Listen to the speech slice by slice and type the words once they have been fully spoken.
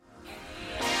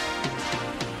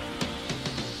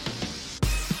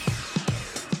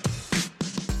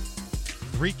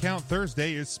3 Count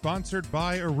Thursday is sponsored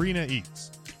by Arena Eats.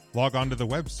 Log on to the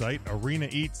website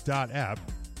arenaeats.app.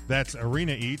 That's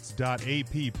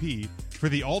arenaeats.app for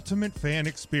the ultimate fan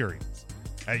experience.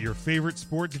 At your favorite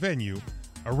sports venue,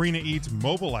 Arena Eats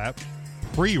mobile app,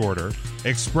 pre-order,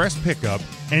 express pickup,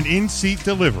 and in-seat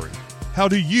delivery. How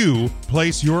do you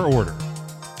place your order?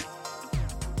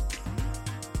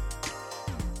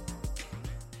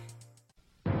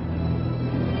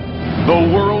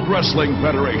 The World Wrestling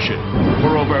Federation.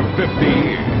 For over 50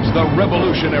 years, the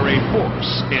revolutionary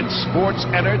force in sports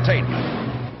entertainment.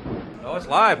 Oh, it's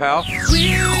live, pal. We're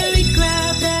really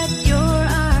glad that you're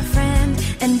our friend,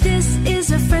 and this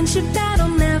is a friendship that'll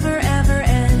never, ever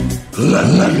end.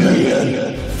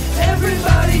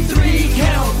 Everybody 3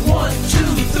 count. 1, 2,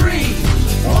 3.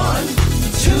 1, 2,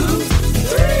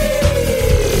 3.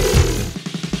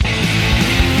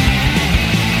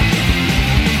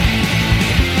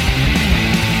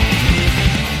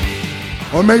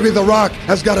 Or maybe The Rock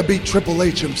has got to beat Triple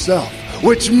H himself,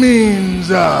 which means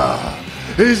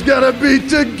he's got to beat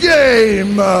the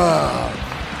game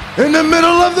in the middle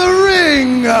of the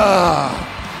ring.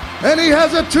 And he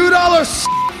has a $2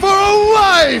 for a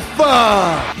wife.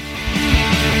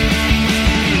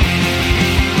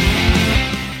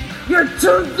 You're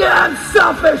too damn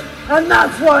selfish, and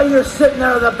that's why you're sitting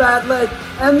there with a bad leg,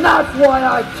 and that's why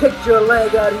I kicked your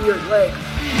leg out of your leg.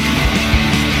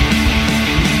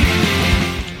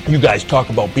 You guys talk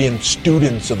about being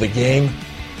students of the game.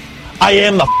 I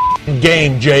am the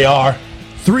game, JR.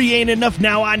 3 ain't enough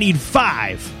now, I need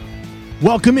 5.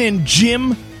 Welcome in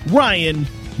Jim, Ryan,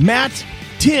 Matt,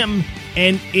 Tim,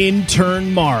 and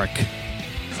intern Mark.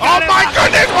 Oh my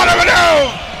goodness, what do we do?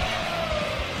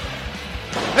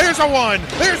 There's a 1,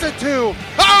 there's a 2.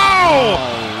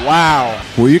 Oh! Wow.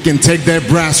 Well, you can take that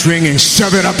brass ring and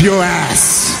shove it up your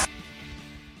ass.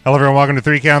 Hello, everyone. Welcome to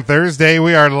 3 Count Thursday.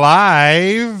 We are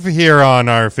live here on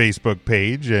our Facebook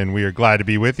page, and we are glad to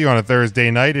be with you on a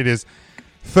Thursday night. It is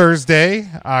Thursday,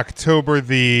 October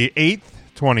the 8th,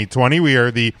 2020. We are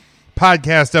the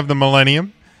podcast of the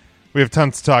millennium. We have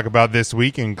tons to talk about this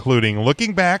week, including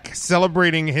looking back,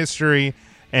 celebrating history,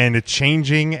 and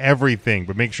changing everything.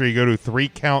 But make sure you go to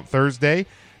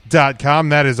 3countthursday.com.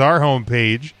 That is our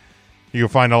homepage. You can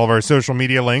find all of our social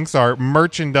media links, our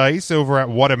merchandise over at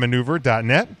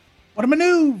whatamaneuver.net. What a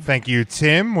maneuver. Thank you,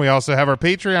 Tim. We also have our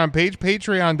Patreon page,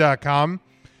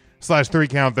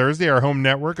 patreon.com/3CountThursday, our home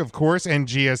network, of course,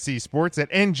 NGSC Sports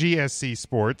at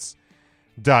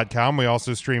ngscsports.com. We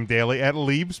also stream daily at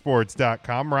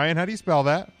leebsports.com. Ryan, how do you spell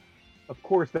that? Of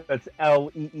course, that's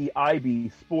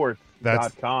LEEIB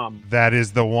sports.com. That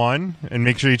is the one. And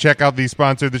make sure you check out the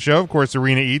sponsor of the show, of course,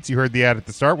 Arena Eats. You heard the ad at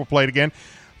the start. We'll play it again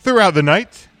throughout the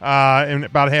night, and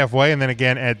about halfway, and then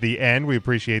again at the end. We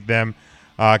appreciate them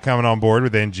coming on board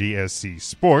with NGSC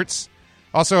Sports.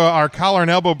 Also, our Collar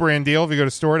and Elbow brand deal. If you go to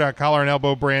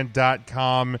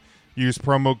store.collarandelbowbrand.com, use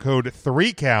promo code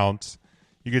 3COUNT,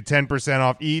 you get 10%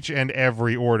 off each and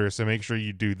every order. So make sure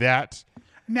you do that.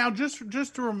 Now, just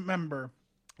to remember,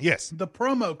 yes, the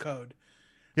promo code.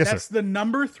 Yes, that's sir. the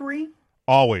number 3.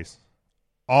 Always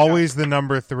the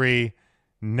number 3.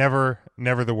 Never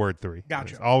the word 3.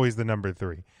 Gotcha. It's always the number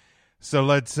 3. So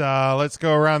let's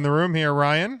go around the room here,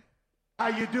 Ryan. How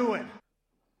you doing?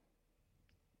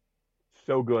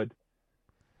 So good.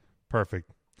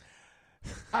 Perfect.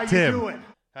 How Tim, you doing?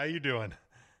 How you doing?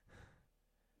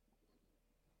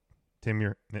 Tim,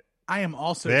 you're I am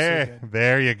also there. so good.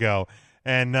 There you go.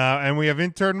 And we have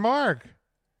intern Mark.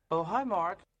 Oh, hi,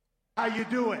 Mark. How you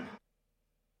doing?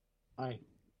 Hi.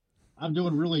 I'm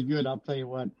doing really good. I'll tell you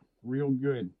what. Real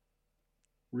good.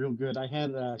 I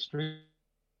had a strange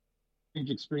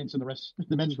experience in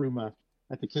the men's room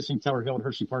at the Kissing Tower Hill at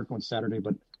Hershey Park on Saturday,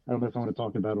 but I don't know if I want to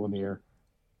talk about it on the air.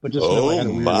 But just know I had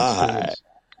a weird experience.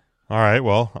 All right.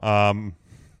 Well,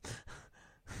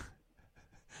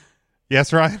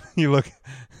 yes, Ryan. You look.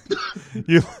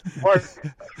 Mark,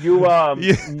 you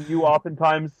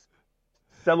oftentimes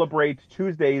celebrate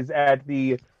Tuesdays at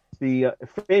the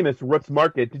famous Roots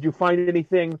Market. Did you find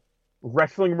anything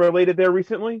wrestling related there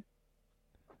recently?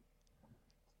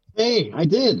 Hey, I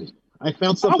did. I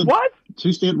found something. What?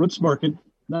 Tuesday at Roots Market.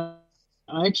 No,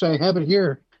 I have it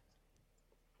here.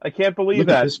 I can't believe Look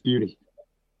that. at this beauty.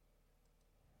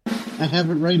 I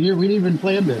have it right here. We didn't even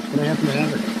plan this, but I happen to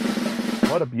have it.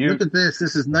 What a beauty. Look at this.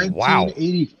 This is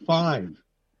 1985.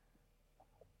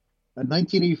 A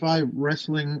 1985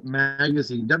 wrestling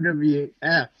magazine,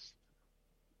 WWF,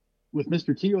 with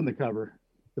Mr. T on the cover.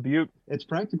 The beaut. It's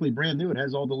practically brand new. It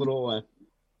has all the little,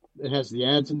 it has the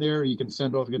ads in there. You can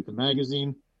send off and get the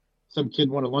magazine. Some kid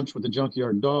wanted lunch with the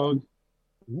junkyard dog.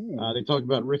 They talked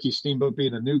about Ricky Steamboat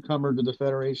being a newcomer to the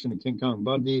Federation and King Kong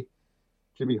Bundy.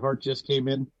 Jimmy Hart just came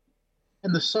in.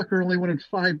 And the sucker only wanted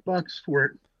 $5 for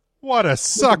it. What a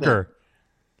sucker.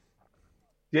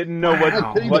 Didn't know what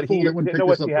he didn't know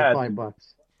what he had. $5.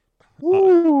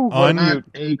 Woo! Not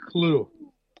a clue.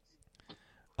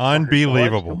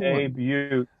 Unbelievable. A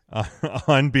beaut.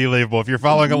 Unbelievable. If you're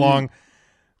following along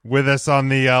with us on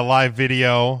the live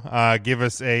video, give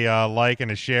us a like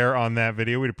and a share on that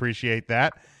video. We'd appreciate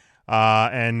that.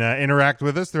 And interact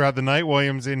with us throughout the night.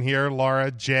 William's in here,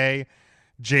 Laura, Jay,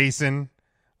 Jason.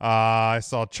 I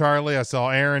saw Charlie. I saw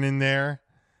Aaron in there.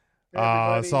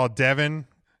 I saw Devin.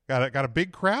 Got a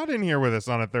big crowd in here with us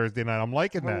on a Thursday night. I'm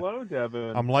liking that. Hello,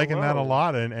 Devin. I'm liking that a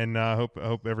lot, and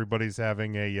hope everybody's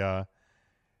having a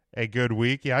good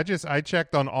week. Yeah, I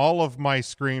checked on all of my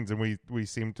screens, and we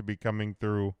seem to be coming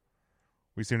through.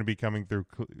 We seem to be coming through,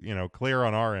 clear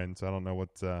on our end. So I don't know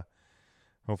what's.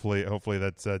 Hopefully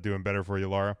that's doing better for you,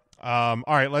 Laura. All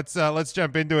right, let's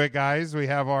jump into it, guys. We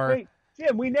have our. Wait,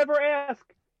 Jim, we never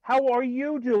asked. How are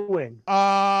you doing?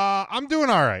 I'm doing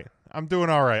all right. I'm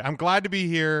glad to be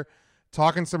here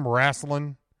talking some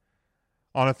wrestling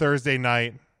on a Thursday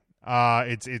night.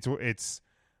 It's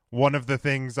one of the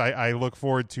things I look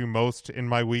forward to most in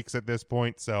my weeks at this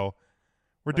point. So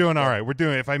we're doing all right. We're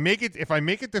doing it. If I make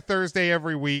it to Thursday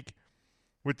every week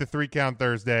with the 3 Count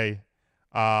Thursday,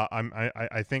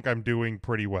 I think I'm doing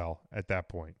pretty well at that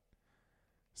point.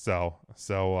 So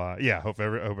yeah, hope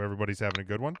everybody's having a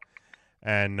good one.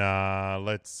 And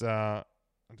let's I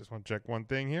just want to check one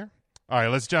thing here. All right,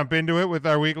 let's jump into it with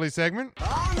our weekly segment.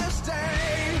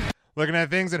 Looking at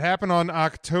things that happened on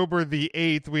October the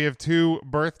 8th, we have 2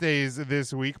 birthdays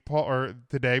this week.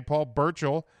 Today, Paul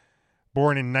Burchill,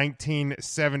 born in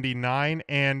 1979,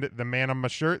 and the man on my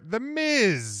shirt, The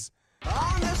Miz,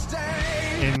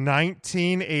 in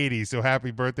 1980. So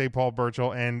happy birthday, Paul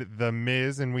Burchill and The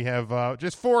Miz. And we have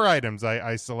just 4 items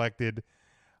I selected,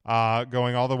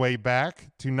 going all the way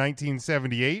back to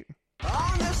 1978.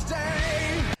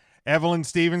 Evelyn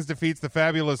Stevens defeats the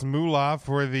Fabulous Moolah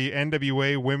for the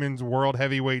NWA Women's World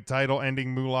Heavyweight title,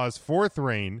 ending Moolah's 4th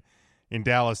reign in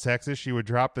Dallas, Texas. She would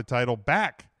drop the title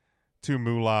back to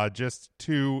Moolah just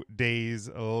 2 days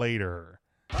later.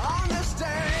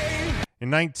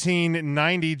 In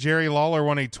 1990, Jerry Lawler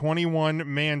won a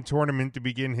 21-man tournament to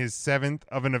begin his 7th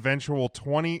of an eventual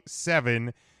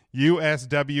 27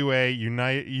 USWA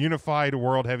Unified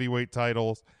World Heavyweight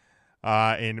titles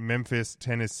in Memphis,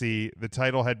 Tennessee. The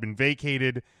title had been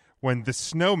vacated when the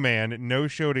Snowman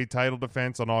no-showed a title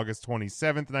defense on August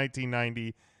 27th,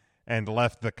 1990, and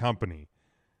left the company.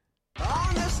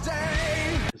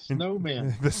 The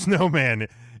Snowman. The Snowman.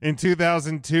 In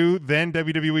 2002, then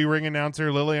WWE ring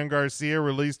announcer Lillian Garcia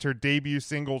released her debut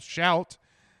single "Shout"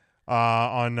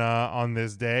 on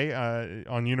this day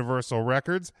on Universal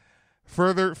Records,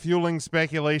 further fueling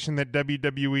speculation that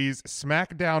WWE's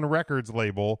SmackDown Records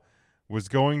label was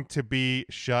going to be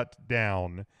shut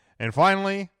down. And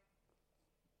finally,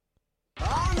 in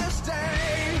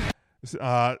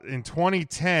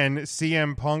 2010,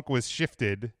 CM Punk was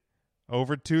shifted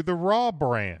over to the Raw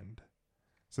brand.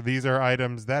 So these are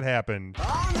items that happened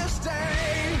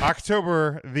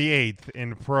October the 8th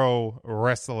in pro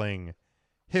wrestling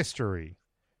history.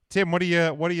 Tim, what are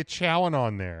you chowing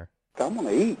on there? I'm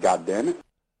gonna eat, goddammit.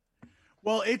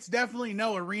 Well, it's definitely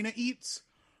no arena eats,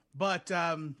 but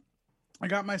I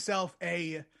got myself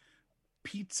a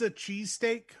pizza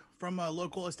cheesesteak from a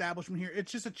local establishment here.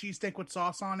 It's just a cheesesteak with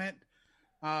sauce on it,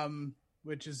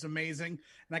 which is amazing.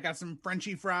 And I got some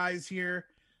Frenchy fries here.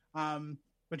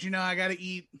 But I got to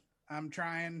eat. I'm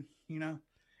trying,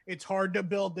 it's hard to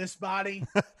build this body.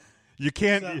 You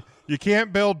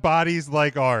can't build bodies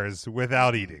like ours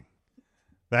without eating.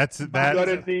 That's You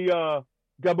got the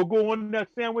gabagool on that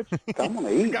sandwich? I'm gonna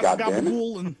eat, goddammit.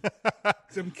 Gabagool and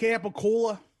some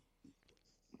Capicola.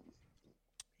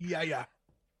 Yeah.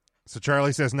 So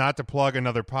Charlie says not to plug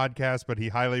another podcast, but he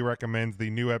highly recommends the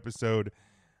new episode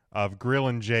of Grill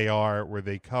and JR where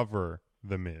they cover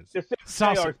The Miz. Just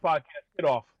JR's podcast. Get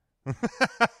off.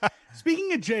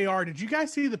 Speaking of JR, did you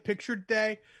guys see the picture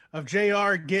today of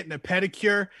JR getting a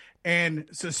pedicure and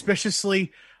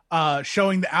suspiciously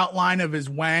showing the outline of his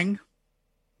wang?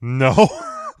 No.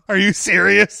 Are you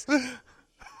serious? I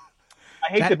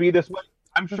hate to be this way.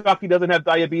 I'm shocked he doesn't have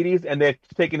diabetes and they're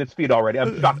taking his feet already.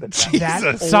 I'm shocked at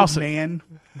that.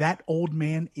 That old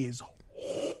man is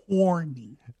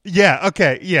horny. Yeah,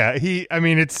 okay. Yeah,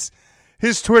 it's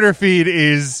his Twitter feed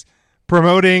is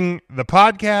promoting the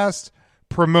podcast,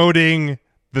 promoting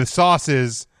the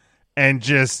sauces, and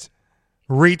just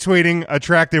retweeting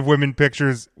attractive women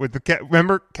pictures with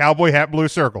remember Cowboy Hat Blue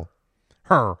Circle.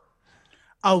 Her.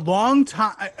 a long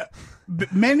time,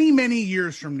 many, many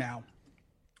years from now,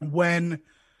 when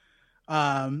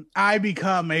I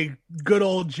become a good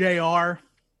old JR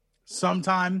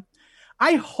sometime,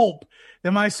 I hope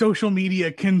that my social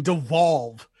media can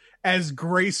devolve as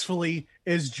gracefully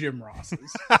as Jim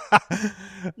Ross's.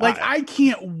 I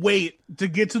can't wait to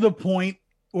get to the point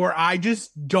where I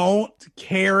just don't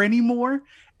care anymore,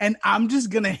 and I'm just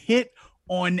going to hit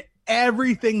on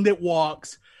everything that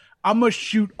walks. I'm going to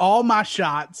shoot all my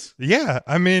shots. Yeah,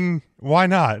 I mean, why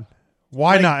not?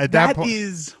 Why not at that point? That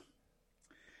is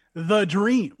the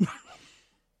dream.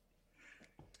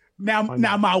 Now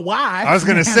my wife. I was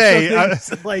going to say,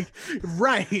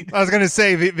 right. I was going to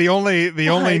say the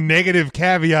only negative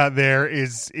caveat there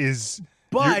is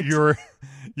but your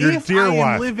dear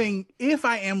wife. If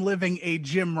I am living a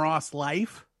Jim Ross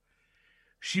life,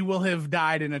 she will have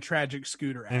died in a tragic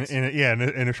scooter accident.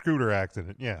 In a scooter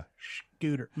accident. Yeah.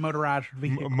 Motorized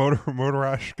vehicle.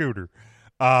 Motorized scooter.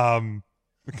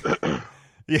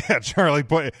 Yeah, Charlie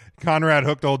Conrad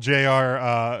hooked old JR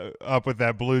up with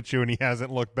that Blue Chew, and he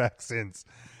hasn't looked back since.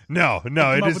 No,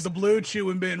 it is with the Blue Chew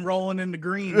and been rolling in the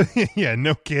green. Yeah,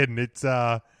 no kidding. It's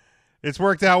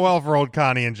worked out well for old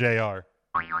Connie and JR.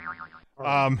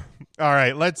 All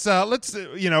right, let's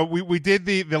we did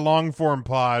the long form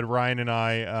pod, Ryan and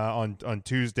I, on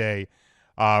Tuesday,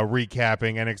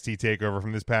 recapping NXT TakeOver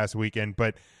from this past weekend.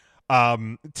 But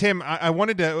Tim, I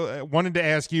wanted to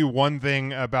ask you one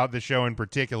thing about the show in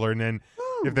particular, and then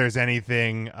if there's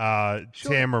anything sure.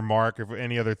 Tim or Mark, if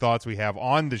any other thoughts we have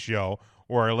on the show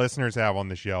or our listeners have on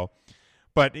the show.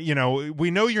 But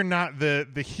we know you're not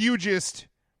the hugest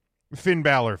Finn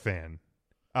Balor fan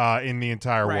in the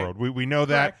entire world. We know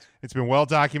that. Correct. It's been well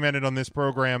documented on this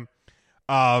program.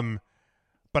 But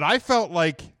I felt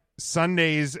like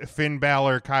Sunday's Finn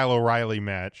Balor Kyle O'Reilly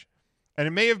match, and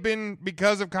it may have been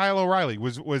because of Kyle O'Reilly,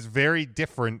 was very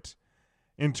different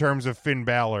in terms of Finn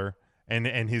Balor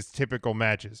and his typical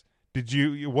matches.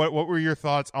 What were your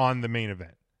thoughts on the main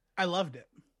event? I loved it.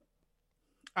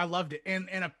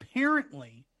 And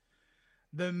apparently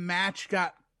the match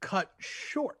got cut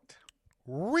short.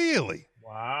 Really?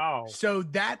 Wow. So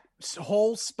that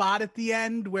whole spot at the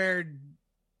end where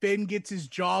Finn gets his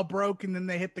jaw broke and then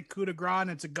they hit the coup de grace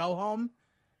and it's a go home,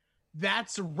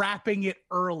 that's wrapping it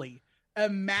early.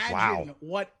 Imagine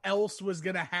what else was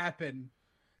going to happen.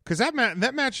 Because that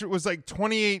match was like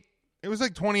 28. It was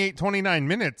like 29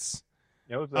 minutes.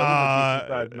 It was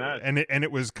a match. And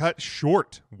it was cut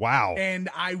short. Wow. And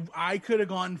I could have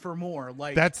gone for more.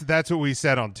 Like that's what we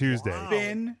said on Tuesday.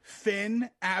 Wow. Finn,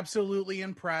 absolutely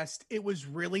impressed. It was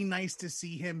really nice to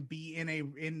see him be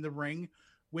in the ring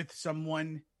with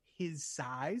someone his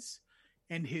size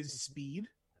and his speed.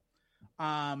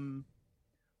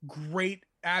 Great,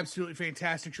 absolutely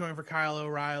fantastic showing for Kyle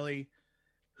O'Reilly,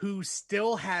 who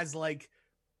still has, like,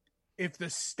 if the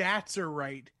stats are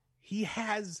right, he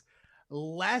has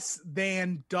less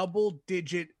than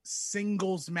double-digit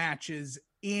singles matches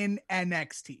in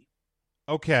NXT.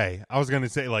 Okay, I was going to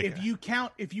say, like, if you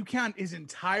count his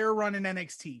entire run in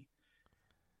NXT,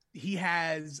 he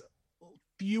has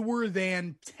fewer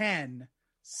than 10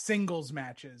 singles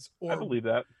matches or I believe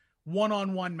that.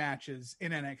 One-on-one matches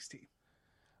in NXT.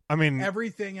 I mean,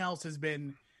 everything else has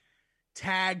been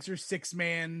tags or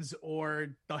six-mans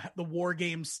or the War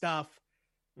Game stuff.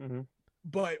 Mm-hmm.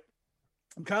 But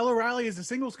Kyle O'Reilly as a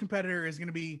singles competitor is going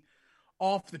to be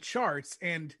off the charts.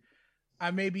 And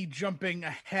I may be jumping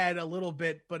ahead a little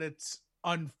bit, but it's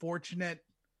unfortunate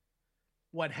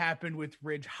what happened with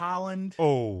Ridge Holland.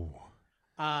 Oh.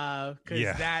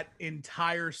 Because that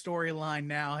entire storyline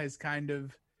now has kind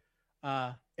of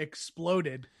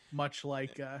exploded, much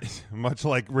like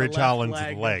Ridge Holland's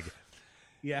leg.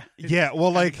 Yeah.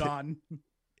 Well, like, gone.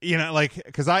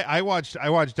 Because I watched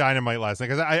Dynamite last night,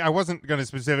 because I wasn't going to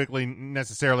specifically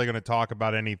necessarily going to talk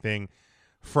about anything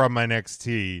from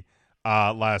NXT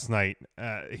last night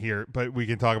here, but we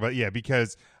can talk about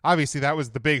because obviously that was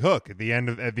the big hook at the end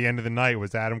of the night,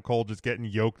 was Adam Cole just getting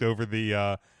yoked over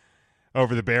the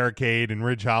barricade and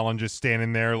Ridge Holland just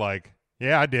standing there like,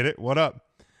 yeah, I did it. What up?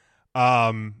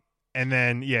 And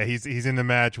then he's in the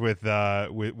match with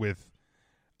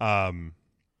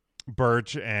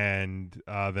Birch, and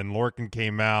then Lorcan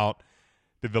came out,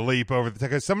 did the leap over the,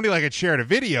 because somebody had shared a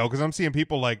video, because I'm seeing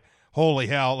people like, holy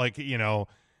hell, like,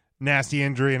 nasty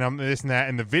injury and I'm this and that,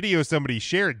 and the video somebody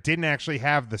shared didn't actually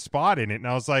have the spot in it, and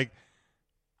I was like,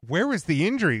 where was the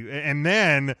injury? And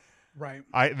then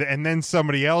and then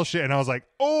somebody else and I was like,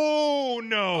 oh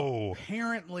no.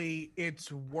 Apparently it's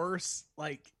worse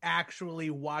actually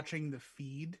watching the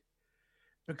feed,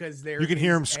 because you can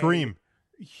hear him scream.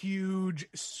 huge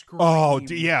scream. Oh,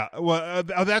 yeah. Well,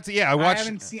 that's I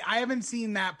watched. I haven't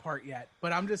seen that part yet,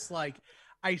 but I'm just like,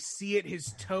 I see it.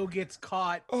 His toe gets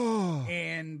caught,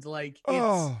 and like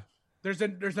it's there's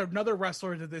another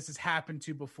wrestler that this has happened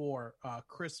to before,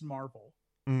 Chris Marvel.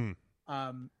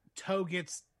 Toe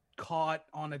gets caught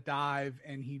on a dive,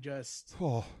 and he just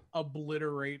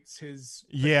obliterates his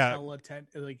patella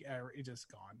like it's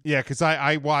just gone. Yeah, because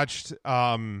I watched.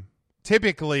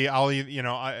 Typically, I'll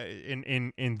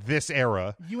in this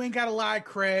era. You ain't gotta lie,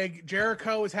 Craig.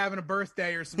 Jericho was having a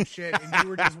birthday or some shit, and you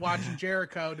were just watching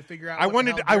Jericho to figure out. I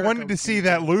wanted to see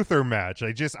that Luther match.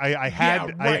 I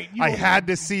had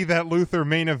to see that Luther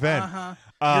main event. You're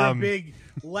a big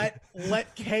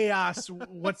let chaos.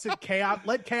 What's it? Chaos.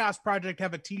 Let Chaos Project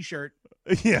have a T-shirt.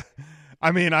 Yeah.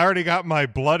 I mean, I already got my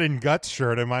Blood and Guts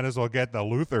shirt. I might as well get the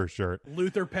Luther shirt.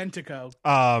 Luther Pentaco.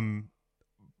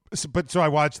 So I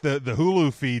watched the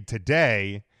Hulu feed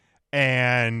today,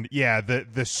 and yeah,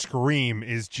 the scream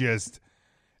is just,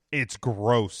 it's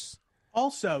gross.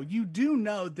 Also, you do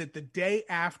know that the day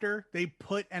after they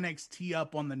put NXT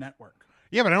up on the network.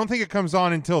 Yeah, but I don't think it comes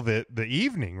on until the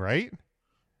evening, right?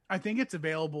 I think it's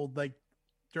available like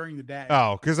during the day.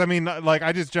 Oh, because I mean, like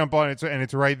I just jump on it and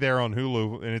it's right there on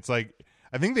Hulu, and it's like,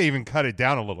 I think they even cut it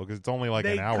down a little because it's only like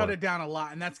an hour. They cut it down a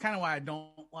lot, and that's kind of why I don't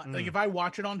like if I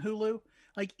watch it on Hulu.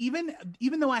 Like even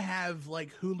though I have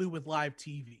like Hulu with live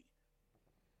TV,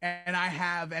 and I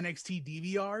have NXT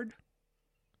DVR'd,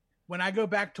 when I go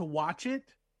back to watch it,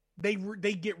 they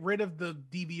get rid of the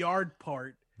DVR'd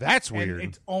part. That's weird.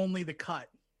 It's only the cut.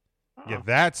 Yeah,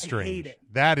 that's strange. I hate it.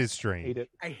 That is strange.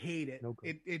 I hate it. No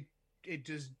it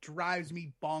just drives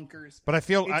me bonkers. But I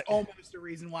feel it's almost a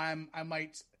reason why I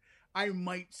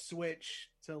might switch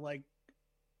to like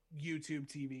YouTube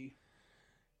TV.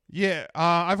 Yeah,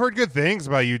 I've heard good things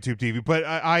about YouTube TV, but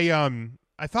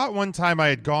I thought one time I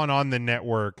had gone on the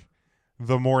network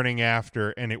the morning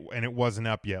after, and it wasn't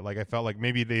up yet. Like I felt like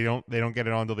maybe they don't get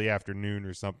it on until the afternoon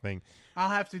or something. I'll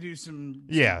have to do some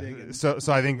digging. So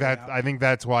I think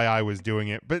that's why I was doing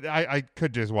it. But I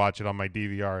could just watch it on my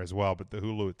DVR as well. But the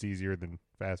Hulu, it's easier than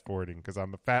fast forwarding because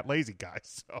I'm a fat lazy guy.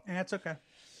 So yeah, that's okay.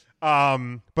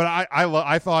 But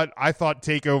I thought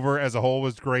TakeOver as a whole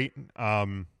was great.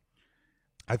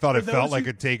 I thought it felt like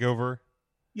a takeover.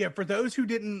 Yeah, for those who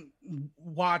didn't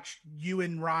watch you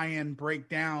and Ryan break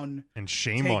down, and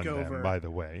shame on them, by the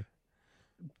way.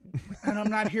 And I'm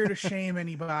not here to shame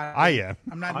anybody. I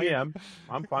am.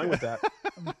 I'm fine with that.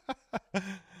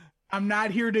 I'm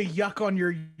not here to yuck on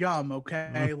your yum.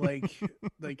 Okay,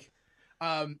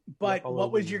 But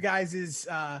what was your guys'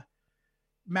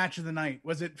 match of the night?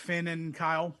 Was it Finn and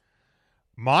Kyle?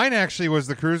 Mine actually was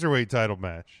the Cruiserweight title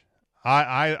match.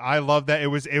 I love that. It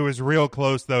was real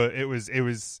close though. It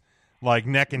was like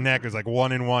neck and neck. It was like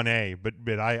 1 and 1A.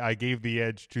 But I gave the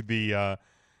edge to the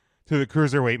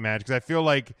Cruiserweight match because I feel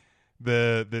like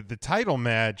the title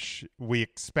match, we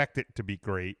expect it to be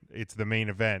great. It's the main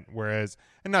event. Whereas,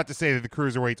 and not to say that the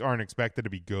Cruiserweights aren't expected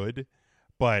to be good,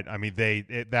 but I mean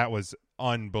that was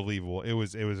unbelievable. It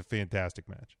was a fantastic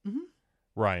match. Mm-hmm.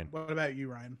 Ryan, what about you,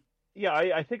 Ryan? Yeah,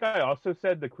 I think I also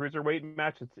said the Cruiserweight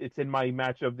match. It's in my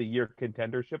match of the year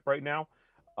contendership right now,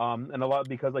 and a lot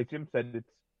because, like Jim said,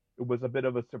 it was a bit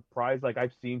of a surprise. Like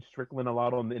I've seen Strickland a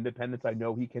lot on the independents. I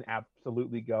know he can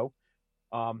absolutely go.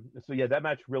 So yeah, that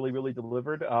match really, really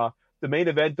delivered. The main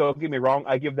event, don't get me wrong,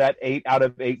 I give that 8 out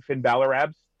of 8 Finn Balor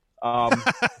abs.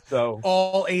 So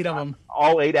all 8 of them,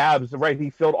 all 8 abs, right? He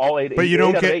filled all 8. But you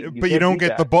don't get, but you don't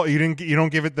get the you don't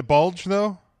give it the bulge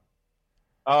though.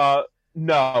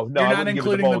 No, you're not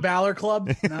including the Balor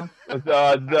Club. No,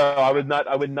 no, I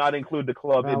would not include the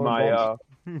club in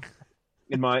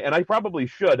my and I probably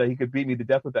should. He could beat me to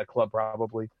death with that club,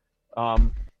 probably. All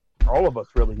of us,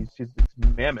 really. He's just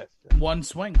mammoth. One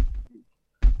swing,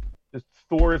 just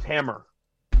Thor's hammer,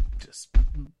 just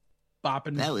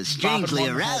bopping. That was strangely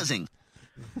arousing.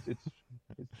 It's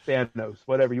Thanos,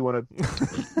 whatever you want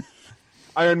to.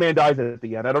 Iron Man dies at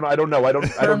the end. I don't know. I don't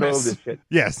know this shit.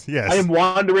 Yes. I am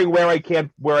wandering where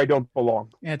I don't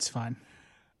belong. It's fine.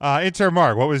 Intern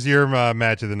Mark, what was your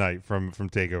match of the night from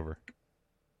TakeOver?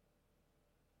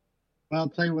 Well, I'll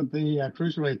tell you what, the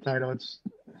Cruiserweight title,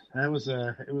 it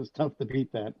was tough to beat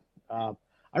that. I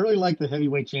really liked the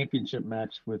heavyweight championship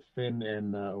match with Finn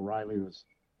and O'Reilly was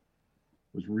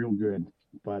real good.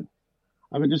 But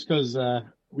I mean, just because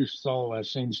we saw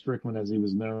Shane Strickland, as he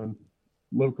was known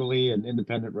locally and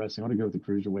independent wrestling, I want to go with the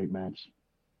Cruiserweight match.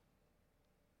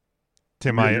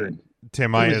 Tim, I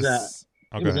was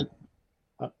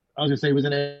gonna say it was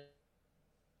an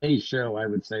A show, I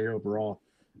would say, overall,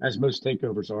 as most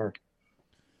takeovers are.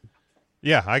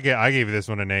 Yeah, I gave this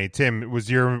one an A. Tim, was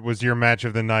your match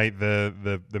of the night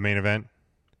the main event?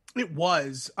 It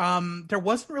was. There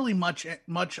wasn't really much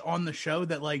on the show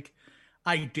that like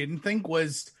I didn't think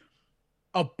was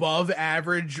above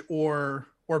average or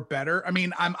better. I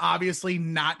mean, I'm obviously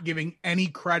not giving any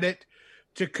credit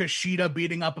to Kushida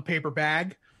beating up a paper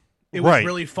bag. It was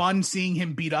really fun seeing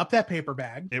him beat up that paper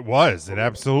bag. It was. It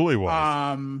absolutely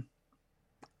was.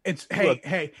 It's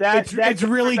it's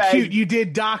really cute. You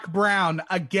did Doc Brown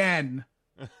again.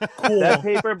 Cool. That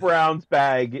Paper Brown's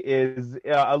bag is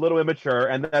a little immature,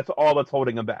 and that's all that's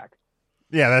holding him back.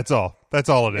 Yeah, that's all. That's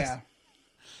all it is.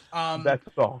 Yeah. That's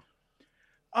all.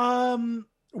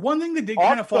 One thing that did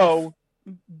kind of fall.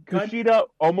 Kushida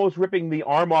almost ripping the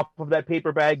arm off of that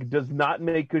paper bag does not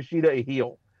make Kushida a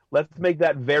heel. Let's make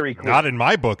that very clear. Not in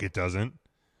my book, it doesn't.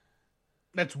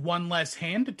 That's one less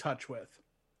hand to touch with.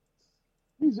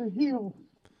 He's a heel.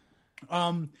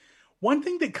 One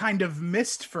thing that kind of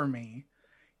missed for me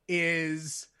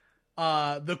is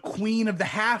the queen of the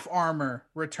half armor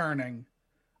returning,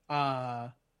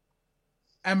 Ember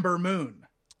Moon.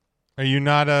 Are you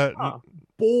not a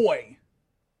boy?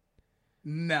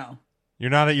 No. You're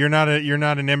not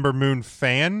an Ember Moon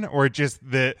fan, or just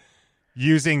that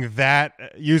using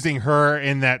her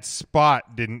in that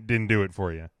spot didn't do it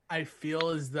for you? I feel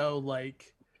as though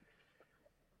like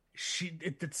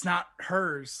it's not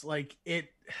hers. Like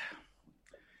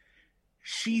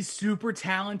she's super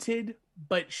talented,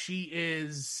 but she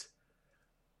is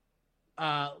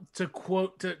to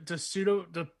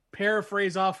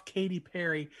paraphrase off Katy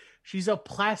Perry, she's a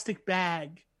plastic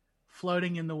bag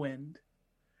floating in the wind.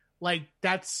 Like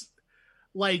that's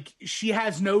like she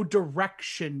has no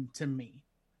direction to me.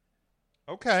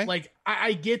 Okay. Like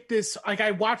I get this. Like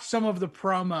I watched some of the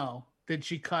promo that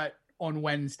she cut on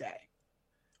Wednesday.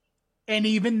 And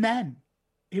even then,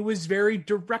 it was very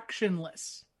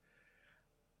directionless.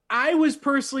 I was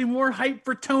personally more hyped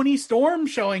for Toni Storm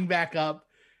showing back up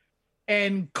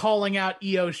and calling out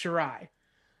Io Shirai.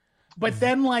 But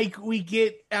then, like, we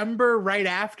get Ember right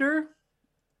after.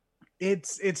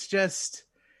 It's a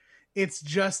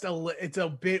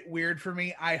bit weird for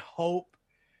me. I hope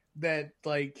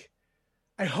NXT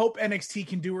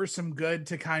can do her some good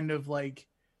to kind of like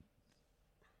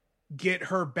get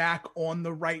her back on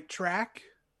the right track.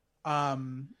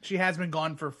 She has been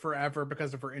gone for forever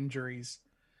because of her injuries.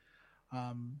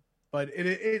 But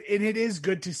it is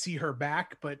good to see her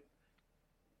back, but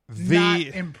not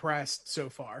impressed so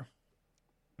far.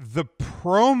 The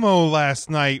promo last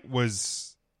night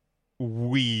was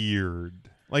weird.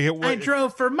 Like I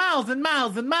drove for miles and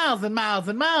miles and miles and miles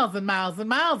and miles and miles and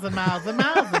miles and miles and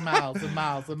miles and miles and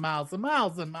miles and miles and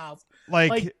miles and miles.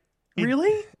 Like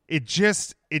really? It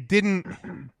didn't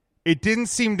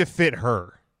seem to fit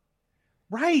her.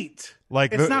 Right.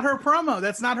 Like it's not her promo.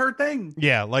 That's not her thing.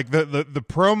 Yeah, like the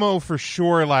promo for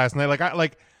sure last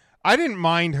night. I didn't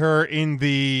mind her in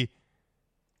the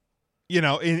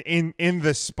in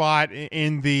the spot,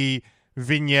 in the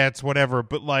vignettes, whatever,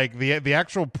 but like the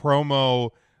actual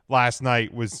promo last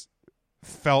night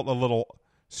felt a little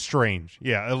strange.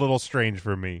 Yeah, a little strange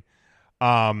for me.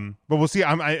 But we'll see.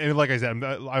 Like I said,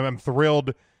 I'm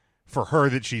thrilled for her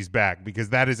that she's back, because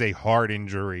that is a hard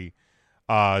injury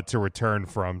to return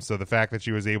from. So the fact that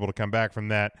she was able to come back from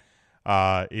that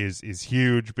is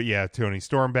huge. But yeah, Toni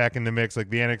Storm back in the mix. Like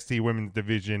the NXT women's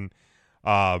division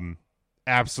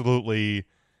absolutely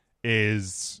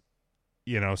is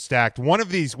stacked. One of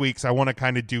these weeks I want to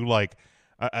kind of do like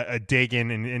a dig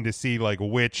in and to see like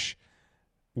which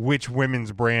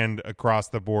women's brand across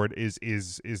the board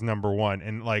is number one,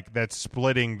 and like that's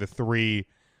splitting the three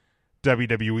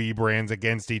WWE brands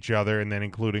against each other, and then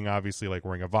including obviously like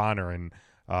Ring of Honor and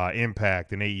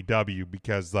Impact and AEW,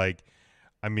 because like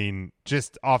I mean,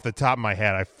 just off the top of my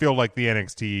head, I feel like the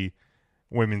NXT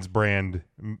women's brand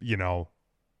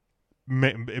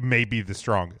may be the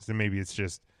strongest, and maybe it's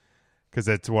just because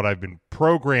that's what I've been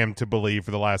programmed to believe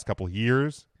for the last couple of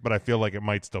years, but I feel like it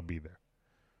might still be there.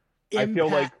 I feel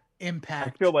like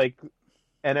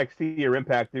NXT or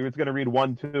Impact, it's going to read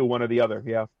 1-2, one or the other.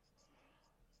 Yeah.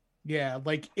 Yeah,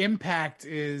 like Impact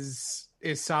is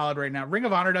solid right now. Ring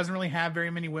of Honor doesn't really have very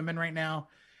many women right now.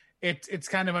 It's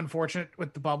kind of unfortunate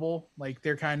with the bubble. Like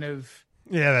they're kind of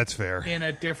that's fair, in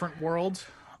a different world.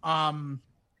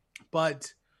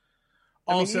 But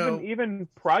also even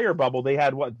prior bubble, they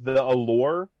had the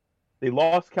Allure. They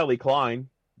lost Kelly Klein.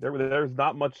 There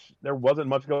wasn't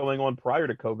much going on prior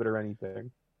to COVID or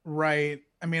anything. Right.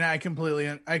 I mean, I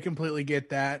completely get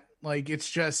that. Like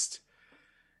it's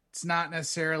not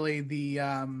necessarily the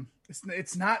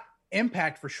it's not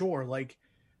Impact for sure. Like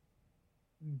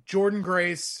Jordan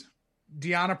Grace,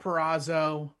 Deonna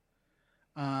Purrazzo,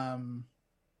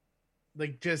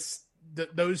 Like just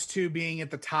those two being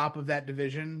at the top of that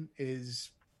division is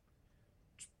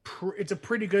it's a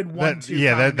pretty good 1-2.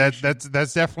 Yeah,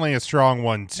 that's definitely a strong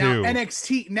one too. Now,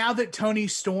 NXT, now that Tony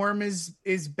Storm is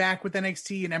back with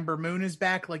NXT and Ember Moon is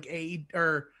back, like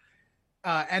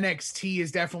NXT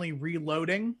is definitely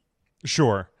reloading.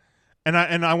 Sure. And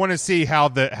I want to see how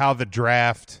the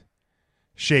draft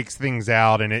shakes things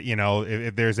out, and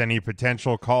if there's any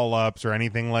potential call ups or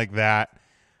anything like that,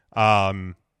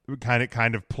 kind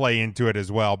of play into it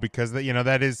as well, because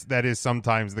that is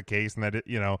sometimes the case, and that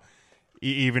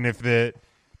even if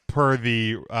per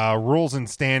the rules and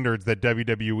standards that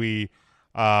WWE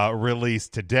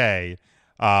released today,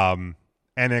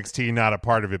 NXT not a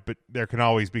part of it, but there can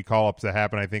always be call ups that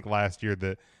happen. I think last year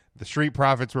the Street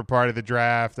Profits were part of the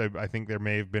draft. I think there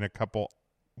may have been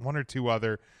one or two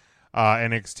other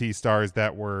NXT stars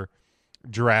that were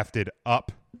drafted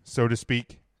up, so to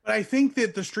speak. But I think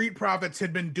that the Street Profits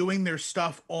had been doing their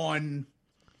stuff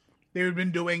they had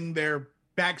been doing their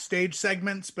backstage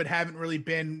segments, but haven't really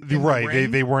been right.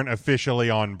 They weren't officially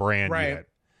on brand yet.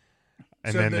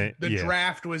 And so then the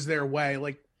draft was their way.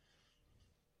 Like,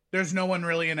 there's no one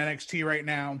really in NXT right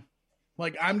now.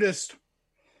 Like,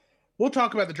 we'll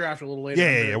talk about the draft a little later.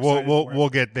 Yeah. We'll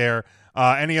get there.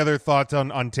 Any other thoughts on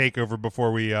TakeOver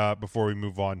before we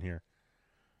move on here?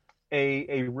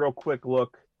 A real quick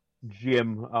look,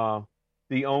 Jim.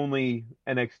 The only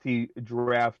NXT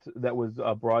draft that was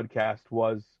broadcast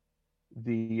was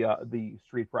the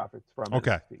Street Profits from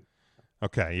NXT.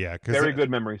 Okay, yeah. Very good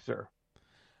memory, sir.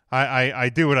 I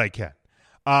do what I can.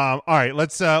 All right,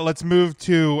 let's move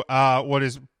to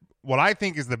what I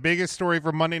think is the biggest story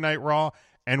for Monday Night Raw,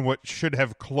 and what should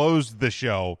have closed the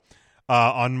show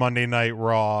on Monday Night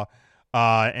Raw,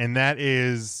 and that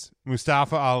is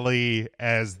Mustafa Ali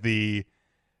as we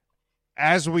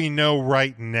know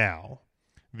right now,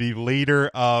 the leader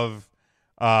of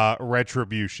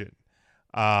Retribution.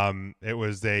 It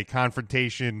was a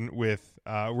confrontation with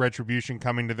Retribution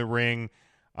coming to the ring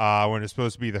when it's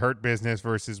supposed to be the Hurt Business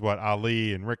versus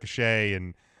Ali and Ricochet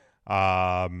and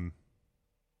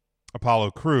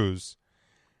Apollo Crews.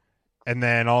 And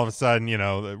then all of a sudden,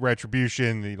 the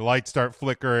Retribution, the lights start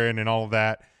flickering and all of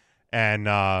that. And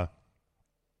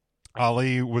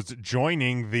Ali was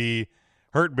joining the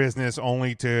Hurt Business,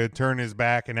 only to turn his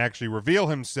back and actually reveal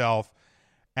himself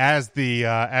as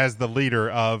the leader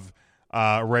of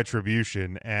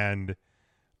Retribution. And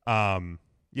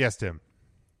yes, Tim.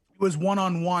 It was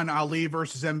 1-on-1 Ali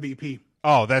versus MVP.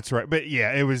 Oh, that's right. But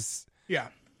yeah, it was. Yeah.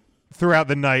 Throughout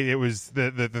the night, it was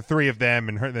the three of them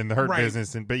and the Hurt right.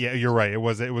 Business. But yeah, you're right. It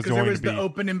was going to be. There was the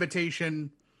open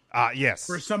invitation. Yes.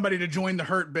 For somebody to join the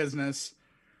Hurt Business.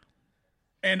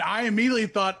 And I immediately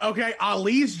thought, okay,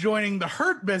 Ali's joining the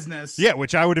Hurt Business. Yeah,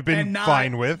 which I would have been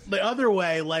fine with. The other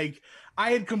way, like, I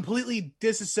had completely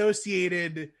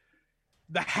disassociated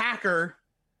the hacker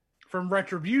from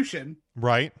Retribution.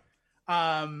 Right.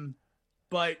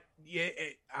 But yeah,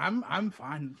 I'm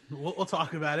fine. We'll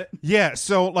talk about it. Yeah.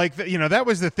 So like, that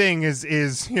was the thing is,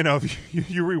 if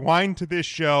you rewind to this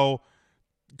show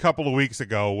a couple of weeks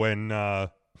ago when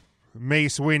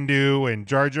Mace Windu and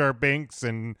Jar Jar Binks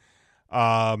and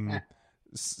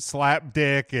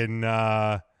Slapdick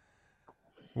and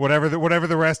whatever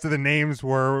the rest of the names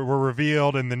were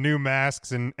revealed, and the new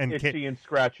masks and Itchy and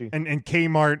Scratchy and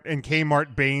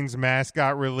Kmart Bane's mask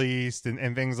got released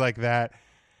and things like that.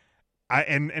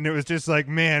 And it was just like,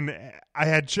 man,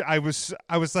 I was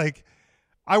like,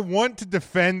 I want to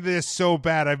defend this so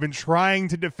bad. I've been trying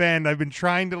to defend. I've been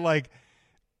trying to, like,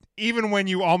 even when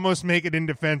you almost make it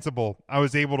indefensible, I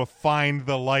was able to find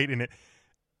the light in it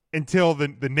until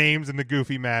the names and the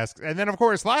goofy masks. And then, of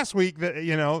course, last week,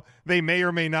 they may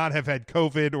or may not have had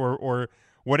COVID or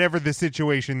whatever the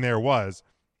situation there was.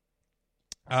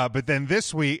 But then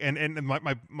this week, and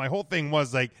my whole thing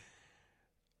was like,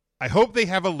 I hope they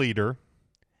have a leader,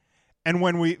 and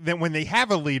when they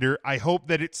have a leader, I hope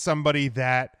that it's somebody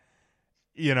that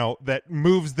that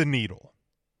moves the needle.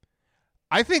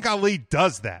 I think Ali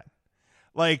does that.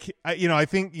 Like, I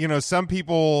think some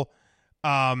people,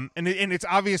 and it's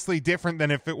obviously different than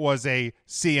if it was a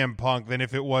CM Punk, than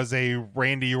if it was a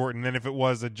Randy Orton, than if it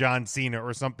was a John Cena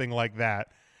or something like that.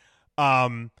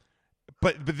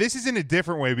 But this is in a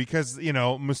different way because,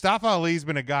 Mustafa Ali's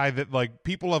been a guy that, like,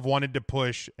 people have wanted to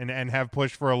push and have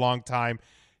pushed for a long time.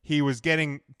 He was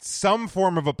getting some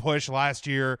form of a push last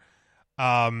year.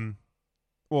 Last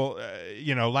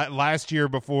year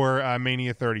before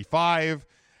Mania 35,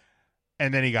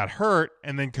 and then he got hurt,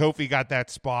 and then Kofi got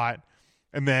that spot.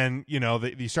 And then,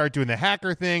 you start doing the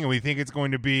hacker thing, and we think it's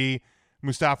going to be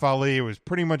Mustafa Ali. It was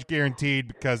pretty much guaranteed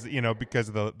because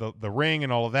of the ring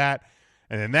and all of that.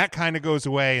 And then that kind of goes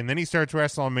away, and then he starts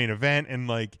wrestling on main event, and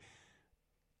like,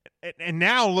 and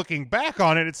now looking back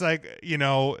on it, it's like,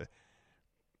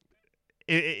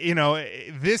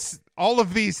 this, all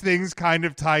of these things kind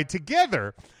of tied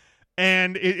together,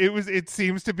 and it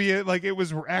seems to be like it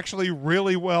was actually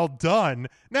really well done.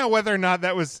 Now, whether or not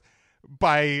that was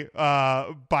by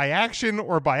action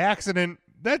or by accident,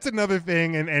 that's another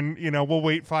thing, and we'll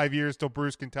wait 5 years till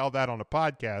Bruce can tell that on a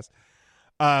podcast.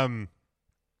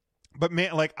 But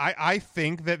man, like I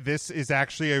think that this is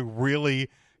actually a really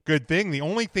good thing. The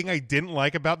only thing I didn't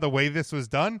like about the way this was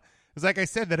done is, like I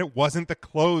said, that it wasn't the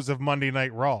close of Monday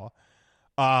Night Raw.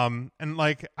 And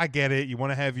like, I get it. You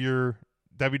want to have your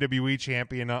WWE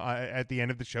champion at the end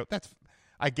of the show.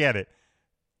 I get it.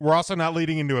 We're also not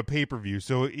leading into a pay-per-view,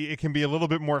 so it can be a little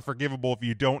bit more forgivable if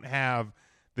you don't have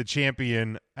the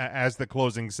champion as the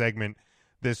closing segment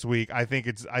this week. I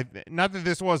think not that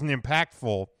this wasn't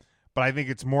impactful, but I think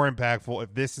it's more impactful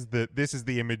if this is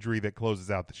the imagery that closes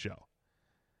out the show.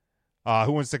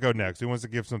 Who wants to go next? Who wants to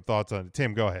give some thoughts on it?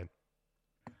 Tim, go ahead.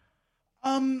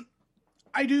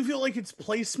 I do feel like its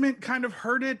placement kind of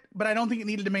hurt it, but I don't think it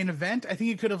needed a main event. I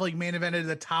think it could have like main evented at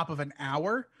the top of an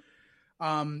hour.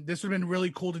 This would have been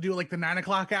really cool to do like the 9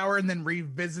 o'clock hour and then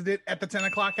revisit it at the 10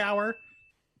 o'clock hour.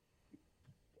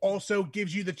 Also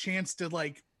gives you the chance to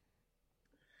like,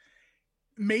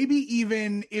 maybe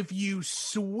even if you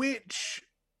switch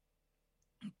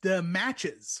the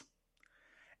matches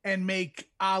and make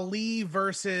Ali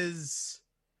versus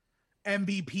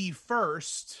MVP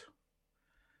first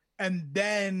and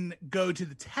then go to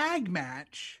the tag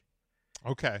match.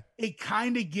 Okay. It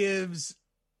kind of gives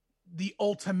the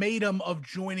ultimatum of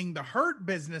joining the Hurt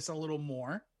Business a little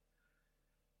more.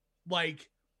 Like,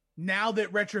 now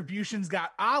that Retribution's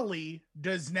got Ali,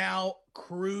 does now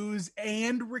Cruz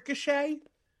and Ricochet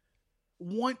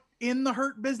want in the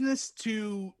Hurt Business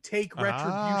to take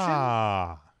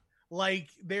Retribution? Like,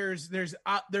 there's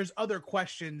other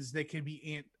questions that can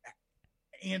be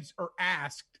answered or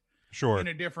asked, sure, in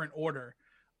a different order.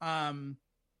 I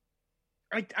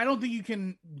don't think you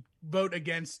can vote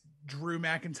against Drew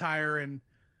McIntyre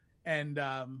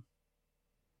and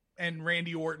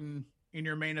Randy Orton in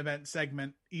your main event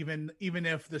segment, even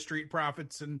if the Street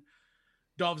Profits and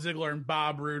Dolph Ziggler and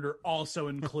Bob Roode are also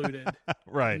included.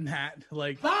 Right. In that,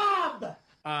 like Bob.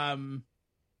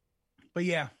 But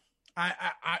yeah,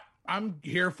 I'm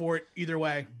here for it either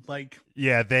way. Like,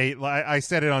 yeah, I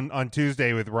said it on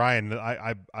Tuesday with Ryan.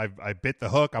 I bit the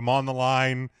hook. I'm on the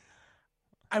line.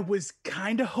 I was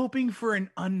kind of hoping for an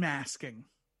unmasking.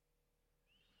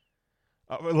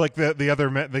 Like the other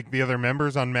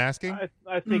members unmasking?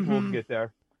 I think we'll get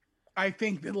there. I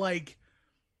think that like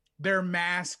they're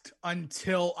masked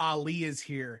until Ali is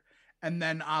here, and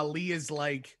then Ali is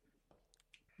like,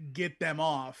 get them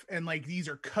off, and like these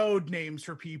are code names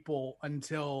for people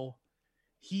until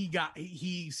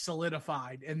he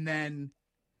solidified, and then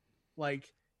like,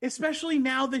 especially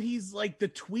now that he's like the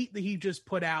tweet that he just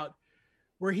put out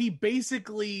where he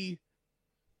basically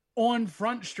on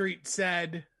Front Street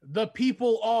said the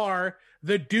people are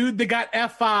the dude that got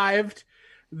F5'd,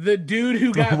 the dude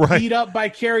who got beat up by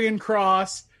Karrion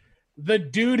Kross, the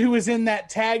dude who was in that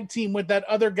tag team with that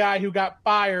other guy who got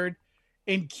fired,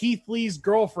 and Keith Lee's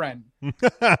girlfriend.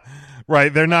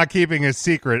 Right. They're not keeping a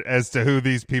secret as to who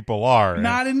these people are.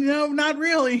 Not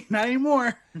really. Not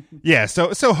anymore. Yeah.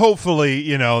 So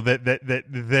hopefully,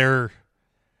 that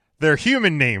their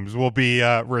human names will be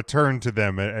returned to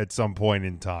them at some point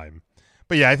in time.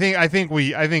 But yeah, I think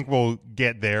we'll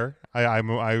get there.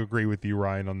 I agree with you,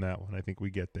 Ryan, on that one. I think we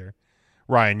get there.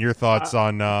 Ryan, your thoughts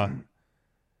on?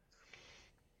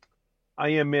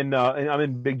 I'm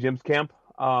in Big Jim's camp.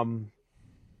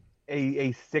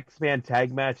 A 6-man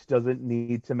tag match doesn't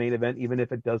need to main event, even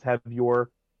if it does have your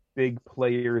big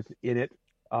players in it.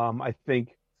 I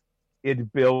think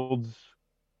it builds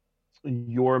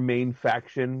your main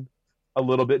faction a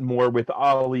little bit more with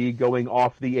Ali going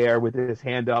off the air with his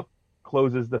hand up,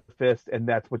 closes the fist, and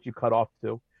that's what you cut off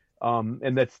to.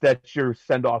 And that's your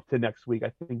send off to next week.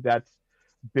 I think that's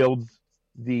builds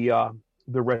the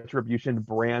Retribution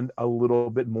brand a little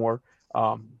bit more.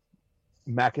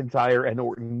 McIntyre and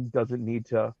Orton doesn't need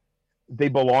to. They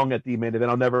belong at the main event.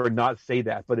 I'll never not say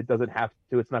that, but it doesn't have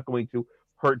to. It's not going to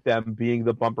hurt them being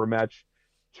the bumper match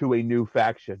to a new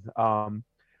faction.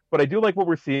 But I do like what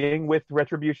we're seeing with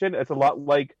Retribution. It's a lot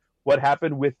like what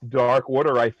happened with Dark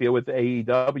Order, I feel, with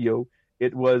AEW.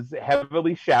 It was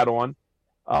heavily shat on,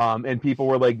 and people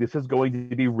were like, this is going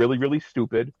to be really, really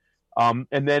stupid. And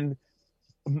then,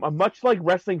 much like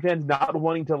wrestling fans not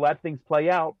wanting to let things play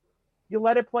out, you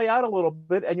let it play out a little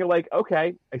bit, and you're like,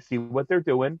 okay, I see what they're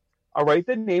doing. All right,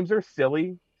 the names are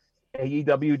silly.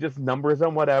 AEW just numbers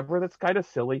them, whatever. That's kind of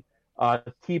silly.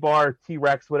 T-Bar,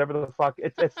 T-Rex, whatever the fuck.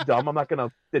 It's dumb. I'm not going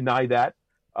to deny that.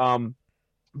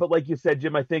 But like you said,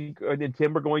 Jim, I think, and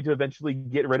Tim, we're going to eventually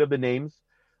get rid of the names.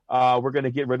 We're going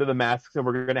to get rid of the masks, and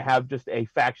we're going to have just a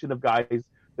faction of guys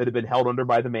that have been held under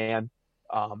by the man.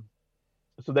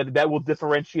 So that will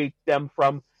differentiate them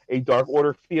from a Dark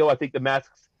Order feel. I think the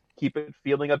masks keep it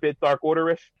feeling a bit Dark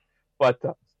Order-ish. But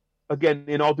again,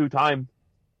 in all due time,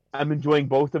 I'm enjoying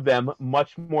both of them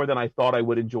much more than I thought I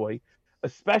would enjoy,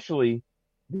 especially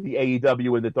the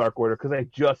AEW and the Dark Order, because I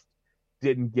just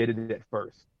didn't get it at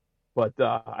first. But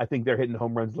I think they're hitting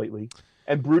home runs lately.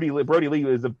 And Brody Lee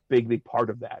is a big part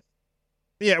of that.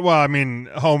 Yeah, well, I mean,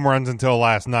 home runs until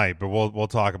last night, but we'll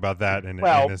talk about that in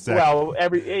a second. Well,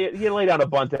 you lay down a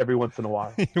bunt every once in a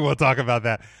while. We'll talk about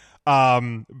that.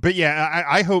 But yeah,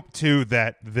 I hope too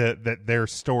that their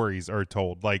stories are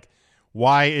told. Like,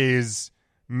 why is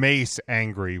Mace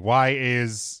angry? Why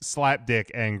is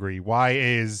Slapdick angry? Why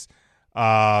is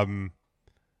I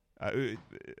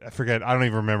forget? I don't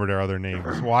even remember their other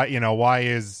names. Why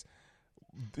is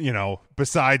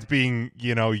besides being,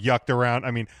 yucked around.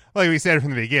 I mean, like we said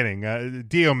from the beginning,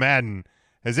 Dio Madden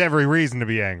has every reason to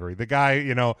be angry. The guy,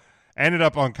 ended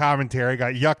up on commentary,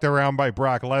 got yucked around by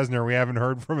Brock Lesnar. We haven't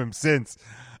heard from him since.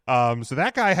 So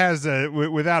that guy has,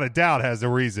 without a doubt, has a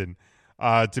reason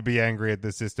to be angry at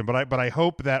the system. But I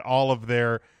hope that all of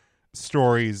their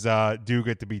stories do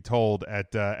get to be told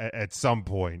at some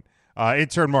point.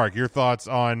 Intern Mark, your thoughts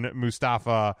on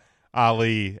Mustafa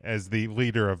Ali as the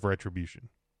leader of Retribution?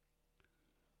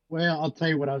 Well, I'll tell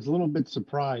you what, I was a little bit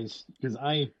surprised because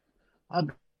I'll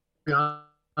be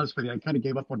honest with you, I kind of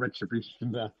gave up on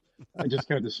Retribution. I just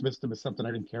kind of dismissed him as something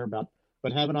I didn't care about.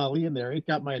 But having Ali in there, it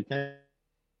got my attention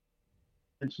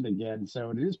again.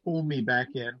 So it is pulling me back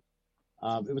in.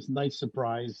 It was a nice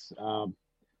surprise.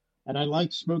 And I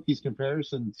like Smokey's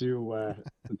comparison to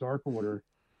the Dark Order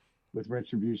with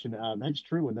Retribution. That's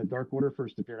true. When the Dark Order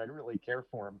first appeared, I didn't really care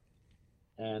for him.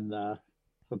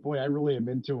 But boy, I really am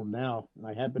into him now, and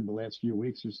I have been the last few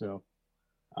weeks or so.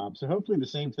 So hopefully the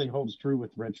same thing holds true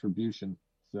with Retribution.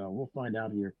 So we'll find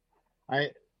out here.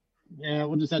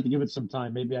 We'll just have to give it some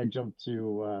time. Maybe I jumped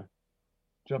the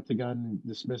gun and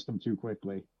dismissed him too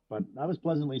quickly. But I was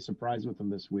pleasantly surprised with him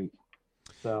this week.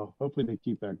 So hopefully they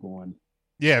keep that going.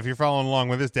 Yeah, if you're following along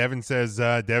with us, Devin says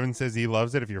he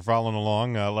loves it. If you're following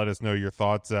along, let us know your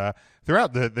thoughts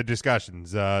throughout the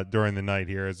discussions during the night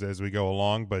here as we go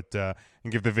along. But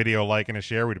and give the video a like and a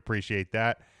share. We'd appreciate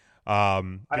that.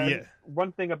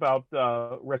 One thing about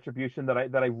Retribution that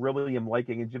I really am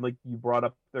liking, and Jim, like you brought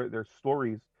up their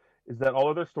stories, is that all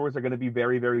of their stories are going to be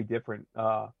very, very different.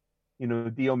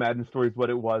 Dio Madden's story is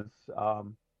what it was.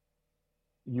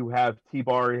 You have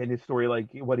T-Bar and his story, like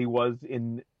what he was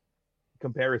in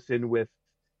comparison with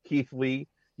Keith Lee.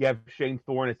 You have Shane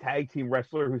Thorne, a tag team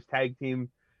wrestler whose tag team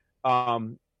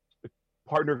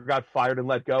partner got fired and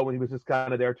let go, and he was just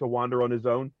kind of there to wander on his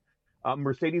own.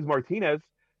 Mercedes Martinez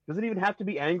doesn't even have to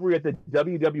be angry at the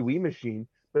WWE machine,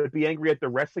 but be angry at the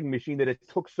wrestling machine that it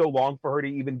took so long for her to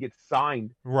even get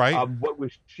signed. Right. What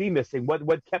was she missing?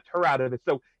 What kept her out of it?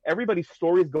 So everybody's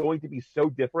story is going to be so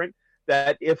different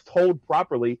that if told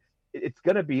properly, it's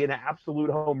going to be an absolute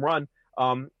home run.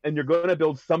 And you're going to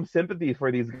build some sympathy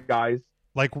for these guys.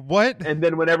 Like what? And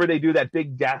then whenever they do that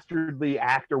big dastardly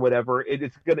act or whatever,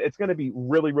 it's gonna be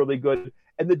really, really good.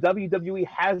 And the WWE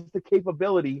has the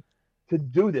capability to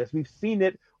do this. We've seen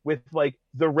it with like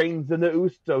the Reigns and the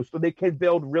Usos, so they can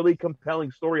build really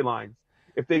compelling storylines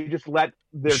if they just let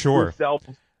their true selves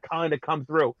kind of come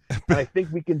through. And I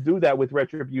think we can do that with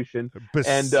Retribution.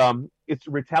 And it's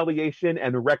Retaliation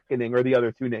and Reckoning are the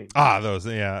other two names. Those,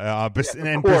 yeah. Of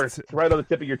course, it's right on the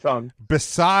tip of your tongue.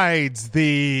 Besides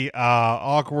the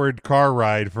awkward car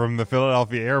ride from the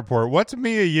Philadelphia airport, what's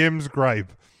Mia Yim's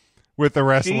gripe with the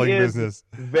wrestling business?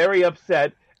 Very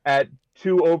upset at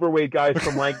two overweight guys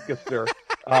from Lancaster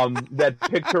that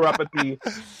picked her up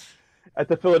at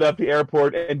the Philadelphia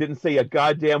airport and didn't say a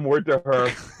goddamn word to her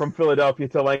from Philadelphia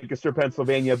to Lancaster,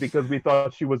 Pennsylvania, because we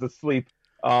thought she was asleep.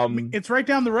 It's right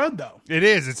down the road, though. It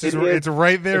is. It's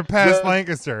right there past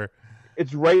Lancaster.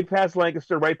 It's right past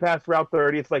Lancaster, right past Route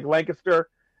 30. It's like Lancaster,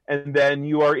 and then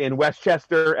you are in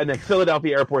Westchester, and then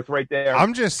Philadelphia Airport's right there.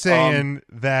 I'm just saying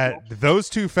that those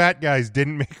two fat guys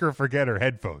didn't make her forget her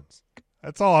headphones.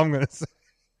 That's all I'm going to say.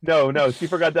 No, she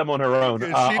forgot them on her own. She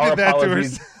did that to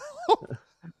herself.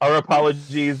 Our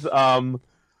apologies,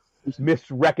 Miss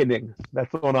Reckoning.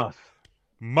 That's on us.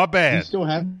 My bad. You still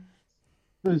have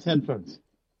those headphones.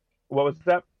 What was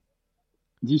that?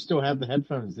 Do you still have the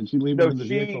headphones? Did she leave No, them in the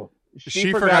vehicle?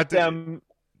 She forgot them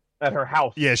at her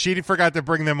house. Yeah, she forgot to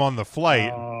bring them on the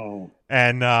flight. Oh.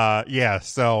 And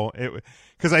so it,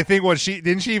 because I think she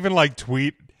even like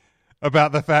tweet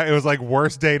about the fact it was like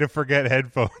worst day to forget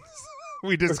headphones.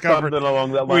 we discovered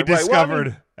along that line. We Right. discovered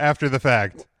Well, I mean, after the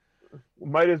fact.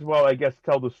 Might as well, I guess,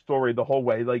 tell the story the whole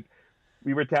way. Like,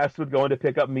 we were tasked with going to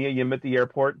pick up Mia Yim at the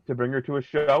airport to bring her to a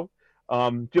show.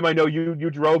 Jim, I know you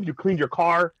drove, you cleaned your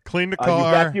car. Cleaned the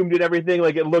car. You vacuumed it, everything.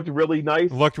 Like, it looked really nice.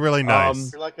 Looked really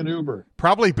nice. You're like an Uber.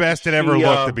 Probably best it ever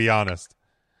looked, to be honest.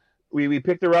 We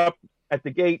picked her up at the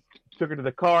gate, took her to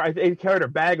the car. I carried her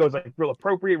bag. I was like real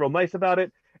appropriate, real nice about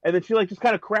it. And then she like just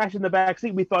kind of crashed in the back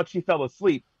seat. We thought she fell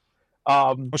asleep.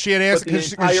 Well, she had asked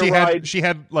because she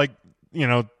had like, you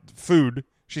know, food.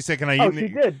 She said, "Can I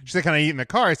eat?" She said, "Can I eat in the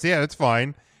car?" I said, "Yeah, that's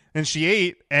fine." And she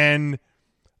ate, and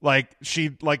like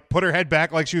she like put her head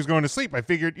back like she was going to sleep. I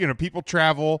figured, you know, people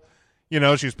travel. You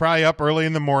know, she was probably up early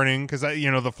in the morning because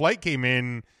the flight came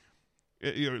in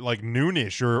like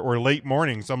noonish or late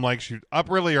morning. So I'm like, she's up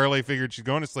really early. Figured she's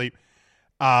going to sleep.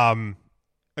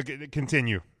 Okay,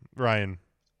 continue, Ryan.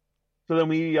 So then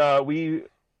we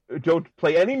don't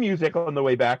play any music on the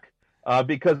way back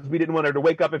because we didn't want her to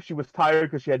wake up if she was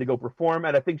tired because she had to go perform.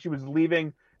 And I think she was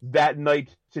leaving that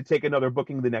night to take another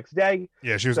booking the next day.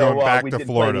 Yeah, she was going back to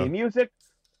Florida. Play any music.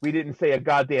 We didn't say a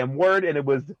goddamn word, and it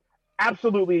was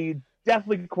absolutely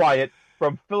deathly quiet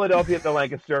from Philadelphia to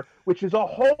Lancaster, which is a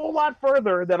whole lot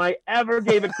further than I ever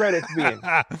gave it credit to being.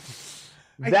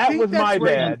 That was my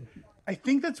bad. I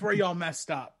think that's where y'all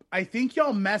messed up. I think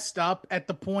y'all messed up at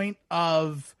the point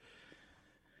of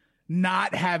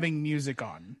not having music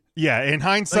on. Yeah, in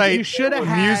hindsight,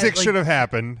 music should have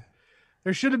happened.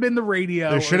 There should have been the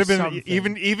radio. There should have been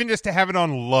something. even just to have it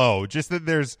on low, just that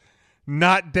there's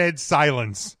not dead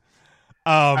silence.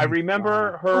 I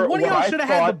remember her. One of y'all should have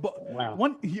had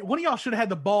one of y'all should have had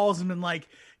the balls and been like,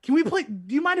 "Can we play?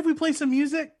 Do you mind if we play some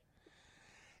music?"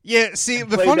 Yeah, see,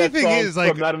 the funny thing is,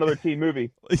 like, not another teen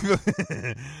movie.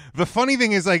 The funny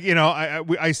thing is, like, you know,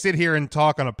 I sit here and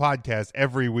talk on a podcast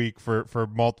every week for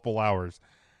multiple hours.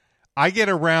 I get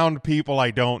around people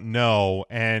I don't know,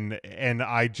 and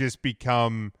I just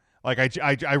become like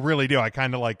I really do. I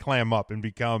kind of like clam up and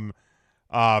become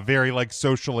very like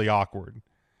socially awkward.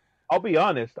 I'll be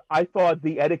honest. I thought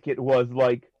the etiquette was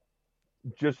like,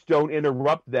 just don't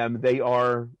interrupt them. They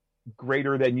are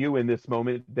greater than you in this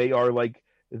moment. They are like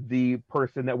the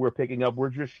person that we're picking up. We're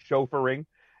just chauffeuring,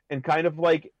 and kind of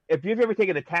like if you've ever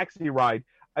taken a taxi ride,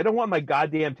 I don't want my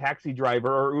goddamn taxi driver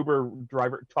or Uber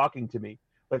driver talking to me.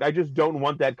 Like, I just don't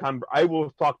want that I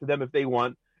will talk to them if they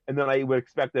want, and then I would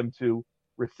expect them to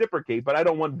reciprocate, but I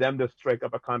don't want them to strike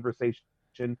up a conversation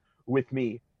with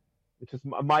me. It's just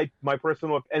my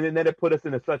personal, and then it put us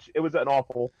in it was an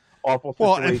awful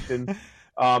situation.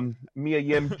 Mia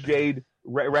Yim, Jade,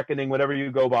 Reckoning, whatever you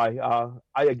go by.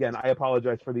 I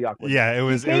apologize for the awkward. Yeah, it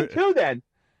was.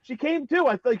 She came too.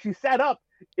 I feel like she sat up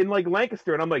in like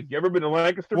Lancaster, and I'm like, you ever been to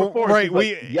Lancaster before? Right.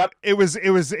 Yep. It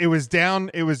was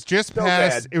down. It was just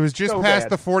past. It was just past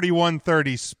the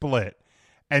 4130 split,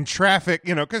 and traffic.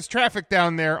 You know, because traffic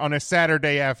down there on a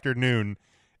Saturday afternoon,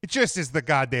 it just is the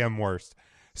goddamn worst.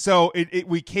 So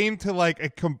we came to like a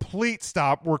complete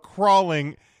stop. We're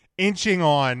crawling, inching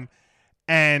on.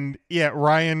 And yeah,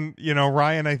 Ryan,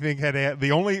 I think had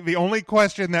the only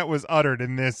question that was uttered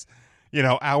in this,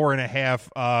 hour and a half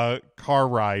car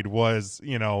ride was,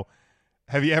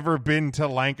 have you ever been to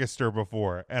Lancaster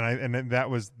before? And that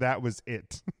was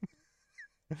it.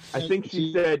 I think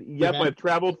she said, "Yep, I've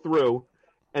traveled through,"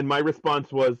 and my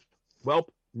response was, "Well,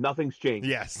 nothing's changed."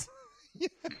 Yes.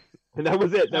 And that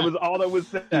was it. That was all that was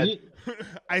said.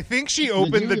 I think she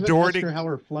opened the door to how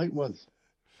her flight was.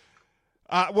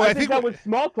 I think that was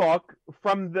small talk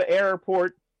from the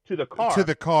airport to the car. To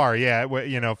the car, yeah.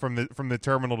 From the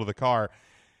terminal to the car.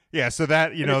 Yeah, so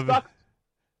that,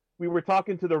 we were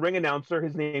talking to the ring announcer.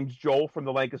 His name's Joel from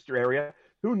the Lancaster area,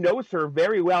 who knows her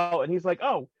very well. And he's like,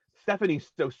 "Oh,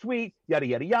 Stephanie's so sweet, yada,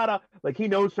 yada, yada." Like, he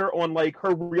knows her on, like,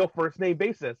 her real first name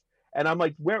basis. And I'm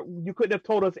like, you couldn't have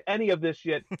told us any of this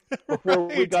shit before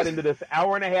we got into this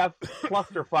hour and a half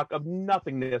clusterfuck of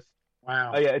nothingness.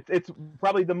 Wow. Yeah, it's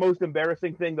probably the most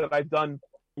embarrassing thing that I've done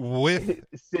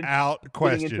without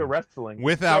question. Into wrestling.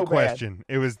 Without so question.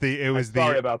 I'm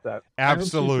sorry about that.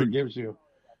 Absolute. I hope she forgives you.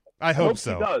 I hope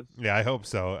so. She does. Yeah, I hope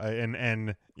so.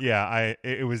 And yeah,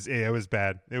 it was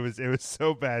bad. It was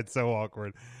so bad, so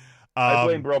awkward. I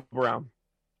blame Bill Brown.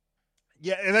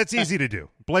 Yeah, and that's easy to do.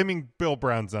 Blaming Bill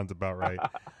Brown sounds about right. He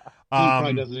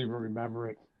probably doesn't even remember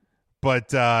it.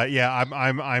 But yeah,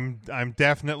 I'm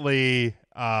definitely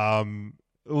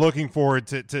looking forward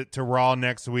to Raw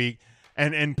next week.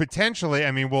 And potentially,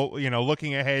 I mean,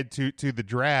 looking ahead to the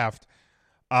draft,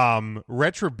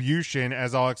 Retribution,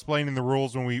 as I'll explain in the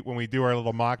rules when we do our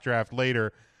little mock draft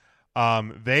later,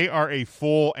 they are a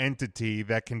full entity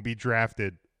that can be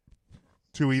drafted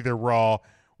to either Raw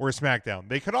or SmackDown.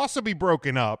 They could also be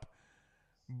broken up,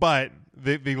 but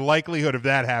the likelihood of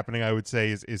that happening, I would say,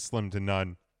 is slim to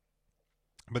none.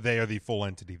 But they are the full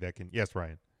entity that can. Yes,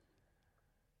 Ryan.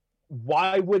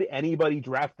 Why would anybody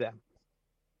draft them?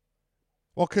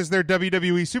 Well, because they're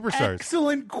WWE superstars.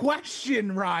 Excellent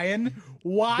question, Ryan.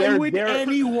 Why would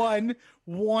anyone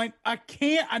want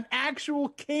an actual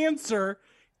cancer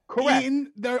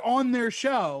on their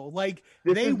show? Like,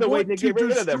 this they is the want way to get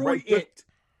rid of them, destroy right? it.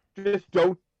 Just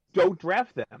don't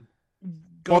draft them.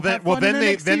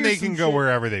 Then they can go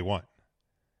wherever they want.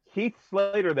 Heath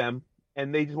Slater them,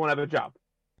 and they just won't have a job.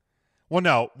 Well,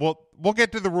 no, we'll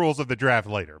get to the rules of the draft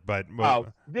later, but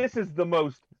this is the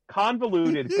most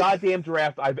convoluted goddamn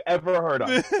draft I've ever heard of.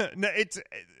 No, it's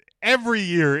every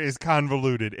year is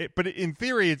convoluted, but in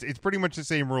theory, it's pretty much the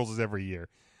same rules as every year.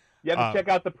 You have to check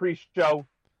out the pre-show.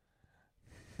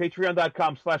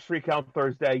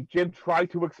 Patreon.com/3CountThursday. Jim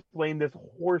tried to explain this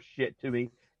horse shit to me.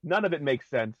 None of it makes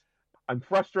sense. I'm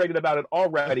frustrated about it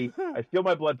already. I feel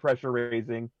my blood pressure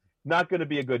raising. Not going to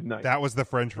be a good night. That was the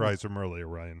French fries from earlier,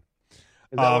 Ryan.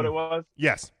 Is that what it was?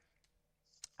 Yes.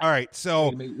 All right,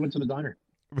 so went to the diner.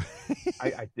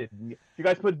 I didn't. You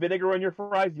guys put vinegar on your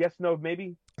fries? Yes, no,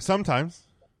 maybe? Sometimes.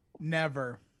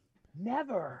 Never.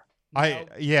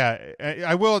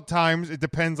 I will at times. It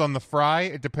depends on the fry.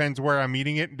 It depends where I'm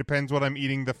eating it. It depends what I'm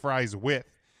eating the fries with.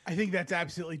 I think that's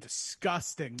absolutely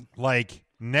disgusting. Like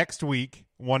next week,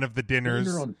 one of the dinners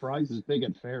Dinner on fries is big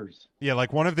at fairs. Yeah,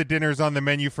 like one of the dinners on the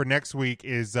menu for next week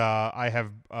is I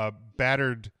have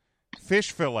battered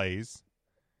fish fillets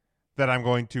that I'm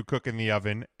going to cook in the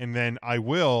oven, and then I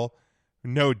will,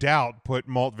 no doubt, put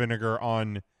malt vinegar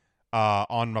on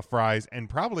my fries and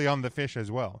probably on the fish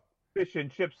as well. Fish and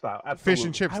chip style. Absolutely. Fish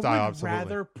and chip style. I would absolutely.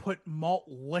 rather put malt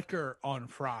liquor on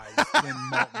fries than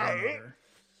malt vinegar.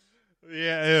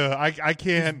 Yeah, I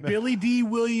can't. Billy D.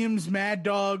 Williams, Mad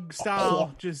Dog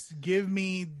style. Just give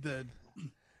me the.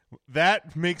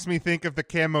 That makes me think of the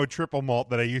camo triple malt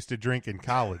that I used to drink in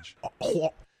college.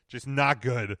 Just not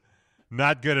good.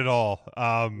 Not good at all.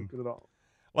 Not good at all.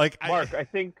 Like Mark, I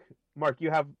think Mark, you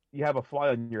have a fly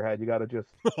on your head. You got to just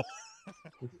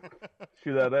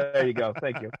shoot that. There you go.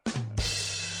 Thank you.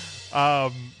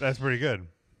 That's pretty good.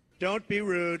 Don't be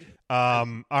rude.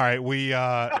 All right, we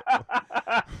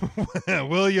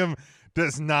William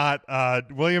does not.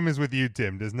 William is with you,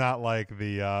 Tim. Does not like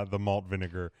the malt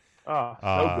vinegar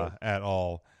at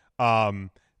all.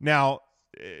 Now,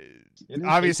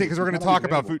 obviously, because we're going to talk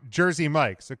about food, Jersey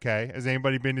Mike's. Okay, has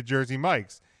anybody been to Jersey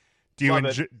Mike's? Do you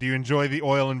enjoy the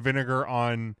oil and vinegar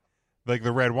on, like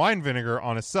the red wine vinegar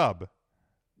on a sub?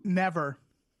 Never.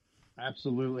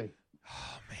 Absolutely.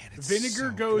 Oh man, vinegar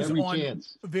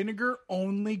Vinegar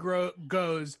only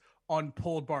goes on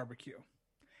pulled barbecue,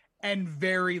 and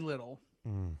very little.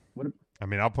 I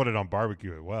mean, I'll put it on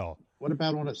barbecue as well. What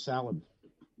about on a salad?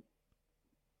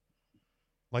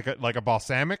 Like a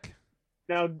balsamic?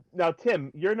 Now,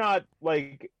 Tim, you're not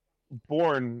like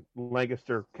born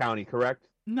Lancaster County, correct?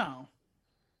 No.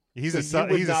 He's a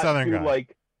Southern guy.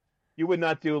 Like, you would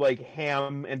not do like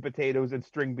ham and potatoes and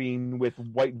string bean with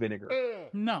white vinegar.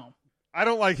 No. I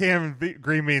don't like ham and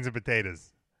green beans and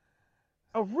potatoes.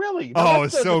 Oh, really? No,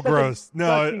 it's so gross.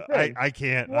 No, I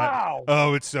can't. Wow.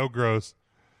 It's so gross.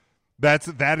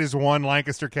 That is one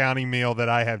Lancaster County meal that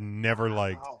I have never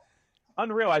liked. Wow.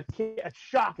 Unreal. It's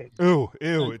shocking. Ooh,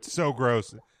 it's so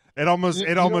gross. It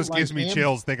almost gives me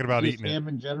chills thinking about eating ham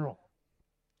in general.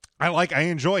 I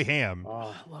enjoy ham.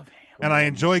 I love ham. And I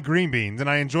enjoy green beans and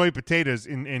I enjoy potatoes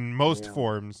in most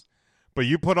forms. But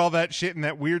you put all that shit in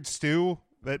that weird stew,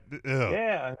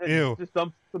 ew. Just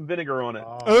dump some vinegar on it.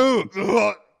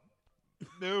 No.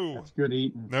 That's good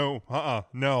eating. No,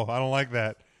 no, I don't like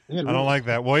that. I don't like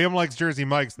that. William likes Jersey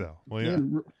Mike's though.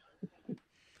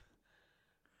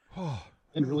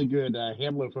 And really good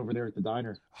ham loaf over there at the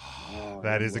diner.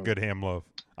 That is a good ham loaf.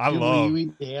 You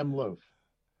eat the ham loaf.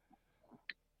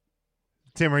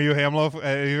 Tim, are you a ham loaf?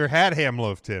 Have you ever had ham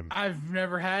loaf, Tim? I've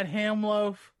never had ham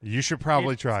loaf. You should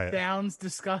probably try it. Sounds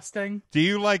disgusting. Do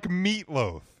you like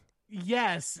meatloaf?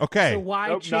 Yes. Okay. So why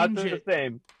change not it? The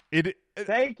same.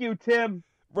 Thank you, Tim.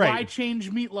 Right. Why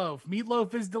change meatloaf?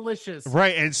 Meatloaf is delicious.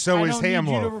 Right, and so is ham loaf. I don't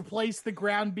need you loaf. to replace the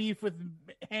ground beef with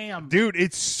ham. Dude,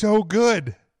 it's so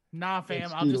good. Nah,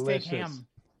 fam. I'll just take ham.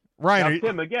 Right. Now,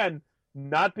 Tim, again,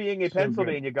 not being a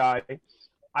Pennsylvania guy,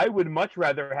 I would much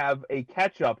rather have a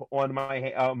ketchup on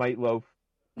my my loaf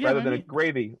rather my than a meat-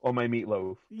 gravy on my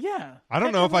meatloaf. Yeah. I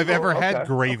don't know if I've ever had Okay,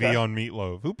 gravy okay. on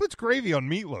meatloaf. Who puts gravy on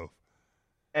meatloaf?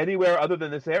 Anywhere other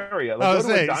than this area. I Like, was go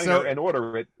to a saying, diner so- and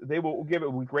order it. They will give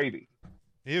it with gravy.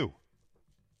 Ew.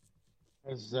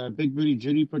 Has Big Booty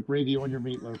Judy put gravy on your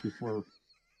meatloaf before?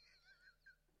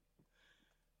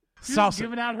 She's Salsa.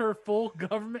 giving out her full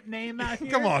government name out here.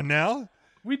 Come on now.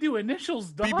 We do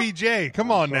initials, dog. BBJ,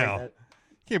 come on now.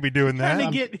 Can't be doing Trying that.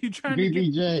 to get you trying to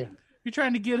get BBJ. you're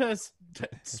trying to get us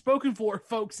spoken for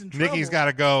folks in trouble. Nikki's got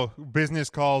to go.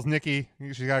 Business calls. Nikki,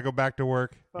 she's got to go back to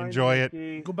work. Bye, Enjoy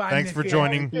Nikki. it. Goodbye, Thanks for Nikki.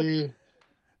 joining. Nikki.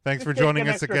 Thanks for Just take joining an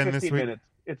us extra again this 15 week. minutes.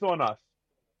 It's on us.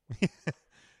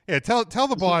 Yeah, tell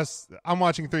the boss I'm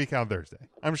watching 3 Count Thursday.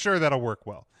 I'm sure that'll work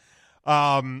well.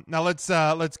 Now let's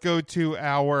go to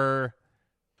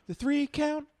The 3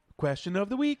 count question of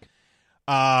the week.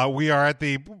 we are at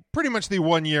the pretty much the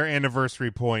 1 year anniversary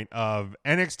point of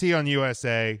NXT on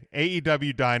USA,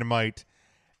 AEW Dynamite,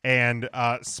 and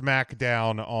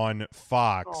SmackDown on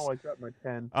Fox. Oh, I dropped my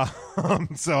pen.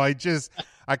 So I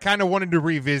kind of wanted to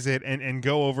revisit and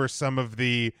go over some of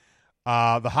the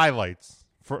highlights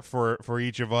for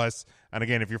each of us. And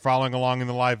again, if you're following along in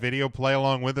the live video, play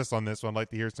along with us on this one. I'd like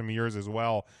to hear some of yours as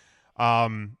well.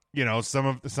 Some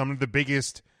of the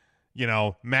biggest,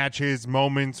 matches,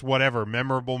 moments, whatever,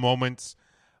 memorable moments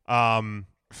from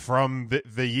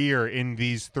the year in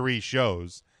these 3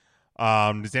 shows.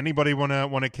 Does anybody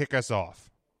want to kick us off?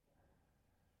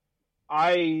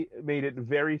 I made it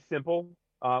very simple.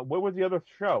 What was the other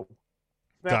show?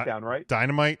 SmackDown, right?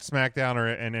 Dynamite,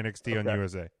 SmackDown, and NXT on Okay.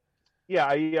 USA. Yeah,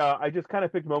 I just kind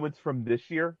of picked moments from this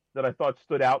year that I thought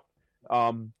stood out.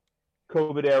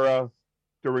 COVID era,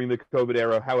 during the COVID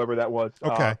era, however that was.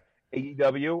 Okay.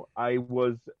 AEW, I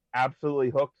was absolutely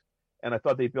hooked, and I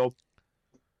thought they built.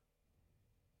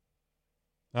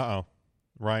 Uh-oh.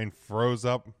 Ryan froze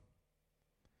up.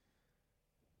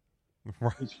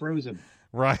 He's frozen.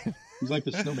 Ryan. He's like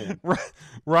the snowman.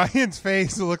 Ryan's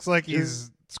face looks like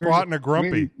he's squatting a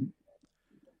grumpy.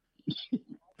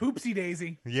 Poopsie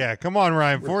daisy. Yeah, come on,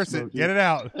 Ryan. Force it. Get it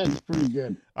out. That's pretty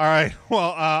good. All right.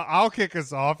 Well, I'll kick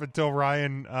us off until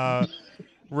Ryan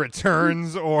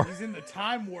returns or He's in the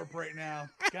time warp right now.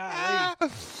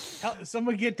 Golly. Help,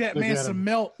 someone get that man at some him.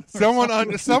 milk. someone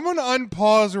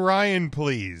unpause Ryan,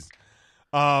 please.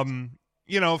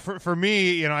 For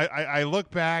me, I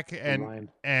look back Ryan.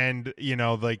 and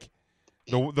like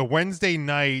the Wednesday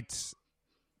night,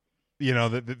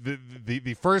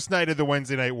 the first night of the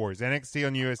Wednesday Night Wars, NXT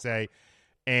on USA,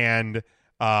 and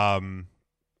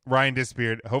Ryan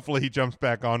disappeared. Hopefully he jumps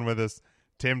back on with us.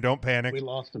 Tim, don't panic. We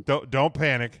lost him. Don't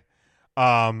panic.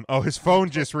 His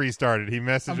phone just restarted. He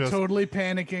messaged I'm us. totally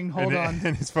panicking. Hold on.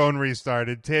 And his phone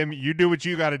restarted. Tim, you do what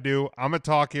you got to do. I'm gonna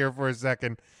talk here for a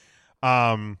second.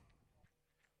 Opening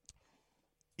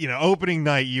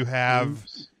night, you have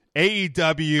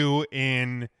AEW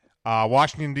in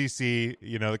Washington, D.C.,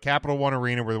 the Capital One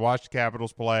Arena where the Washington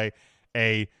Capitals play,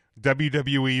 a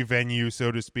WWE venue,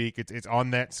 so to speak. It's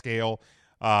on that scale.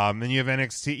 Then you have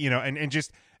NXT, and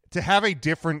just to have a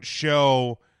different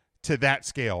show to that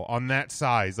scale, on that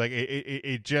size, like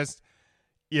it just,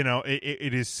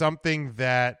 it is something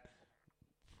that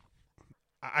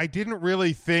I didn't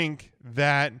really think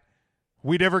that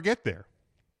we'd ever get there.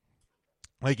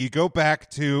 Like, you go back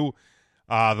to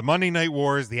the Monday Night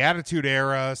Wars, the Attitude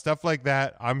Era, stuff like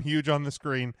that. I'm huge on the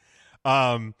screen.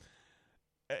 I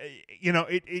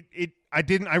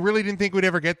really didn't think we'd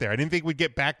ever get there. I didn't think we'd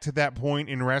get back to that point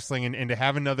in wrestling and to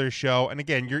have another show. And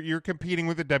again, you're competing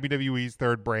with the WWE's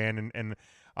third brand, and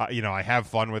I have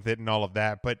fun with it and all of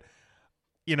that. But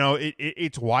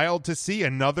it's wild to see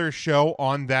another show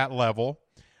on that level.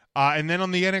 And then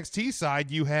on the NXT side,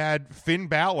 you had Finn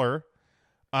Balor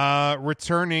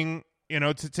returning, to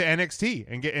NXT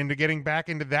and getting back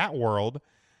into that world.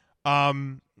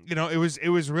 It was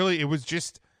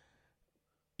just,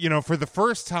 for the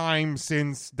first time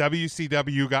since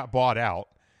WCW got bought out,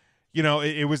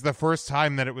 it was the first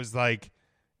time that it was like,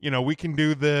 we can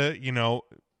do the,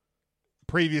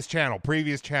 previous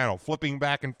channel, flipping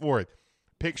back and forth,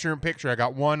 picture in picture. I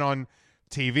got one on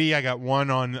TV. I got one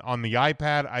on the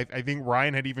iPad. I think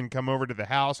Ryan had even come over to the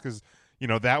house because,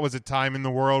 that was a time in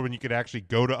the world when you could actually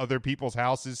go to other people's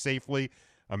houses safely.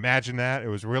 Imagine that. It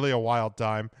was really a wild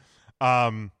time.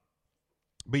 But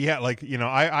yeah,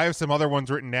 I have some other ones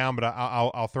written down, but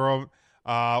I'll throw.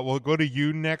 We'll go to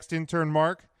you next, intern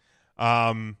Mark.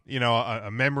 A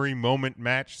memory moment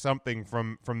match, something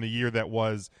from the year that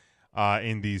was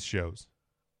in these shows.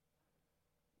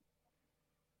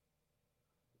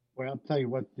 Well, I'll tell you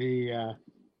what, it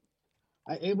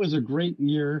was a great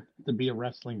year to be a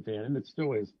wrestling fan, and it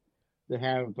still is, to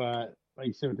have like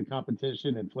you said, with the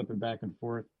competition and flipping back and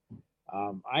forth.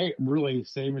 I really,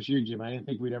 same as you, Jim. I didn't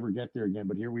think we'd ever get there again,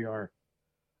 but here we are.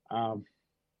 I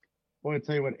want to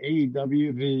tell you what,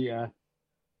 AEW,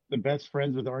 the best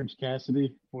friends with Orange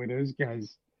Cassidy. Boy, those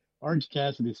guys, Orange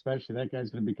Cassidy especially, that guy's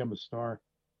going to become a star.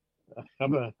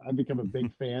 I've become a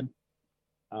big fan.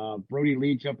 Brody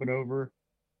Lee jumping over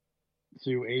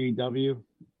to AEW,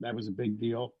 that was a big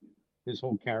deal. His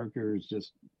whole character is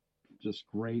just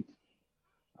great.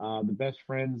 The best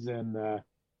friends and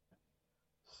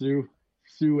Sue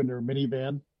and their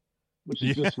minivan, which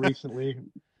is just recently.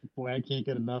 Boy, I can't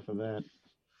get enough of that.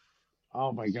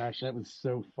 Oh my gosh, that was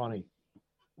so funny.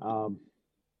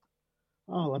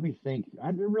 Let me think.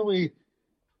 I don't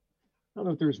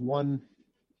know if there's one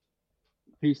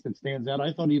piece that stands out.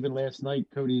 I thought even last night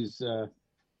Cody's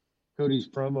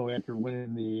promo after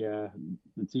winning the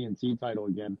TNT title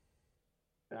again.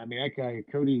 I mean, that guy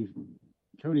Cody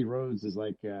Rhodes is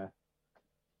like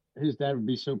his dad would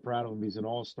be so proud of him. He's an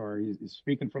all-star. He's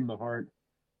speaking from the heart.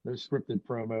 No scripted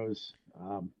promos.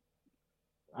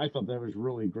 I thought that was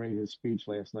really great, his speech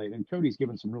last night. And Cody's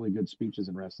given some really good speeches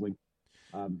in wrestling.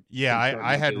 I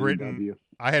had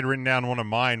written down one of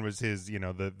mine was his,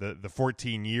 the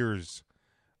 14 years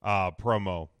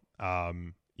promo,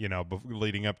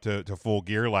 leading up to Full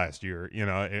Gear last year.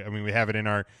 I mean, we have it in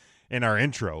our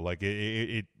intro. Like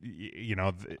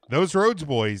those Rhodes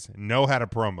boys know how to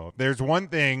promo. If there's one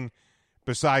thing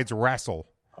besides wrestle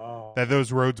that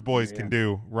those Rhodes boys can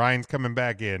do, Ryan's coming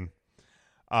back in.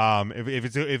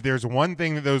 If there's one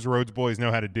thing that those Rhodes boys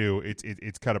know how to do,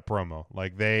 it's cut a promo.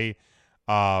 Like they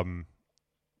do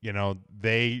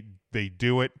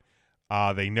it.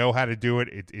 They know how to do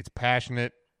it. It's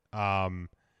passionate. You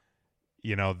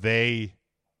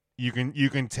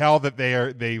can tell that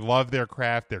they love their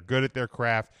craft. They're good at their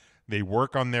craft. They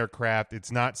work on their craft.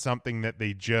 It's not something that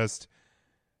they just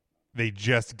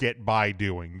get by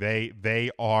doing.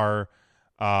 They are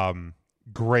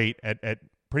great at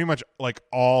pretty much like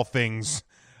all things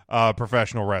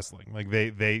professional wrestling. Like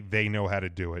they know how to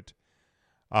do it.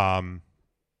 I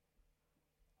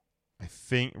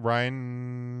think,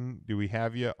 Ryan, do we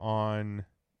have you on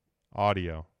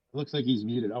audio? It looks like he's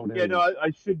muted. Oh, yeah, no,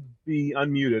 I should be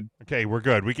unmuted. Okay, we're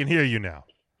good. We can hear you now.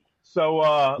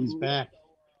 So he's back.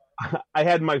 I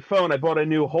had my phone. I bought a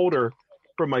new holder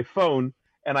for my phone,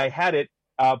 and I had it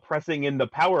pressing in the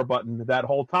power button that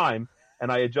whole time,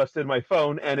 and I adjusted my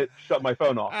phone, and it shut my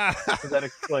phone off. So that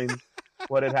explains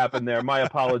what had happened there. My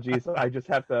apologies. I just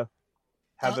have to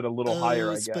have it a little higher,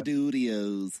 I guess.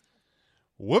 Spadudios.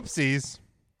 Whoopsies.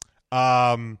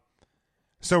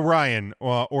 So Ryan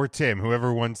or Tim,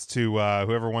 whoever wants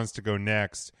to go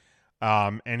next,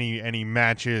 any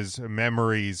matches,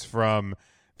 memories from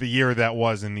the year that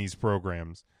was in these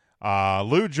programs.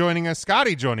 Lou joining us,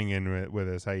 Scotty joining in with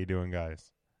us. How you doing,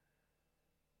 guys?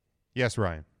 Yes,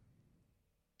 Ryan.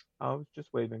 I was just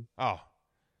waving. Oh,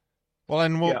 well,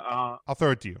 then I'll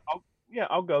throw it to you.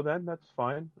 I'll go then. That's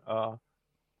fine. I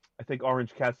think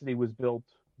Orange Cassidy was built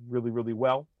really, really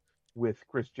well with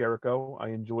Chris Jericho. I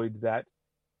enjoyed that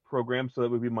program, so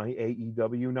that would be my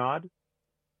AEW nod.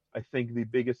 I think the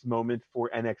biggest moment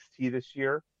for NXT this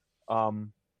year,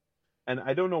 and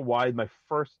I don't know why my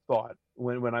first thought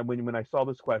when I saw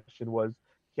this question was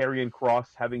Karrion Kross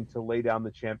having to lay down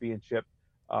the championship,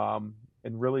 and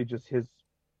really just his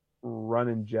run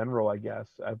in general. I guess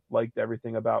I've liked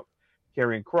everything about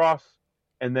Karrion Kross,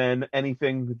 and then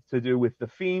anything to do with the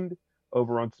Fiend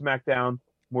over on SmackDown.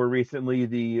 More recently,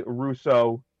 the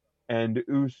Russo and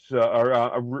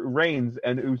Reigns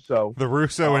and Uso. The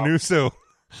Russo and Uso.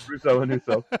 Russo and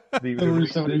Uso. The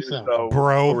Russo and Uso.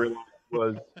 Bro.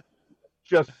 Was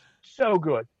just so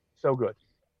good. So good.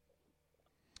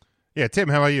 Yeah, Tim,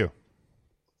 how about you?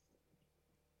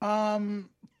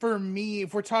 For me,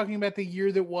 if we're talking about the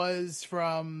year that was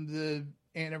from the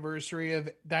anniversary of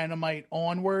Dynamite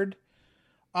onward,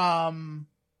 I'm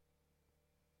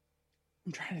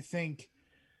trying to think.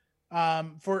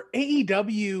 For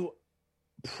AEW,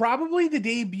 probably the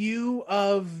debut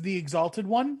of the Exalted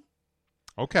One.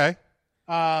 Okay.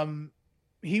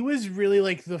 He was really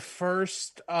like the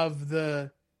first of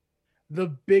the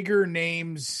bigger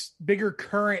names, bigger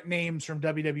current names from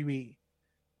WWE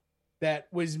that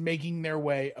was making their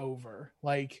way over.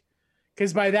 Like,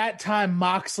 because by that time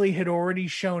Moxley had already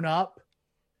shown up.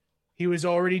 He was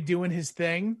already doing his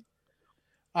thing.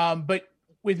 But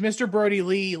with Mr. Brody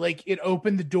Lee, like it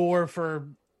opened the door for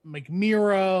like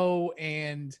Miro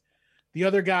and the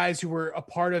other guys who were a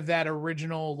part of that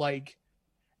original like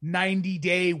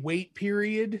 90-day wait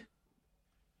period,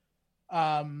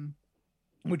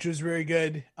 which was very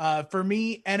good. For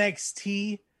me,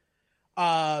 NXT,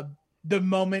 the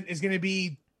moment is going to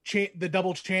be the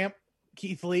double champ,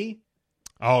 Keith Lee.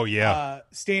 Oh, yeah.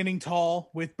 Standing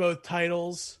tall with both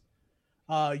titles,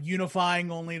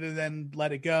 unifying only to then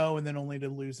let it go and then only to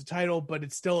lose the title. But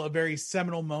it's still a very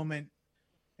seminal moment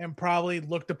and probably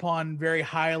looked upon very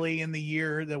highly in the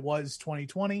year that was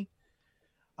 2020.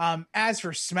 As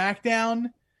for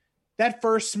SmackDown, that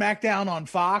first SmackDown on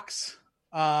Fox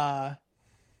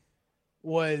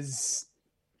was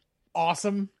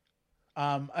awesome.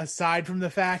 Aside from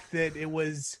the fact that it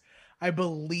was, I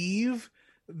believe,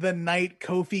 the night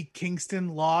Kofi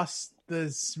Kingston lost the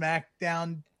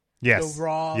SmackDown, yes, the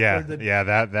Raw, yeah, or the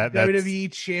that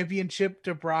WWE Championship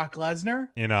to Brock Lesnar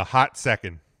in a hot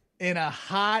second, in a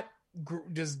hot,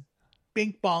 just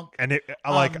bink bonk, and it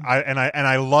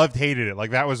I loved, hated it.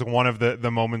 Like that was one of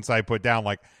the moments I put down.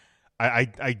 Like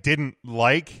I didn't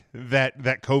like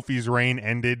that Kofi's reign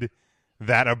ended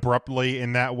that abruptly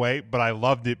in that way, but I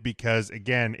loved it because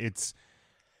again, it's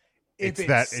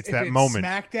that moment.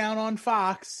 SmackDown on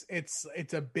Fox, it's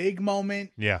a big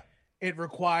moment. Yeah, it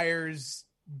requires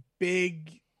a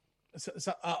big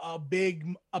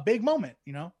moment,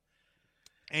 you know.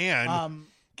 And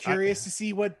curious to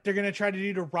see what they're going to try to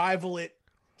do to rival it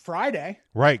Friday.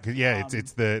 Right? 'Cause, yeah,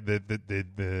 it's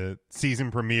the season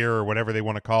premiere or whatever they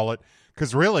want to call it.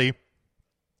 Because really,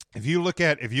 if you look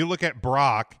at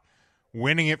Brock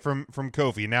winning it from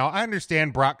Kofi. Now, I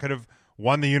understand Brock could have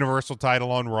won the Universal title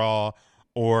on Raw,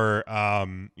 or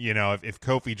if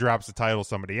Kofi drops the title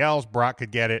somebody else, Brock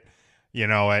could get it,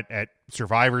 at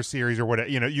Survivor Series or whatever.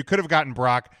 You could have gotten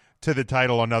Brock to the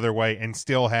title another way and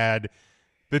still had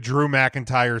the Drew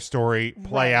McIntyre story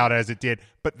play out as it did.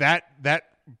 But that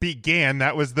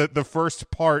was the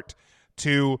first part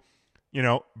to,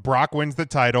 Brock wins the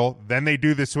title, then they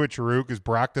do the switcheroo because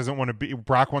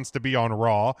Brock wants to be on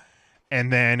Raw. And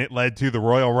then it led to the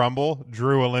Royal Rumble.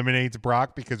 Drew eliminates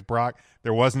Brock because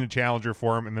there wasn't a challenger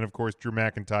for him. And then, of course, Drew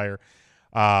McIntyre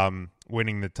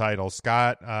winning the title.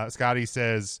 Scotty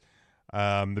says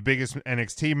the biggest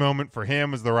NXT moment for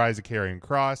him was the rise of Karrion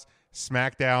Kross.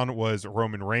 SmackDown was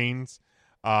Roman Reigns.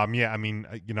 I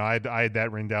had that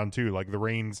written down too. Like the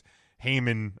Reigns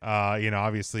Heyman,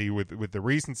 obviously with the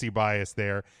recency bias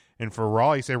there. And for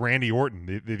Raw, you say Randy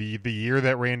Orton. The year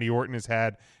that Randy Orton has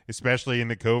had, especially in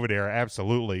the COVID era,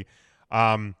 absolutely.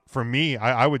 For me,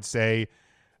 I would say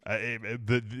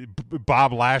the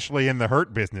Bob Lashley and the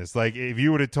Hurt Business. Like if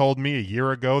you would have told me a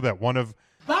year ago that one of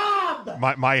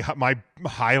my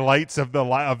highlights of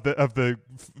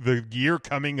the year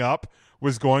coming up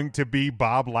was going to be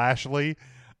Bob Lashley,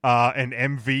 an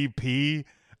MVP,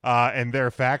 and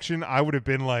their faction, I would have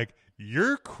been like,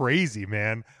 "You're crazy,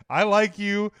 man. I like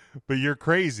you, but you're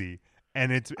crazy."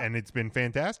 And it's been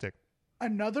fantastic.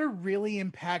 Another really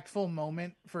impactful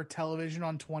moment for television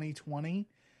on 2020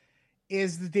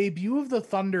 is the debut of the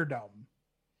Thunderdome.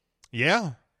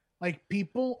 Yeah. Like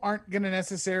people aren't going to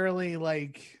necessarily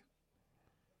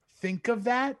think of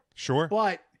that. Sure.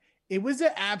 But it was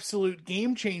an absolute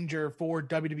game changer for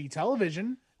WWE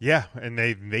television. Yeah, and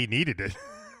they needed it.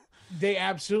 They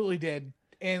absolutely did.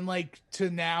 And to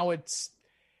now it's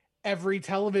every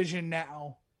television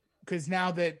now, because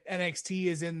now that NXT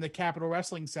is in the Capitol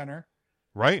Wrestling Center.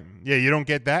 Right. Yeah, you don't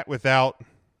get that without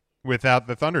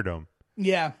the Thunderdome.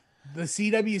 Yeah. The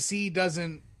CWC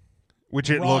doesn't. Which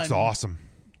it looks awesome.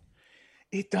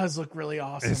 It does look really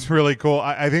awesome. It's really cool.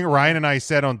 I think Ryan and I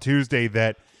said on Tuesday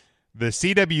that the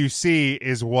CWC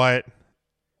is what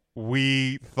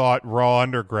we thought Raw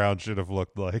Underground should have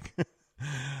looked like.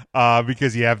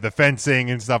 Because you have the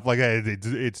fencing and stuff like that.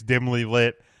 It's dimly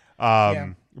lit.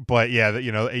 But yeah,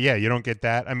 you don't get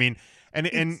that. I mean,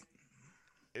 and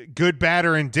good, bad,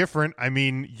 or indifferent. I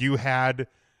mean, you had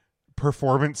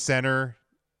Performance Center,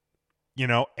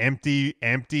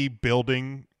 empty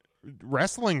building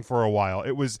wrestling for a while.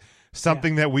 It was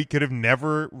something that we could have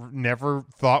never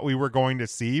thought we were going to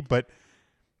see, but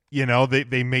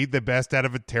they made the best out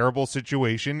of a terrible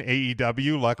situation.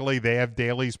 AEW, luckily they have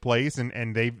Daly's Place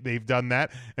and they've done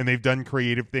that, and they've done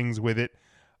creative things with it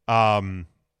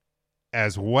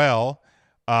as well.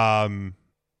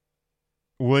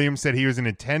 William said he was in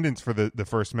attendance for the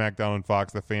first SmackDown on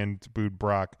Fox. The fans booed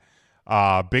Brock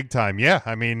big time. Yeah,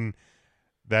 I mean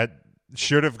that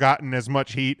should have gotten as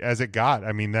much heat as it got.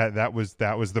 I mean that was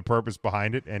the purpose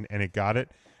behind it, and it got it.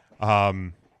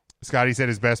 Scotty said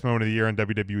his best moment of the year on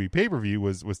WWE pay-per-view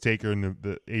was Taker in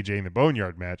the AJ in the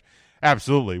Boneyard match.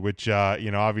 Absolutely, which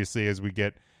obviously as we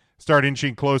start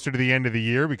inching closer to the end of the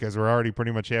year, because we're already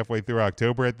pretty much halfway through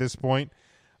October at this point.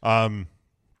 Don't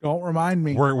remind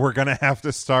me. We're gonna have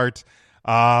to start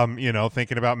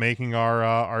thinking about making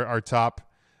our top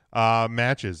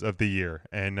matches of the year,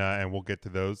 and we'll get to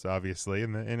those obviously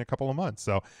in a couple of months.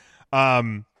 So,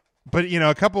 but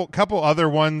a couple other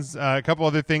ones, a couple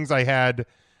other things I had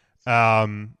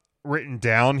written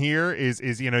down here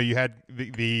is you had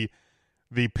the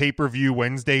pay-per-view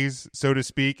Wednesdays, so to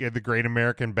speak, at the Great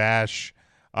American Bash,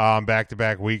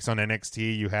 back-to-back weeks on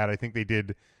NXT. You had, I think they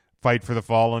did Fight for the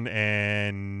Fallen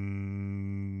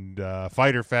and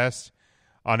Fyter Fest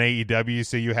on AEW.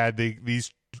 So you had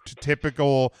these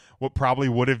typical, what probably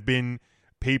would have been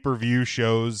pay-per-view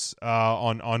shows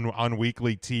on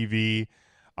weekly TV.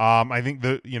 I think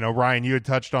Ryan, you had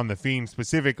touched on The Fiend.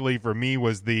 Specifically for me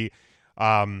was the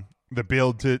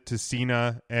build to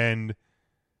Cena and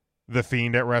The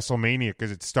Fiend at WrestleMania,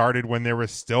 because it started when there were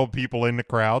still people in the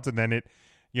crowds, and then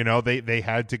they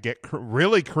had to get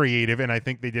really creative, and I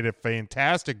think they did a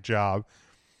fantastic job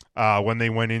when they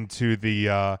went into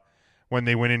the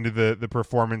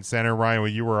Performance Center. Ryan,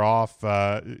 when you were off,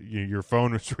 your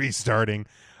phone was restarting.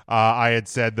 I had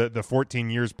said that the 14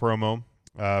 years promo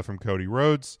from Cody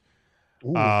Rhodes,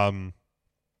 the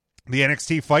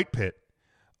NXT Fight Pit,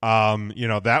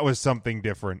 that was something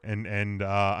different, and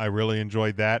I really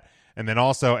enjoyed that. And then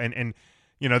also, and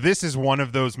this is one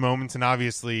of those moments, and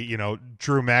obviously,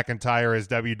 Drew McIntyre as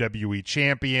WWE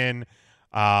champion,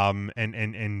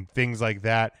 and things like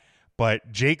that.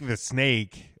 But Jake the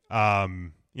Snake,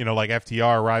 like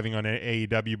FTR arriving on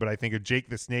AEW, but I think of Jake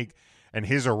the Snake and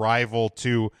his arrival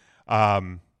to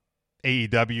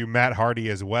AEW, Matt Hardy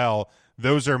as well.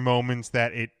 Those are moments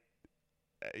that it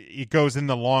goes in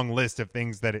the long list of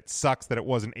things that it sucks that it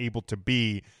wasn't able to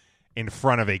be in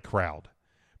front of a crowd,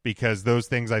 because those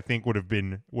things I think would have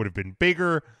been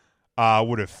bigger,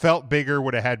 would have felt bigger,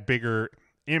 would have had bigger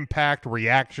impact,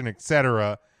 reaction,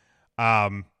 etc.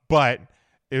 But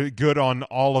good on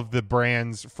all of the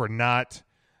brands for not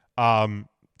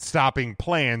stopping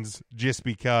plans just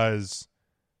because,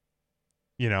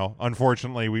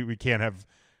 unfortunately we can't have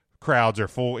crowds or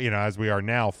full, as we are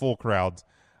now, full crowds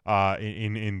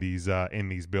in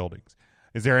these buildings.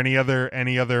 Is there any other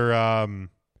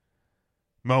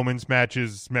moments,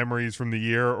 matches, memories from the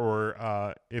year,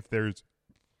 or if there's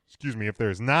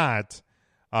not,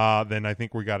 then I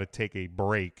think we got to take a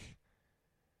break.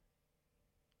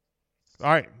 All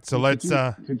right, so let's.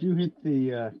 Could you hit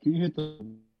the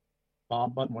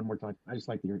Bob button one more time? I just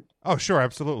like to hear it. Oh, sure,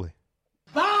 absolutely.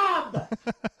 Bob.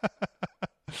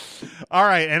 All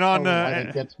right, and on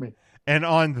that gets me. And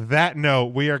on that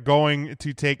note, we are going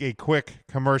to take a quick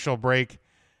commercial break,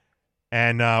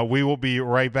 and we will be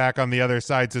right back on the other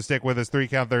side. So stick with us. 3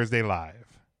 Count Thursday live.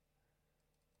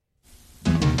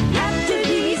 After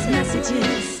these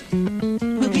messages,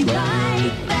 we'll be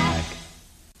right back.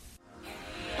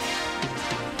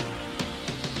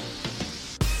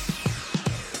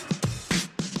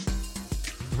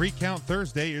 Three Count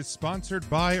Thursday is sponsored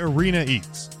by Arena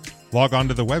Eats. Log on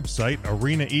to the website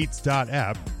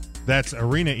arenaeats.app. That's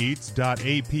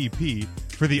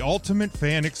arenaeats.app for the ultimate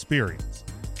fan experience.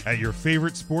 At your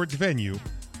favorite sports venue,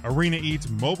 Arena Eats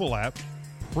mobile app,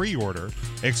 pre-order,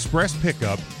 express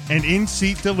pickup, and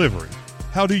in-seat delivery.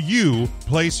 How do you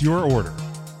place your order?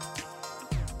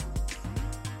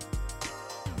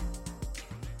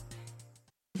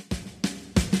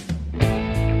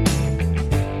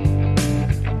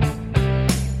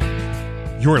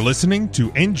 You're listening to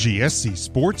NGSC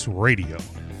Sports Radio.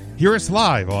 Hear us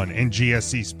live on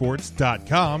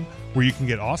ngscsports.com, where you can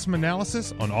get awesome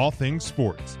analysis on all things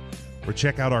sports. Or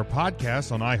check out our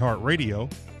podcasts on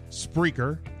iHeartRadio,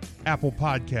 Spreaker, Apple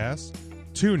Podcasts,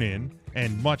 TuneIn,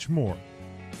 and much more.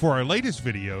 For our latest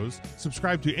videos,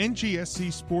 subscribe to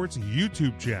NGSC Sports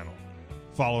YouTube channel.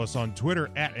 Follow us on Twitter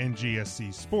at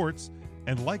NGSC Sports,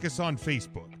 and like us on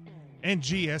Facebook.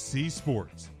 NGSC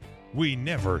Sports. We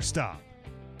never stop.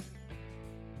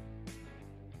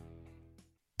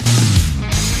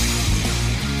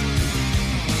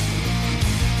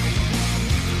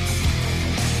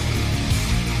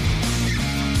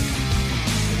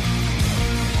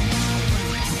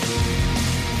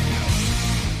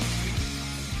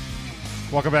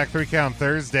 Welcome back, 3 Count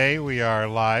Thursday. We are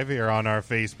live here on our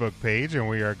Facebook page, and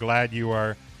we are glad you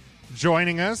are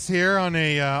joining us here on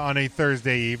a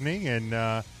Thursday evening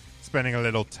and spending a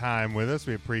little time with us.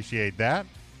 We appreciate that.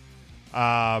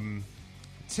 Tim,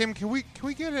 can we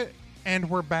get it? And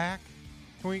we're back.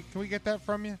 Can we get that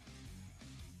from you?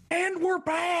 And we're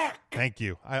back. Thank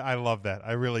you. I love that.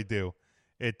 I really do.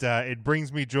 It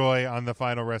brings me joy on the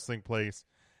Final Wrestling Place.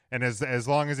 And as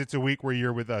long as it's a week where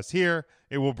you're with us here,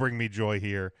 it will bring me joy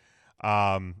here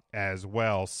as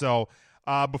well. So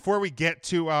before we get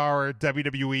to our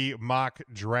WWE mock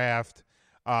draft,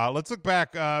 let's look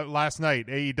back last night,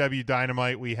 AEW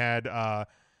Dynamite. We had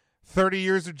 30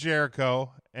 years of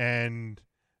Jericho and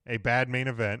a bad main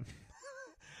event.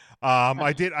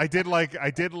 I did like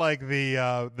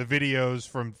the videos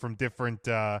from different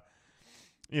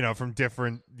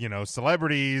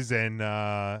celebrities and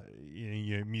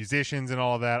musicians and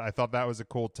all of that. I thought that was a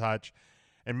cool touch.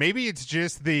 And maybe it's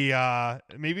just the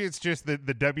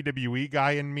WWE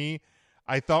guy in me.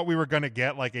 I thought we were going to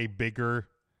get like a bigger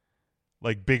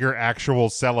actual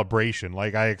celebration.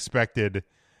 Like I expected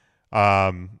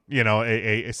a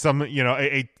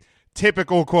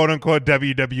typical quote unquote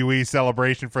WWE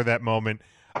celebration for that moment.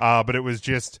 But it was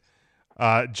just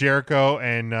Jericho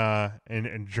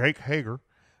and Jake Hager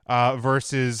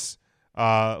versus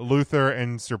Luther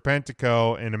and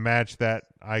Serpentico in a match that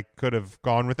I could have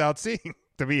gone without seeing,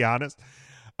 to be honest.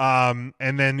 And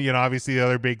then, obviously the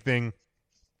other big thing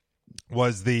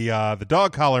was the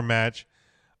dog collar match,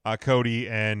 Cody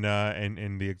and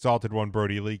the Exalted One,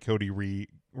 Brody Lee, Cody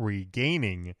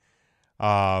regaining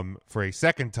for a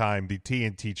second time the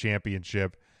TNT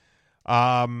Championship.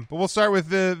 But we'll start with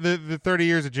the 30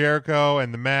 years of Jericho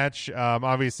and the match.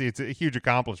 Obviously, it's a huge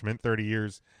accomplishment, 30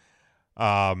 years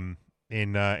in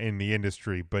the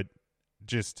industry, but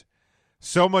just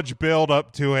so much build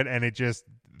up to it, and it just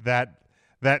that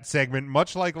segment,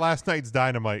 much like last night's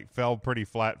Dynamite, fell pretty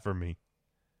flat for me.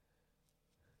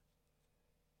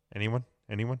 Anyone?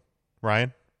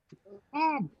 Ryan?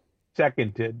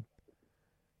 Seconded.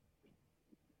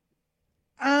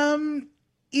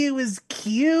 It was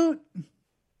cute.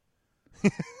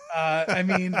 I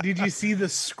mean, did you see the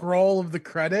scroll of the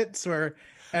credits where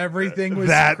everything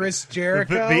was Chris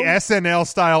Jericho? The SNL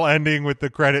style ending with the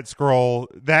credit scroll,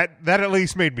 that at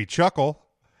least made me chuckle.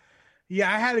 Yeah,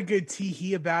 I had a good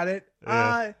tee-hee about it.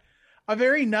 Yeah. A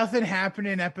very nothing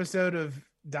happening episode of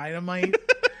Dynamite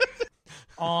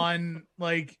on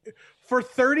for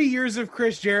 30 years of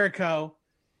Chris Jericho,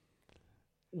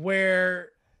 where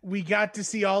we got to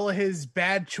see all of his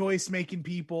bad choice making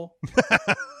people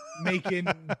making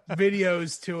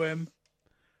videos to him.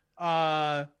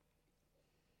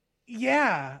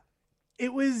 Yeah,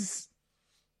 there was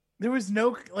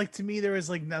no, to me, there was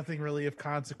nothing really of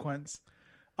consequence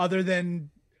other than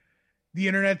the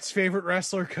internet's favorite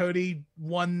wrestler, Cody,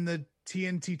 won the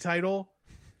TNT title.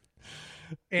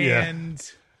 And,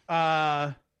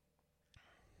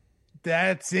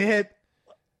 that's it.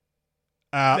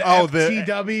 The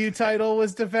FTW title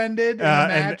was defended in the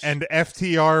match. And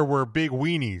FTR were big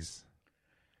weenies.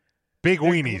 Big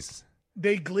weenies.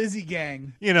 They glizzy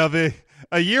gang.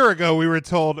 A year ago we were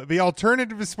told the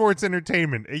alternative to sports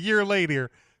entertainment. A year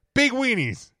later, big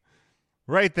weenies.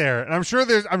 Right there. And I'm sure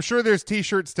there's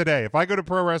t-shirts today. If I go to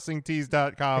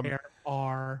prowrestlingtees.com, there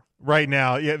are right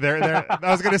now. Yeah, there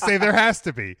I was going to say there has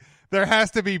to be. There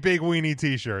has to be big weenie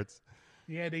t-shirts.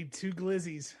 Yeah, they 2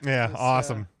 glizzies. Yeah,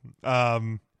 awesome.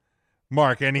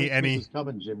 Mark, any Christmas is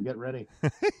coming, Jim. Get ready. I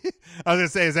was gonna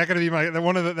say, is that gonna be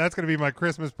that's gonna be my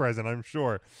Christmas present, I'm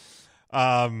sure.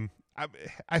 I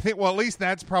think, well, at least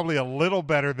that's probably a little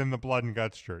better than the Blood and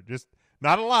Guts shirt. Just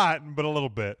not a lot, but a little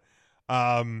bit.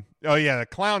 Oh yeah, the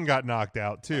clown got knocked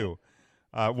out too.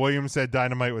 William said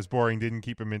Dynamite was boring, didn't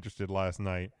keep him interested last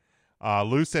night.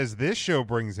 Lou says this show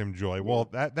brings him joy. Well,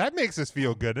 that makes us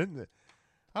feel good, doesn't it?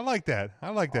 I like that.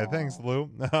 Thanks, Lou.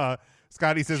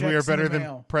 Scotty says we are better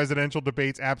than presidential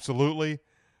debates. Absolutely.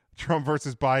 Trump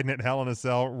versus Biden at Hell in a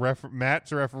Cell.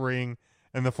 Matt's refereeing,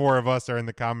 and the 4 of us are in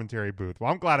the commentary booth.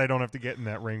 Well, I'm glad I don't have to get in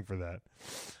that ring for that.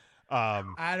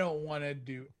 I don't want to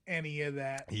do any of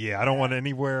that. Yeah, I don't want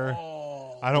anywhere.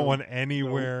 I don't want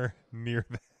anywhere near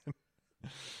that.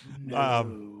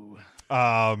 No.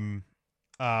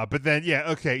 But then,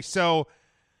 yeah, okay. So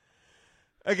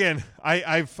again,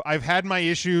 I've had my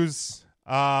issues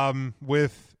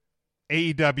with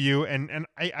AEW, and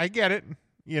I get it.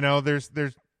 There's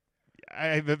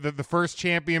the first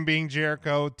champion being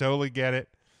Jericho, totally get it.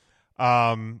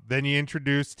 Then you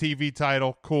introduce TV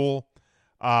title, cool.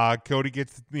 Cody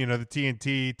gets the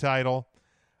TNT title.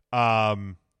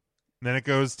 Then it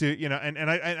goes to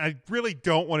and I really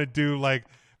don't want to do like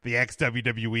the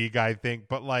ex-WWE guy thing,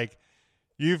 but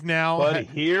you've now. But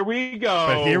here we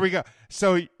go.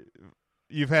 So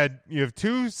you have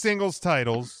 2 singles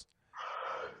titles.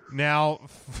 Now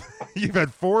you've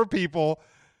had 4 people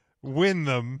win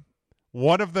them,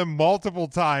 one of them multiple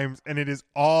times, and it is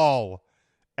all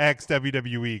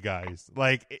ex-WWE guys.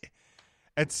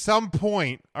 At some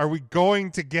point, are we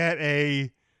going to get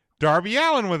a Darby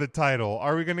Allin with a title?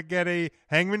 Are we going to get a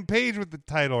Hangman Page with the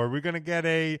title? Are we going to get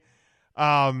a,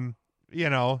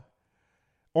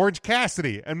 Orange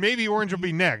Cassidy? And maybe Orange will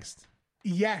be next.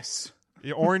 Yes.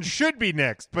 Orange should be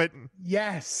next, but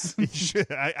yes,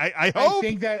 I hope.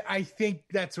 I think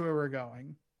that's where we're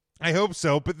going. I hope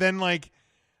so. But then, like,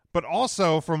 but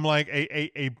also from like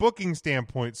a booking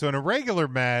standpoint. So in a regular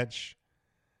match,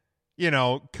 you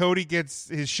know, Cody gets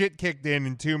his shit kicked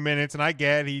in 2 minutes, and I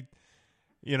get he,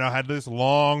 you know, had this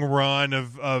long run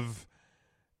of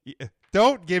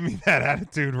don't give me that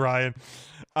attitude, Ryan.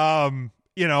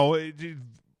 You know,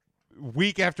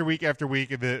 week after week after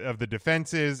week of the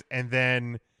defenses, and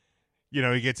then, you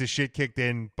know, he gets his shit kicked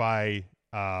in by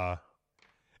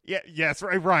yes,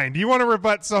 right, Ryan. Do you want to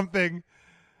rebut something?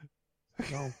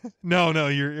 No. no,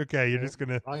 you're okay. You're just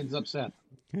gonna. Ryan's upset.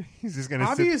 He's just gonna.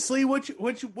 Obviously, what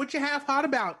you half hot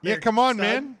about? Yeah, there, come on, son?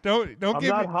 man. Don't I'm give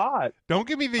not me hot. Don't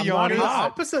give me the I'm yawn. You're the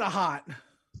hot. opposite of hot.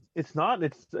 It's not.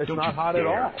 It's not hot at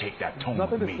all. Take that tone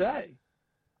Nothing with to me. say.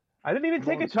 I didn't even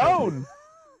take a tone.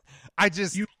 I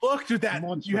just You looked at that.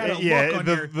 You had a yeah. look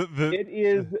on your.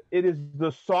 It is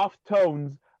the soft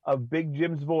tones of Big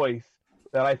Jim's voice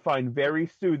that I find very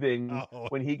soothing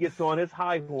when he gets on his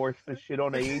high horse to shit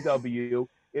on AEW.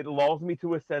 It lulls me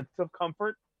to a sense of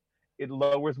comfort. It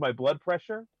lowers my blood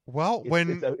pressure. Well,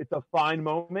 it's a fine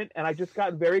moment, and I just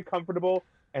got very comfortable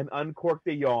and uncorked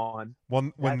a yawn.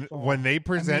 When they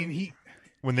present me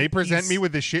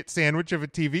with the shit sandwich of a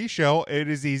TV show, it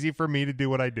is easy for me to do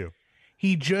what I do.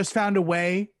 He just found a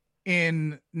way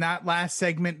in not last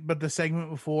segment, but the segment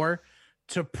before,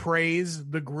 to praise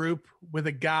the group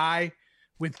with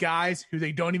guys who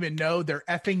they don't even know their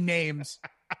effing names.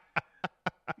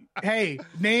 Hey,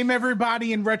 name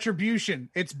everybody in Retribution.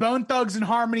 It's Bone Thugs and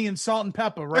Harmony and Salt and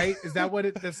Pepper, right? Is that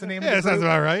what that's the name Yeah, of that the sounds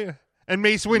group? about right. And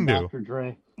Mace Windu. Dr.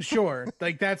 Dre. Sure.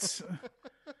 Like that's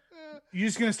you're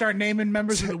just gonna start naming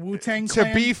members of the Wu-Tang To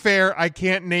Clan? be fair, I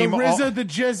can't the name all. RZA, the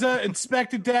Jizza,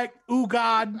 Inspector Deck, Ooh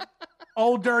God,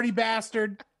 Old Dirty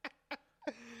Bastard.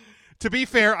 To be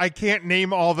fair, I can't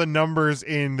name all the numbers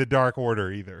in the Dark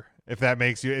Order either. If that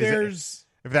makes you,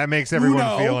 if that makes everyone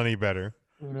Uno. feel any better.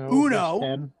 Uno.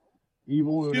 10.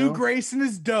 Evil Uno. Stu Grayson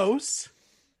is Dos.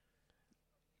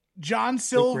 John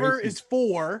Silver Grayson. is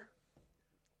 4.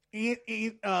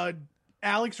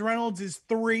 Alex Reynolds is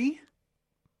 3.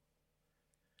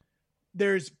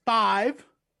 There's 5.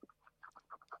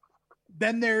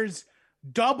 Then there's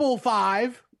double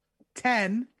 5,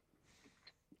 10.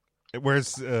 Where's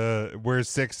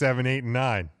 6, 7, 8, and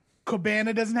 9?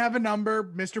 Cabana doesn't have a number.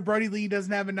 Mr. Brody Lee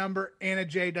doesn't have a number. Anna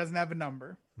Jay doesn't have a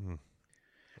number.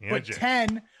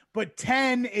 But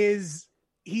 10 is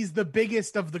he's the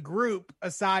biggest of the group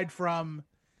aside from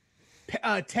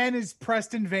 10 is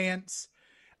Preston Vance,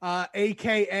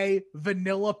 aka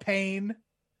Vanilla Payne.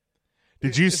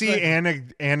 Did you see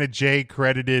like- Anna Jay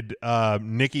credited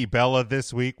Nikki Bella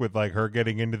this week with like her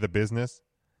getting into the business?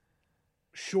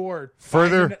 Sure.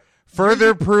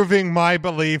 Further proving my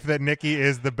belief that Nikki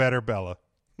is the better Bella.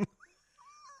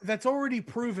 That's already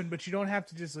proven, but you don't have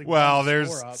to just like. Well, run the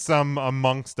there's score up. some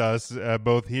amongst us,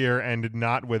 both here and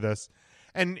not with us,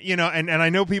 and you know, and I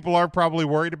know people are probably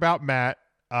worried about Matt.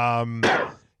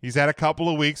 He's had a couple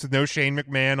of weeks with no Shane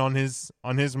McMahon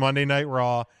on his Monday Night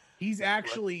Raw. He's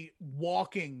actually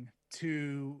walking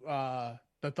to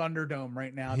the Thunderdome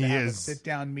right now to He have a is.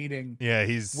 sit-down meeting. Yeah,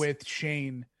 he's with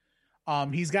Shane.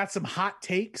 He's got some hot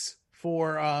takes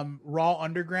for Raw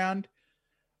Underground,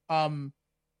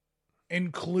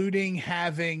 including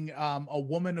having a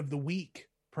Woman of the Week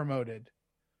promoted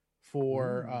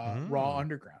for Raw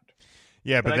Underground.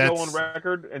 Yeah, Can but I that's go on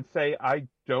record and say I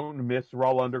don't miss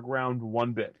Raw Underground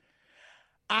one bit.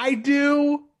 I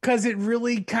do, because it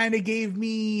really kind of gave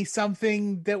me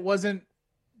something that wasn't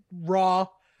Raw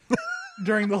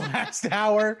during the last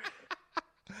hour.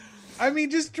 I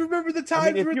mean, just remember the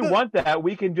times. If you want that,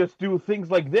 we can just do things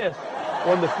like this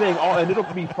on the thing, and it'll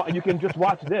be fun. You can just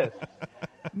watch this.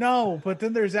 No, but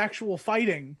then there's actual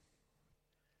fighting.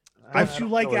 Don't you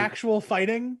like actual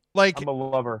fighting? Like I'm a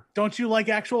lover. Don't you like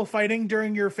actual fighting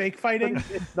during your fake fighting?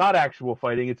 It's not actual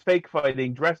fighting. It's fake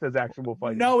fighting dressed as actual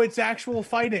fighting. No, it's actual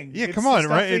fighting. Yeah, It's come the on,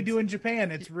 stuff right? They do in Japan.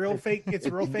 It's real fake. It's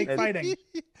real fake fighting.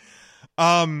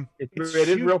 It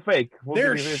is real fake. We'll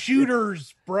They're give you this.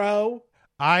 shooters, bro.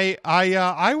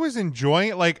 I was enjoying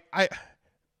it. Like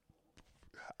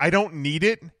I don't need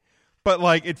it, but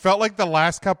like it felt like the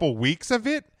last couple weeks of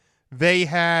it, they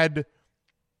had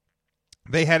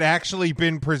actually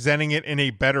been presenting it in a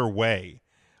better way,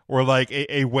 or like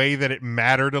a way that it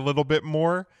mattered a little bit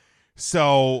more.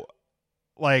 So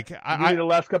like You mean the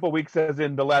last couple of weeks, as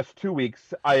in the last 2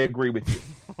 weeks. I agree with you.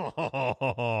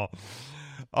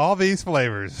 all these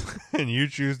flavors, and you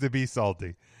choose to be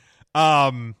salty.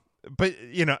 But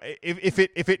you know, if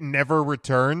it never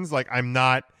returns, like I'm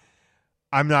not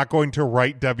going to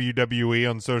write WWE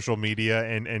on social media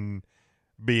and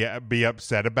be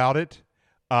upset about it.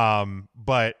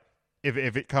 But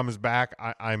if it comes back,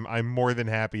 I'm more than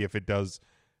happy if it does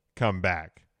come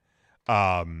back.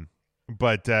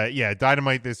 But yeah,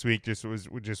 Dynamite this week just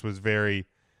was very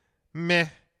meh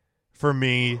for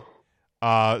me.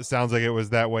 Sounds like it was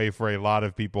that way for a lot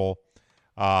of people.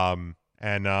 And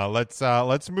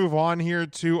let's move on here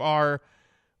to our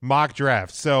mock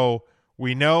draft. So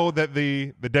we know that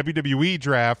the WWE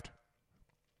draft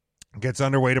gets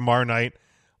underway tomorrow night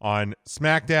on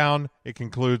SmackDown. It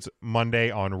concludes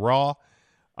Monday on Raw.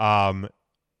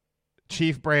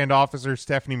 Chief Brand Officer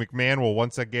Stephanie McMahon will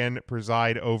once again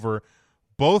preside over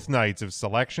both nights of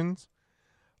selections.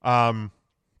 The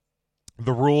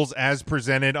rules as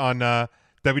presented on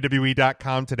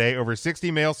WWE.com today: over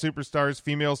 60 male superstars,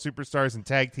 female superstars, and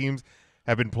tag teams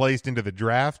have been placed into the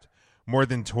draft. More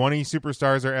than 20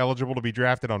 superstars are eligible to be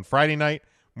drafted on Friday night.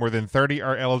 More than 30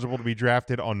 are eligible to be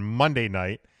drafted on Monday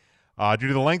night. Due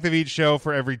to the length of each show,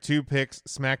 for every 2 picks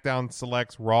SmackDown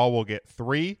selects, Raw will get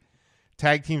 3.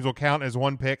 Tag teams will count as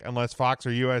 1 pick unless Fox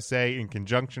or USA, in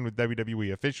conjunction with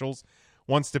WWE officials,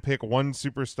 wants to pick 1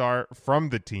 superstar from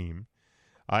the team.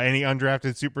 Any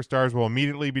undrafted superstars will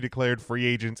immediately be declared free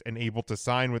agents and able to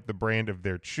sign with the brand of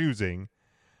their choosing.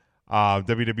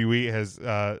 WWE has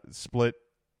split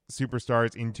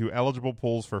superstars into eligible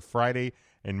pools for Friday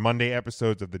and Monday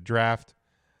episodes of the draft.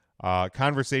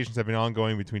 Conversations have been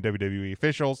ongoing between WWE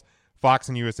officials, Fox,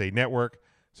 and USA Network,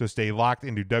 so stay locked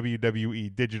into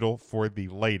WWE Digital for the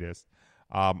latest.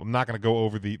 I'm not going to go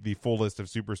over the full list of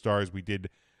superstars. We did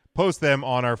post them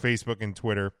on our Facebook and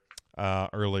Twitter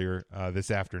earlier this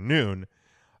afternoon.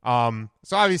 So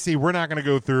obviously we're not going to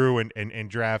go through and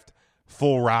draft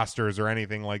full rosters or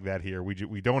anything like that here.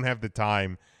 We don't have the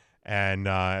time. And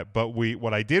but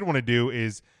what I did want to do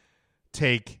is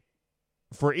take,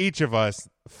 for each of us,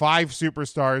 5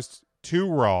 superstars to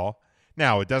Raw.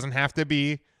 Now, it doesn't have to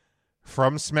be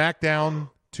from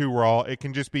SmackDown to Raw. It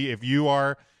can just be, if you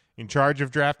are in charge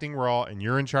of drafting Raw and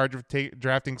you're in charge of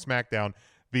drafting SmackDown,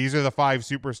 these are the 5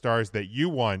 superstars that you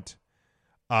want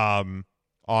on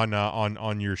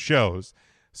your shows.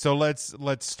 So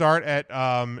let's start at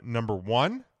number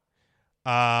 1.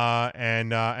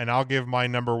 And I'll give my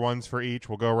number 1s for each.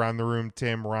 We'll go around the room: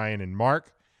 Tim, Ryan, and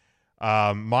Mark.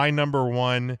 My number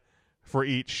 1 for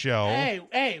each show.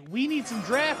 Hey, we need some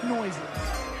draft noises.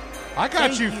 I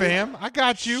got you, fam. I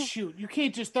got you. Shoot, you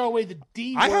can't just throw away the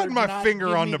D I word had and my not finger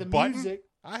give on me the button. music.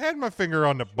 I had my finger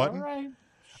on the button. All right.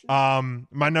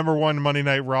 My number 1 Monday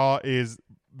Night Raw is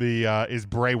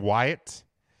Bray Wyatt.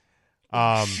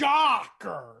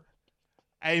 Shocker.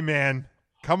 Hey man,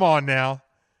 come on now.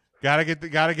 Gotta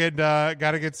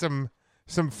get some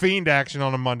Fiend action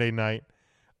on a Monday night.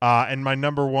 And my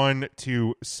number 1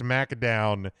 to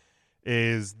SmackDown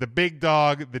is the big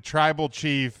dog, the tribal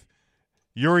chief,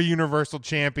 your Universal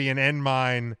Champion and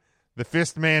mine, the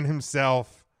Fist Man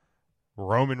himself,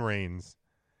 Roman Reigns.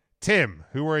 Tim,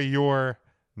 who are your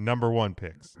number 1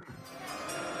 picks?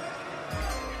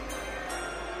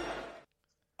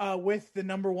 With the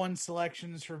number 1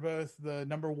 selections for both the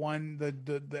number 1,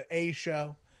 the A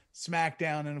show,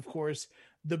 SmackDown, and of course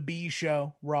the B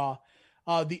show, Raw.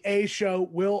 The A show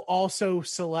will also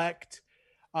select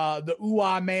the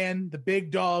Ooh-Ah Man, the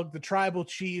big dog, the tribal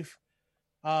chief,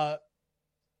 the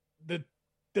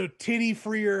titty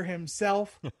freer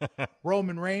himself,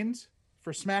 Roman Reigns,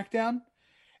 for SmackDown.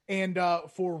 And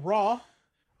for Raw,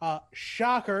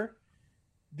 shocker,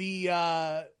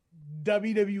 the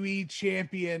WWE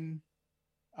champion,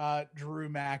 Drew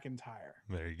McIntyre.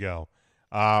 There you go.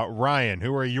 Ryan,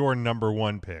 who are your number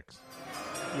 1 picks?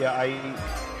 Yeah,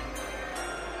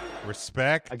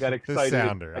 Respect. I got excited. The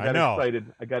sounder. I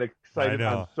got excited.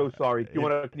 I'm so sorry.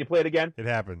 Can you play it again? It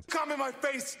happens. Come in my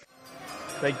face.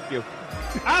 Thank you.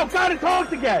 Oh God, it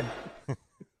talked again.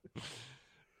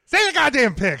 Say the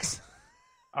goddamn picks.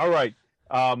 All right.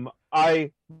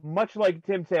 I, much like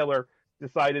Tim Taylor,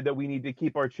 decided that we need to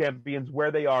keep our champions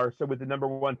where they are. So with the number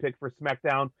 1 pick for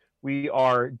SmackDown, we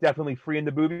are definitely freeing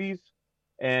the boobies.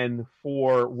 And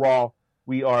for Raw,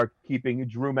 we are keeping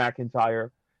Drew McIntyre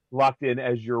locked in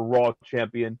as your Raw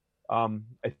champion. I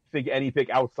think any pick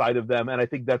outside of them, and I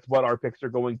think that's what our picks are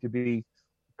going to be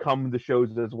come the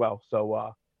shows as well.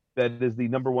 So that is the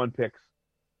number 1 picks,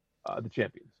 the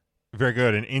champions. Very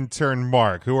good. And intern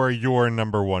Mark, who are your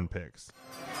number 1 picks?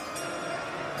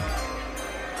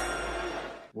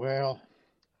 Well,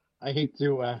 I hate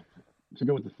to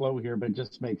go with the flow here, but it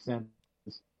just makes sense.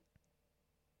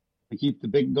 To keep the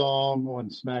big dog on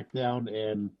SmackDown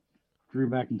and Drew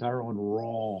McIntyre on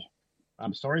Raw.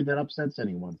 I'm sorry that upsets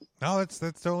anyone. No, that's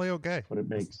totally okay. But it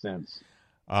makes sense.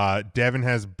 Devin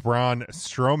has Braun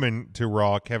Strowman to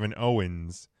Raw, Kevin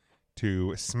Owens to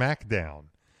SmackDown.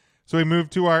 So we move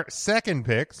to our second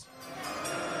picks.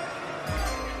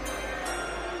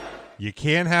 You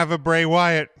can't have a Bray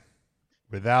Wyatt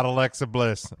without Alexa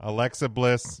Bliss. Alexa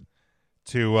Bliss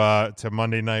to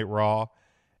Monday Night Raw,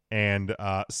 and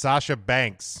Sasha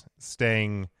Banks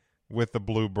staying with the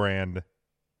Blue brand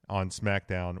on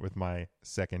SmackDown with my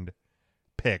second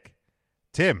pick.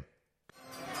 Tim.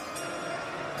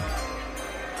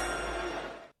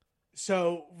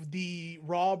 So the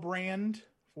Raw brand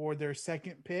for their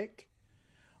second pick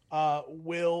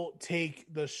will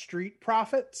take the Street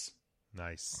Profits.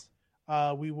 Nice.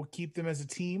 We will keep them as a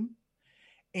team.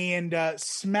 And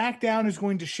SmackDown is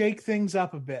going to shake things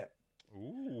up a bit.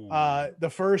 Ooh. The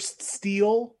first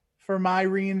steal for my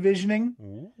re-envisioning.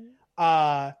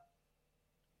 Bobby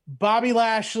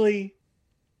Lashley,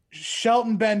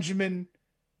 Shelton Benjamin,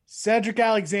 Cedric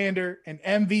Alexander, and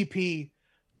MVP.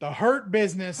 The Hurt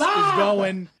Business is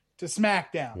going to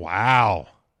SmackDown. Wow.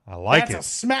 I like it.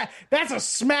 That's a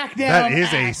SmackDown. That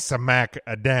is a act.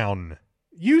 smack-a-down.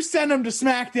 You send them to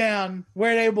SmackDown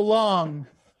where they belong.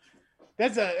 They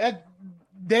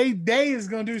is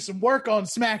going to do some work on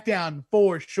SmackDown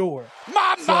for sure.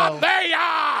 Mamma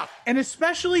mia! And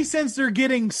especially since they're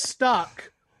getting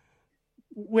stuck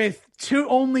with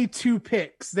only two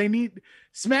picks, they need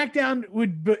SmackDown it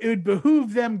would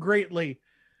behoove them greatly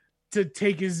to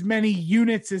take as many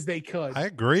units as they could. I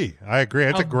agree.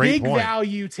 That's a great big point.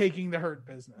 value taking the Hurt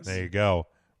Business. There you go.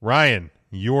 Ryan,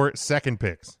 your second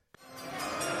picks.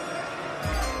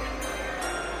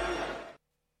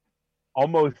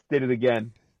 Almost did it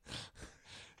again.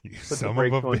 You Put son the of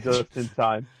brakes a on bitch. just in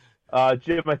time.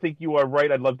 Jim, I think you are right.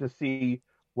 I'd love to see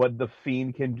what the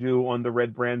Fiend can do on the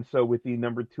red brand. So with the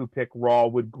number 2 pick, Raw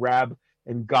would grab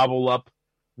and gobble up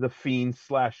the Fiend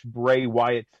 / Bray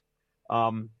Wyatt.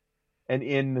 And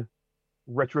in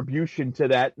retribution to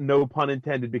that, no pun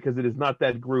intended, because it is not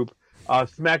that group,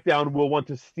 SmackDown will want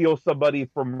to steal somebody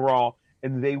from Raw,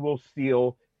 and they will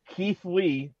steal Keith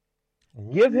Lee.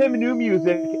 Give him new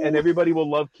music, and everybody will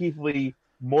love Keith Lee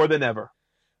more than ever.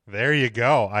 There you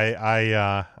go.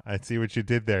 I see what you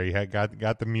did there. You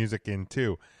got the music in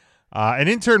too. And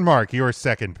intern Mark, your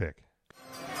second pick.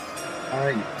 All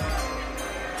right.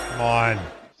 Come on.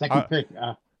 Second pick.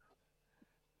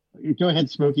 You go ahead,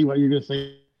 Smokey. What are you going to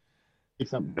say?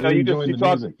 Something. No, you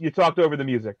talked over the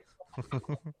music.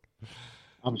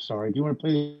 I'm sorry. Do you want to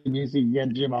play the music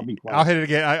again, Jim? I'll be quiet. I'll hit it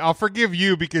again. I'll forgive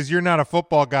you because you're not a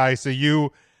football guy, so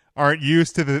you aren't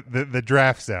used to the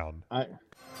draft sound.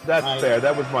 That's fair.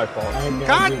 That was my fault.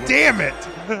 God damn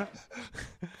it!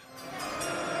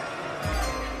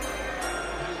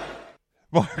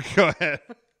 Mark, go ahead.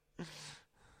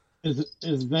 Is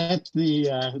that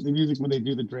the music when they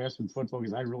do the drafts in football?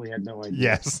 Because I really had no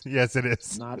idea. Yes, it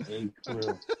is. Not a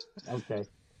clue. Okay,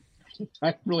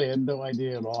 I really had no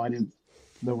idea at all. I didn't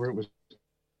know where it was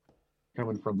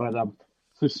coming from. But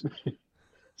so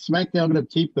SmackDown going to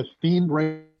keep the Fiend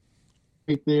right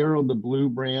there on the blue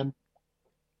brand,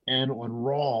 and on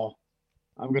Raw,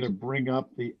 I'm going to bring up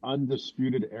the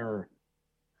Undisputed Era.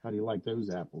 How do you like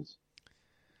those apples?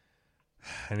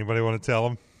 Anybody want to tell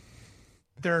them?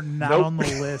 They're not on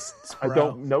the list. I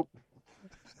don't. Nope.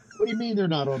 What do you mean they're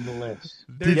not on the list?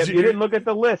 You didn't look at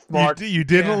the list, Mark. You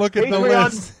didn't look at the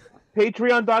list.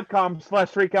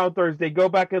 Patreon.com/3CountThursday. Go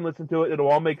back and listen to it. It'll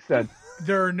all make sense.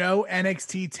 There are no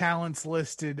NXT talents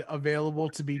listed available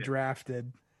to be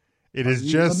drafted. It is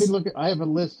just. Let me look. I have a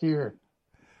list here.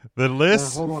 The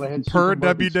list hold on, I had per Super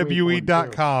Market Sweep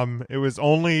WWE.com, it was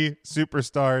only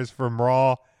superstars from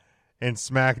Raw and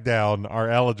SmackDown are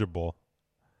eligible.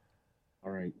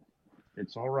 All right.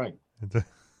 It's all right. It's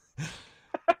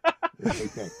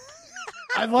okay.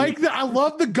 I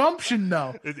love the gumption,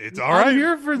 though. It's all right. I'm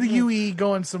here for the UE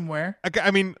going somewhere. I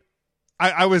mean,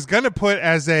 I was going to put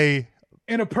in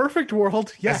a perfect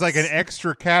world, yes. As like an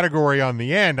extra category on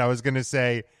the end, I was going to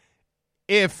say,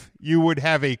 if you would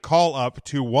have a call up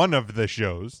to one of the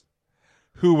shows,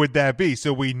 who would that be?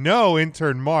 So we know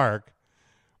intern Mark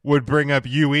would bring up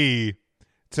UE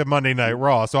to Monday Night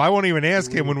Raw. So I won't even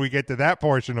ask him when we get to that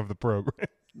portion of the program.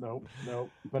 No.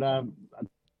 But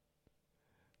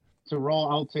so Raw,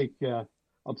 I'll take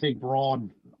Braun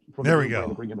from there the we go.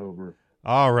 to bring him over.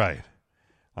 All right.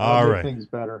 Things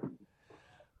better.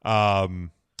 All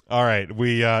right.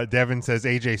 We Devin says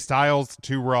AJ Styles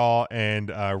to Raw and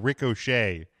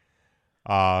Ricochet,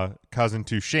 cousin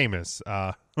to Sheamus,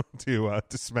 to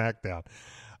SmackDown.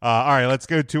 All right, let's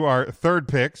go to our third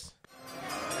picks.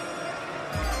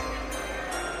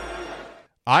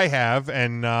 I have,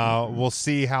 and we'll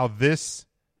see how this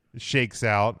shakes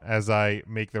out as I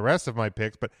make the rest of my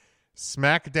picks. But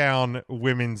SmackDown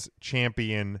Women's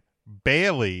Champion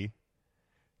Bayley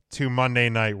to Monday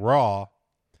Night Raw,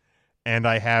 and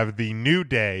I have the New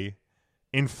Day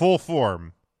in full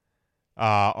form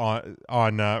remaining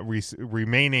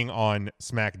on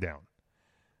SmackDown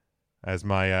as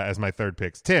my third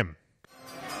picks. Tim.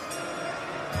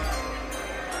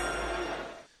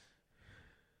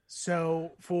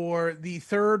 So for the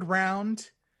third round,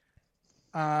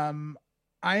 I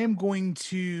am going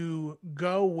to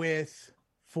go with,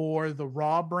 for the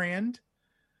Raw brand,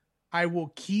 I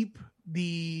will keep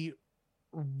the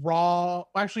Raw.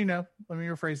 Actually, no, let me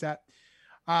rephrase that.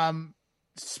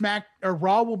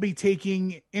 Raw will be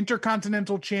taking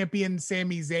Intercontinental Champion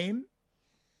Sami Zayn,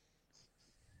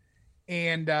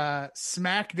 and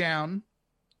SmackDown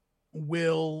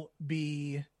will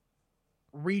be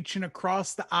reaching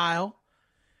across the aisle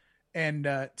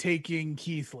and taking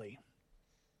Keith Lee.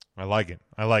 I like it.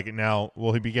 Now,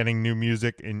 will he be getting new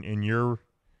music in your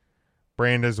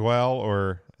brand as well,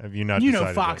 or have you not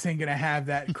decided Fox that? ain't gonna have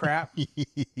that crap.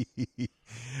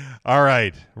 All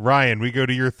right, Ryan, we go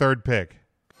to your third pick.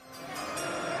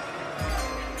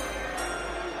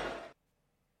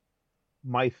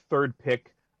 My third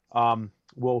pick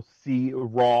will see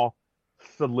Raw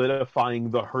solidifying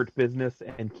the Hurt Business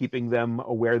and keeping them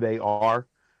where they are.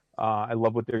 I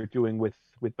love what they're doing with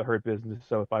the Hurt Business.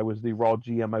 So if I was the Raw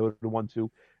GM, I would want to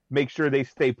make sure they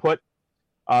stay put.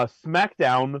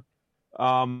 SmackDown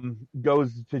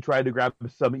goes to try to grab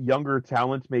some younger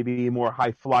talent, maybe more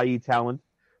high-fly talent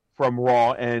from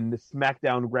Raw, and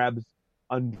SmackDown grabs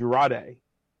Andrade.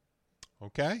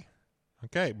 Okay.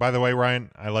 By the way,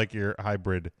 Ryan, I like your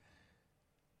hybrid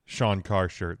Sean Carr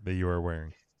shirt that you are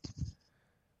wearing.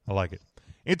 I like it.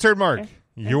 Intern Mark,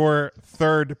 your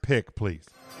third pick, please.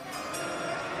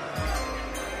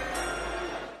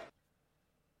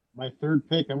 My third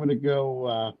pick, I'm going to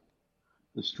go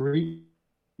the Street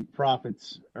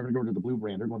Profits are going to go to the Blue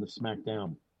brand. They're going to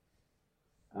SmackDown.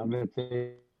 I'm going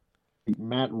to take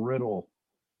Matt Riddle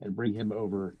and bring him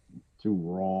over to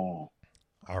Raw.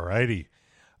 All righty.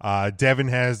 Devin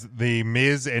has the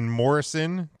Miz and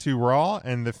Morrison to Raw,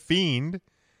 and the Fiend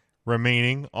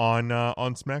remaining on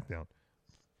SmackDown.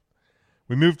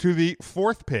 We move to the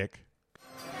fourth pick.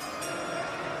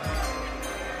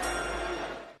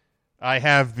 I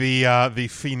have the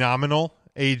phenomenal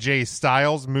AJ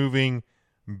Styles moving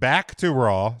back to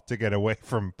Raw to get away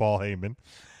from Paul Heyman,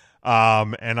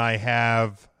 and I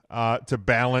have to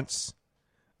balance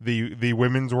the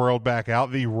women's world back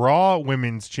out, the Raw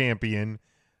Women's Champion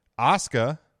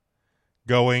Asuka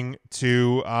going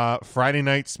to Friday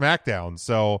Night SmackDown.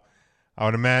 So I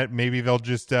would imagine maybe they'll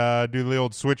just do the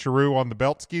old switcheroo on the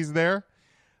belt skis there.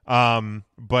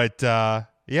 But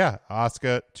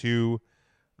Asuka to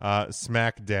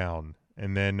SmackDown.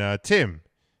 And then Tim,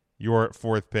 your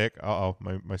fourth pick. Uh-oh,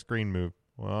 my screen moved.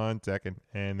 1 second.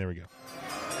 And there we go.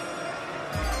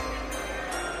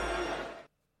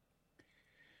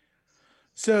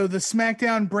 So the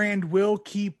SmackDown brand will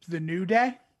keep the New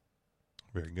Day.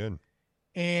 Very good.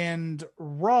 And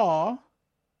Raw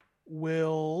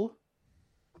will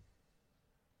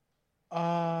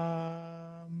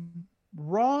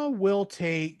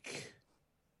take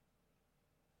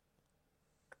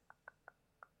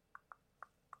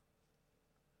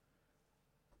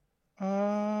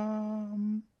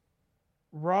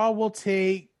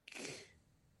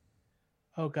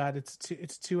oh god, it's a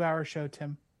 2-hour show,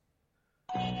 Tim.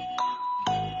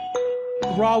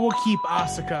 Raw will keep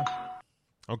Asuka.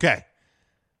 Okay.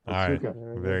 All right.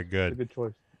 Very good. Good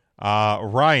choice.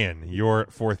 Ryan, your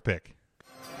fourth pick.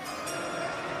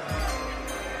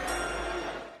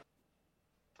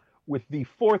 With the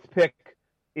fourth pick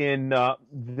in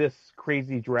this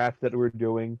crazy draft that we're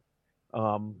doing,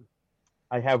 I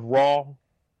have Raw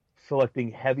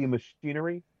selecting Heavy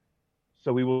Machinery.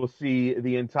 So we will see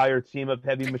the entire team of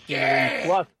Heavy Machinery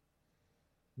plus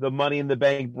the Money in the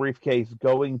Bank briefcase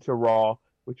going to Raw,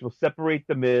 which will separate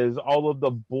The Miz. All of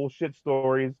the bullshit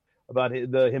stories about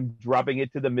him dropping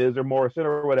it to The Miz or Morrison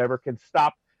or whatever can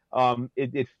stop.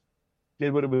 It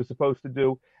did what it was supposed to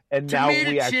do. And now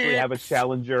we actually have a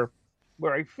challenger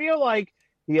where I feel like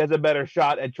he has a better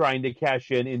shot at trying to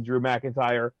cash in Drew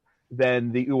McIntyre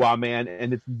than the UA Man,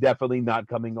 and it's definitely not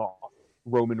coming off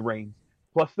Roman Reigns.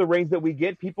 Plus the Reigns that we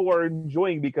get, people are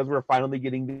enjoying because we're finally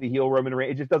getting the heel Roman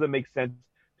Reigns. It just doesn't make sense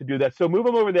to do that. So move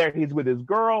him over there. He's with his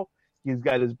girl. He's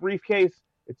got his briefcase.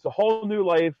 It's a whole new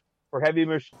life for Heavy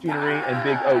Machinery and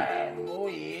Big O. Oh,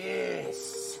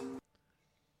 yes.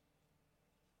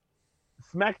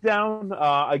 SmackDown,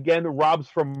 again, robs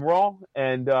from Raw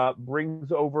and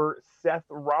brings over Seth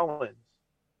Rollins.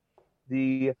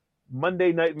 The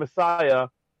Monday Night Messiah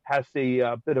has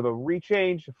a bit of a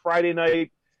rechange. Friday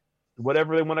night,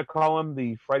 whatever they want to call him,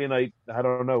 the Friday night. I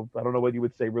don't know what you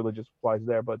would say religious wise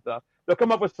there, but they'll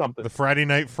come up with something. The Friday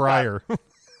Night Friar.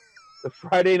 The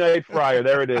Friday Night Friar.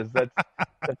 There it is. That's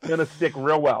gonna stick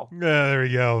real well. Yeah, there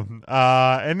we go.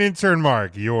 And intern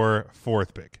Mark, your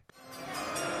fourth pick.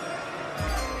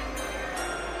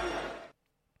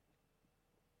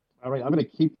 All right, I'm going to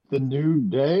keep the New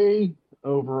Day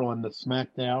over on the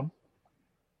SmackDown,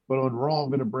 but on Raw, I'm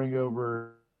going to bring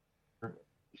over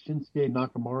Shinsuke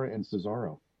Nakamura and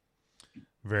Cesaro.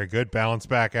 Very good. Balance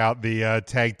back out the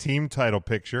tag team title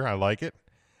picture. I like it.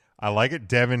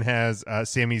 Devin has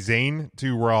Sami Zayn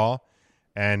to Raw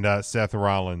and Seth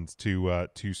Rollins to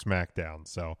SmackDown.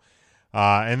 So,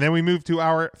 and then we move to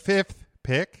our fifth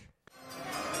pick.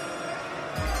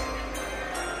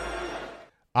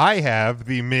 I have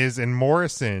the Miz and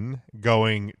Morrison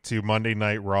going to Monday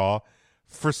Night Raw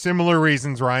for similar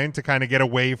reasons, Ryan, to kind of get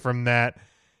away from that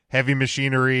heavy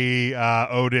machinery,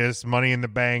 Otis, Money in the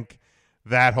Bank,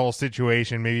 that whole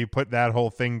situation. Maybe put that whole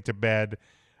thing to bed,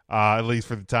 at least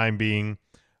for the time being.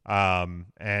 Because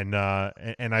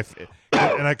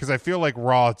I feel like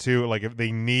Raw too, like if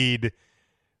they need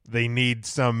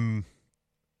some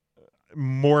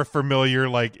more familiar,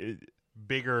 like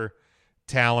bigger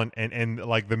talent and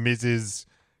like the Miz's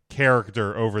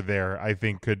character over there, I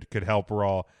think could help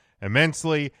Raw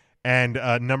immensely. And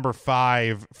number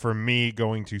 5 for me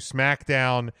going to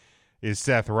SmackDown is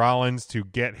Seth Rollins to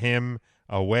get him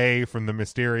away from the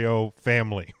Mysterio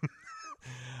family.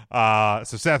 So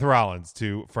Seth Rollins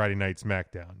to Friday Night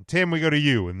SmackDown. Tim, we go to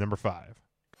you in number 5.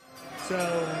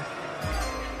 So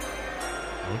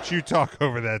don't you talk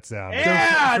over that sound.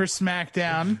 Yeah! For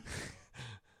SmackDown.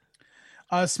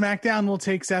 SmackDown will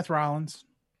take Seth Rollins.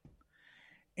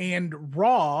 And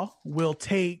Raw will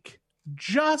take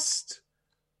just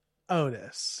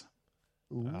Otis.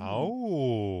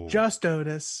 Oh. Just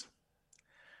Otis.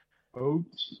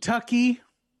 Tucky,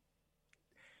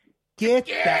 get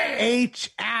the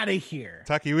H out of here.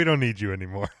 Tucky, we don't need you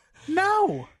anymore.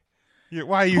 No.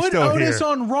 Why are you Put still Otis here?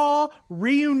 on Raw,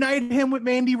 reunite him with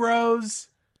Mandy Rose.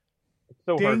 It's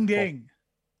so ding, hurtful. ding.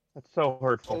 That's so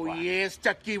hurtful. Oh, yes,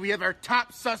 Tucky, we have our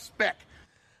top suspect.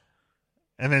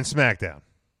 And then SmackDown.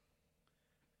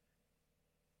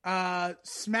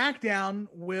 SmackDown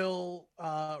will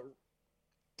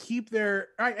keep their...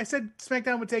 All right, I said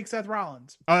SmackDown would take Seth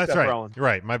Rollins. Oh, that's Seth right. Rollins. You're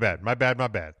right. My bad.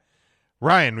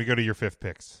 Ryan, we go to your 5th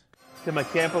picks. Tim, I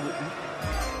can't believe...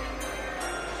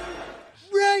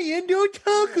 Ryan, don't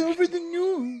talk over the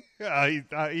news.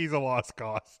 He's a lost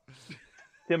cause.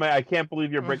 Tim, I can't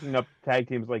believe you're breaking up tag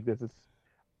teams like this. It's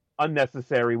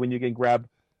unnecessary when you can grab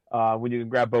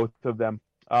both of them.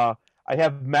 I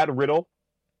have Matt Riddle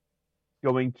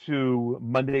going to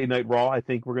Monday Night Raw. I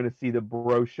think we're going to see the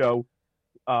Bro Show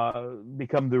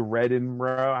become the Red and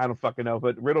Raw. I don't fucking know,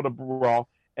 but Riddle to Raw,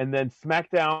 and then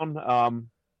SmackDown.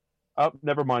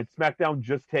 Never mind. SmackDown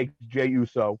just takes Jey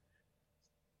Uso.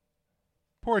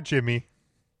 Poor Jimmy.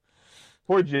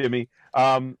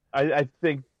 I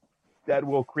think that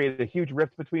will create a huge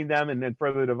rift between them and then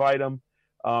further divide them.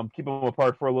 Keep them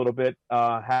apart for a little bit.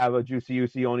 Have a Juicy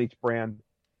Uso on each brand,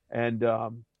 and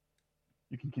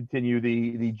you can continue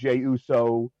the Jey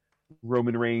Uso,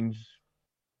 Roman Reigns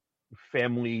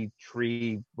family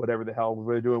tree, whatever the hell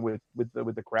we're doing with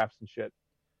the crafts and shit.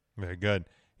 Very good.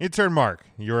 Intern Mark,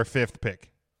 your 5th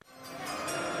pick.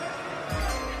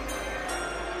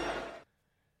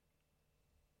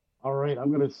 All right,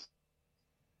 I'm going to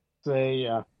say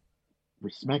for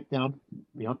SmackDown,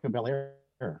 Bianca Belair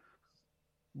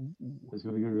is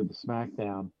going to go to the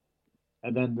SmackDown.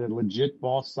 And then the legit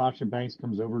boss, Sasha Banks,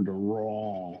 comes over to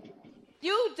Raw.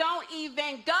 You don't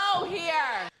even go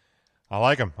here. I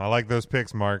like them. I like those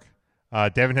picks, Mark.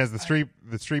 Devin has the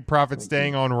Street Profits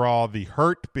staying on Raw. The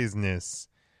Hurt Business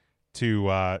to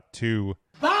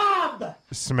Bob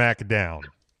SmackDown.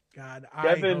 God,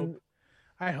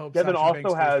 I hope Sasha Devin also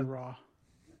Banks has goes to Raw.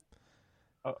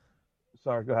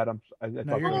 Sorry, go ahead.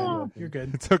 No, you're good. You're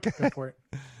good. It's okay. Go for it.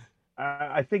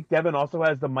 I think Devin also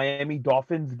has the Miami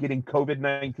Dolphins getting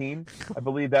COVID-19. I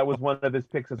believe that was one of his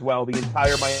picks as well. The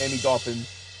entire Miami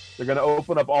Dolphins. They're going to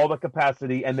open up all the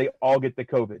capacity, and they all get the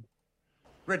COVID.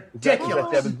 Ridiculous.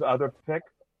 Is that Devin's other pick?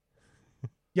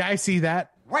 Yeah, I see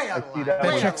that. I see that.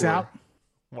 That checks out.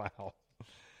 Wow. All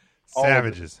of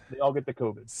Savages. it. They all get the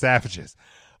COVID. Savages.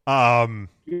 You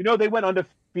know they went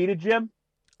undefeated, Jim?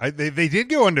 They did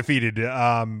go undefeated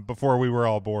before we were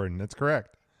all born. That's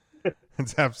correct.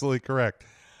 That's absolutely correct.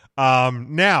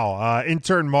 Now,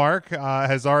 intern Mark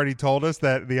has already told us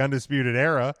that the Undisputed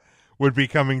Era would be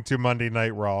coming to Monday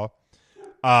Night Raw.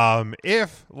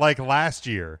 If, like last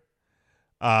year,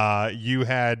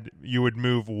 you would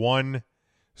move one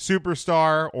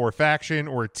superstar or faction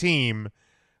or team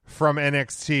from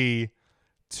NXT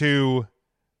to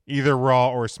either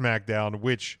Raw or SmackDown,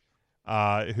 which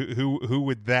who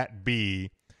would that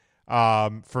be?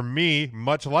 For me,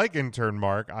 much like intern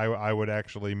Mark, I would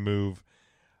actually move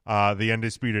the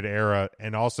Undisputed Era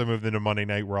and also move them to Monday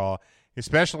Night Raw,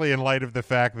 especially in light of the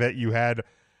fact that you had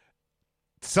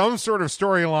some sort of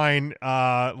storyline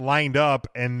lined up,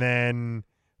 and then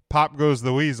pop goes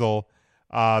the weasel.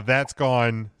 That's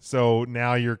gone, so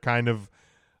now you're kind of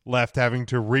left having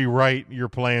to rewrite your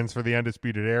plans for the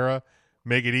Undisputed Era.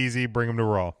 Make it easy, bring them to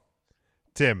Raw.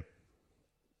 Tim.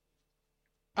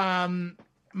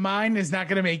 Mine is not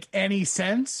going to make any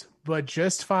sense, but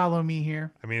just follow me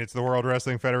here. I mean, it's the World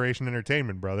Wrestling Federation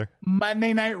Entertainment, brother.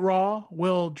 Monday Night Raw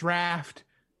will draft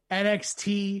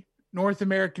NXT North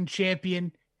American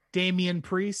Champion Damian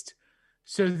Priest.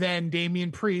 So then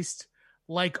Damian Priest,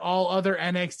 like all other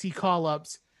NXT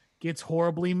call-ups, gets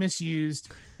horribly misused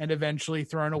and eventually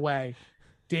thrown away.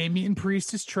 Damian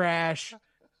Priest is trash.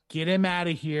 Get him out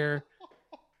of here.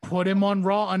 Put him on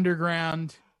Raw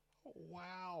Underground.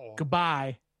 Wow.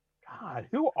 Goodbye. God,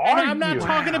 who are And I'm not you?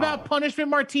 talking about Punishment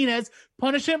Martinez.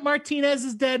 Punishment Martinez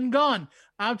is dead and gone.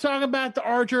 I'm talking about the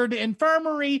Archer, the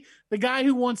Infirmary, the guy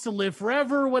who wants to live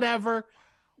forever or whatever,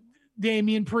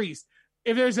 Damian Priest.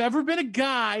 If there's ever been a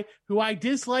guy who I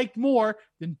disliked more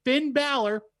than Finn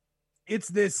Balor, it's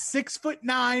this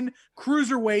 6'9"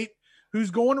 cruiserweight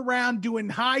who's going around doing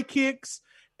high kicks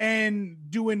and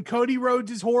doing Cody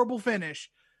Rhodes' horrible finish.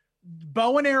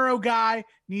 Bow and arrow guy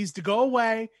needs to go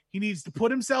away. He needs to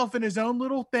put himself in his own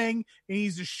little thing. He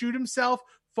needs to shoot himself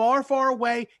far, far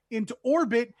away into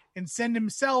orbit and send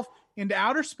himself into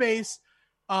outer space,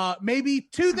 maybe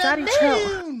to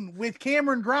the moon with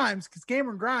Cameron Grimes, because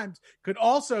Cameron Grimes could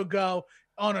also go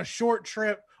on a short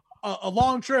trip, a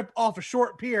long trip off a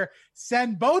short pier,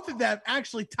 send both of them,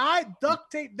 actually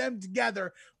duct tape them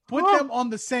together, put them on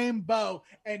the same bow,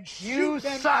 and shoot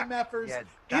them MFers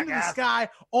into the sky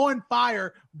on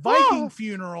fire. Viking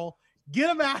funeral. Get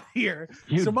them out of here.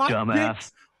 You so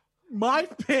dumbass. My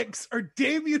picks are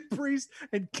Damian Priest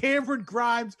and Cameron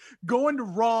Grimes going to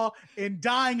Raw and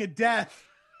dying a death.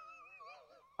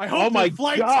 I hope my the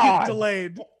flights God. get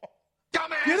delayed.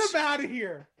 Dumbass! Get them out of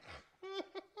here.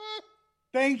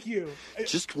 Thank you.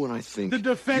 Just when I think The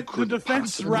defense- you couldn't the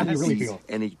defense possibly wrestling. be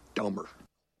any dumber.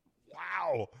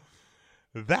 Wow.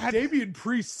 That Damian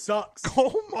Priest sucks.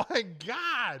 Oh my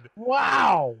God.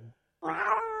 Wow.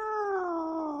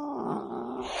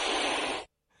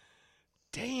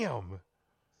 Damn.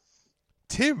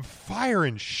 Tim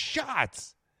firing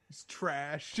shots. It's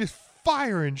trash. Just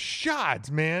firing shots,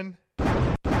 man. You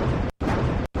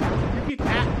can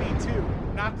at me too.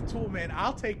 Not the tool man.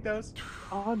 I'll take those.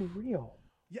 Unreal.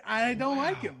 Yeah, I don't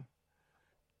like him.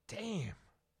 Damn.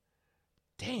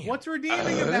 What's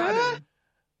redeeming about him?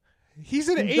 He's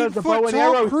an He does the bow 8-foot and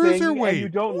tall arrow thing, and cruiserweight. you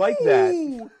don't like that.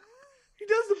 Ooh, he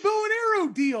does the bow and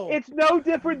arrow deal. It's no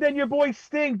different than your boy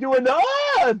Sting doing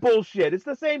the bullshit. It's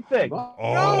the same thing.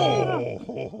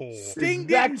 Oh. Sting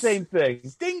Exact didn't, same thing.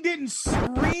 Sting didn't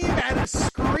scream at a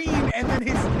screen and then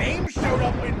his name showed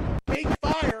up in big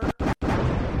fire.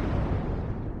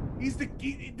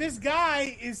 This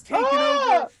guy is taking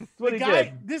over. That's what he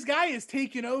did. This guy is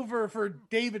taking over for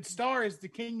David Starr as the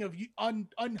king of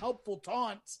unhelpful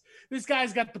taunts. This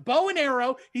guy's got the bow and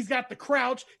arrow. He's got the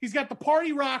crouch. He's got the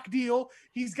party rock deal.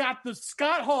 He's got the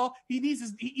Scott Hall.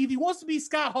 If he wants to be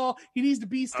Scott Hall, he needs to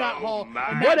be Scott Hall. and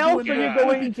What not else doing are you the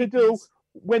going to do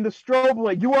when the strobe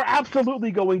light? You are absolutely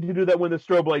going to do that when the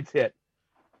strobe lights hit.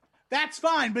 That's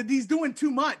fine, but he's doing too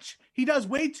much. He does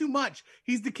way too much.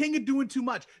 He's the king of doing too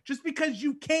much. Just because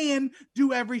you can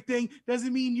do everything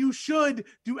doesn't mean you should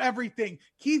do everything.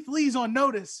 Keith Lee's on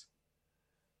notice.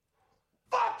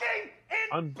 Fucking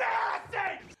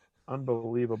embarrassing!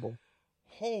 Unbelievable.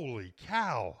 Holy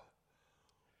cow.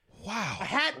 Wow. A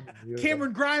hat,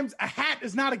 Cameron Grimes, a hat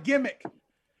is not a gimmick.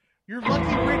 You're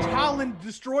lucky Ridge Holland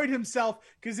destroyed himself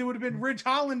because it would have been Ridge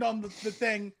Holland on the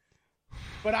thing.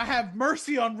 But I have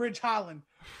mercy on Ridge Holland.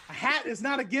 A hat is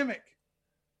not a gimmick.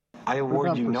 I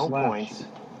award you no Slash? points,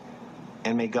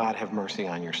 and may God have mercy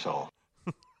on your soul.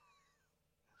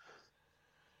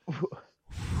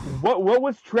 What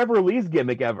was Trevor Lee's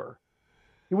gimmick ever?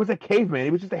 He was a caveman.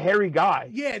 He was just a hairy guy.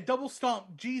 Yeah, double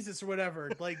stomp Jesus or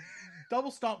whatever. Like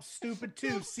double stomp stupid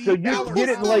too. See, So Balor you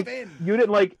didn't was like in. you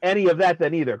didn't like any of that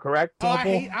then either, correct? Oh,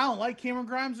 I don't like Cameron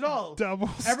Grimes at all. Double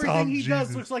Everything stomp he does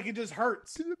Jesus. looks like it just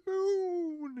hurts. To the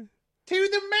moon. To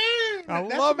the moon. I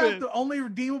That's love about it. the only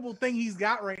redeemable thing he's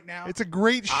got right now. It's a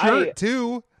great shirt,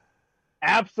 too.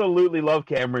 Absolutely love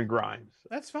Cameron Grimes.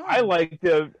 That's fine. I liked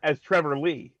as Trevor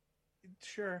Lee.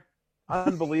 Sure.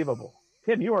 Unbelievable.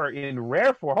 Tim, you are in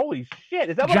rare form. Holy shit.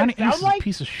 Is that what Johnny I sound Ace is like? a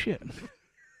piece of shit.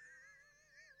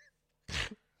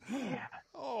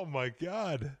 Oh my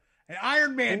God. And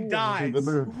Iron Man dies.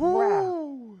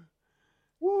 Woo.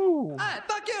 Woo.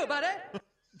 Fuck you, buddy.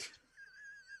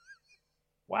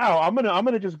 Wow, I'm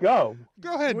gonna just go.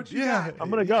 Go ahead. What you Yeah. got? I'm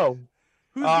gonna go.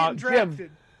 Who's getting Jim,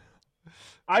 drafted?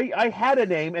 I had a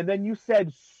name, and then you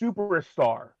said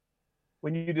superstar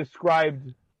when you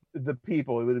described the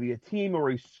people. It would be a team or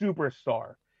a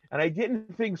superstar, and I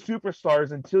didn't think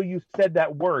superstars until you said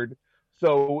that word.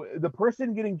 So the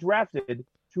person getting drafted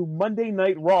to Monday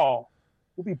Night Raw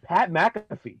will be Pat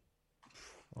McAfee.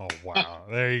 Oh wow.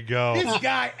 There you go. This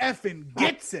guy effing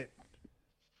gets it.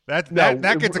 That No,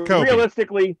 gets a Kobe.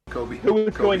 Realistically, who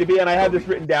it's going to be, and I have this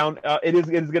written down. It is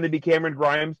going to be Cameron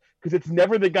Grimes, because it's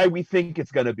never the guy we think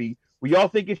it's going to be. We all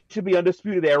think it should be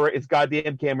Undisputed Era. It's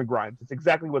goddamn Cameron Grimes. It's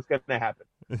exactly what's going to happen,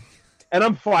 and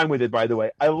I'm fine with it. By the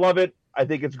way, I love it. I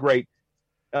think it's great.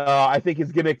 I think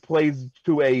his gimmick plays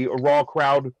to a Raw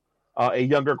crowd, a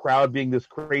younger crowd, being this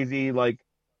crazy like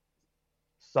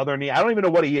Southerny. I don't even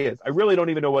know what he is. I really don't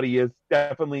even know what he is.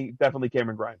 Definitely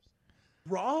Cameron Grimes.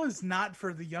 Raw is not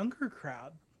for the younger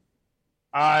crowd.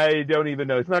 I don't even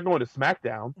know. It's not going to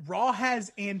SmackDown.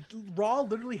 Raw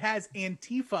literally has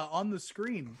Antifa on the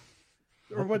screen,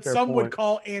 or That's what a fair some would point.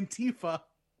 call Antifa.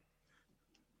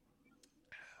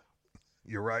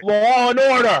 You're right. Law and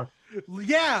Order.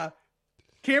 Yeah,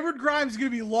 Cameron Grimes is gonna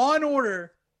be Law and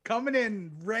Order coming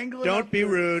in, wrangling. Don't up be the-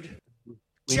 rude.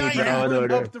 We need Law and wrangling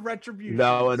Order. up the retribution.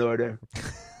 Law and Order.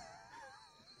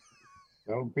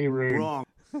 Don't be rude. Wrong.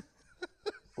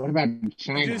 What about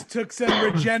China? Just took some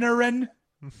Regeneron.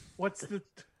 What's the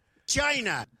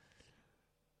China.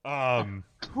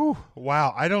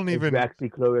 Wow. I don't even.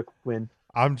 Hydroxychloroquine.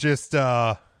 I'm just.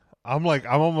 I'm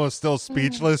almost still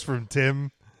speechless from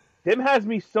Tim. Tim has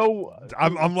me so.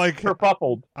 I'm like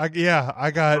kerfuffled. I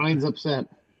got. Brian's upset.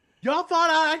 Y'all thought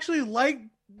I actually liked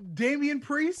Damian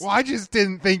Priest? Well, I just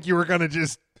didn't think you were gonna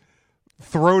just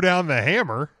throw down the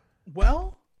hammer.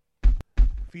 Well,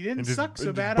 if he didn't And just- suck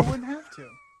so bad, I wouldn't have to.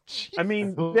 I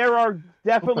mean, there are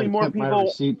definitely Hope I more kept my people.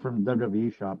 receipt from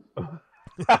WWE shop.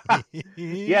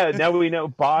 Yeah, now we know.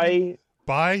 Buy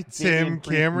By Tim, Priest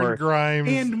Cameron merch. Grimes.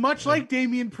 And much like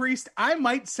Damian Priest, I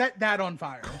might set that on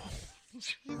fire.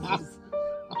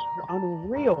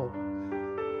 Unreal.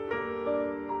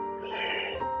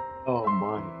 Oh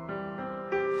my!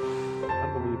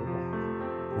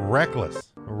 Unbelievable.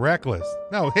 Reckless.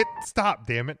 No, hit stop,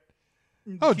 damn it.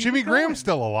 Oh, Keep Jimmy it going. Graham's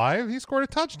still alive. He scored a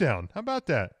touchdown. How about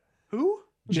that? Who?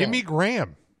 Jimmy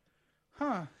Graham.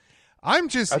 Huh. I'm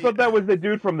just. I thought that was the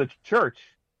dude from the church.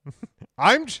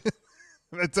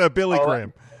 It's Billy Oh,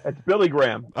 Graham. It's Billy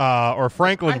Graham. Or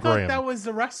Franklin I thought Graham. that was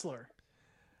the wrestler.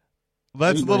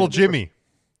 That's Billy little Graham. Jimmy.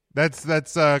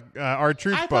 That's our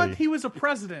truth I buddy. thought he was a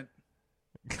president.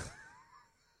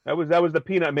 That was the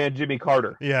Peanut Man, Jimmy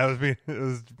Carter. Yeah, it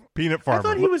was Peanut I Farmer.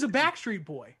 thought he was a Backstreet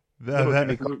Boy.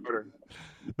 Jimmy Carter.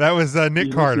 That was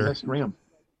Nick Carter. That's Graham.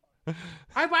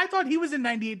 I thought he was in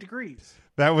 98 Degrees.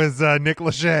 That was Nick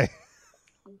Lachey.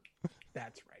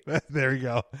 That's right. There you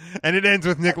go. And it ends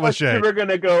with Nick I thought you Lachey. were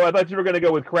gonna go. I thought you were gonna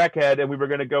go with Crackhead, and we were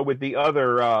gonna go with the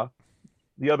other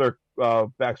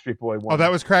Backstreet Boy one. Oh,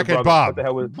 that was The Crackhead brother. Bob. What the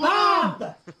hell was Bob!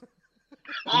 What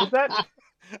was that?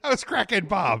 That was Crackhead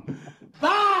Bob.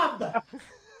 Bob!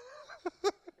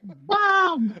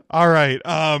 Bob. All right.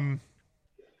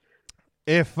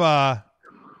 If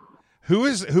who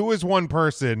is one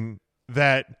person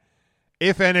that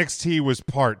if NXT was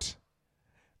part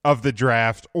of the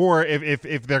draft, or if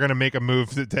they're going to make a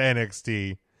move to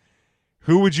NXT,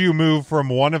 who would you move from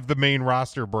one of the main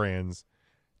roster brands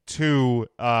to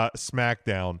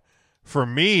SmackDown? For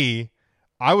me,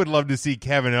 I would love to see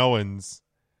Kevin Owens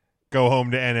go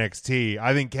home to NXT.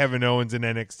 I think Kevin Owens in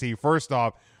NXT, first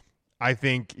off, I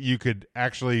think you could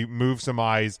actually move some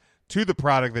eyes to the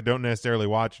product that don't necessarily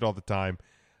watch it all the time.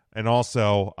 And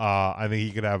also, I think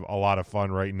he could have a lot of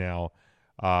fun right now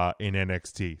in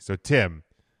NXT. So, Tim,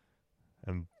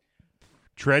 and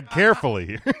tread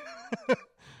carefully.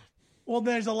 Well,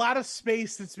 there's a lot of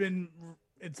space that's been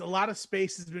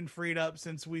freed up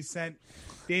since we sent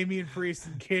Damian Priest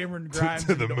and Cameron Grimes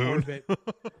to the into moon. orbit.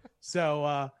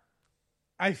 So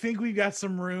I think we've got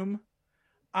some room.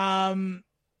 I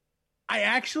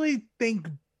actually think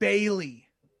Bayley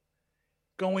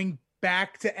going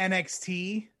back to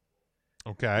NXT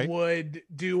Okay. would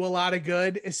do a lot of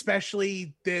good,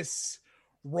 especially this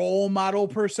role model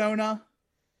persona,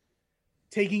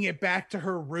 taking it back to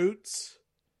her roots,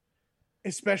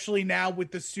 especially now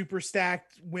with the super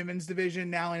stacked women's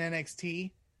division now in NXT.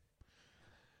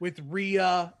 with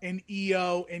Rhea and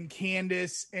Io and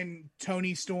Candice and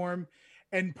Toni Storm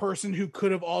and person who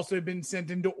could have also been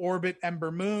sent into orbit,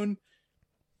 Ember Moon.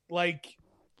 Like,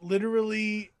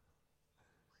 literally,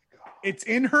 it's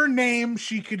in her name.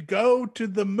 She could go to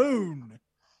the moon.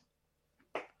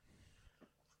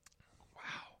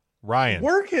 Ryan,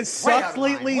 Work has sucked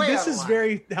lately. This is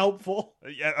very helpful.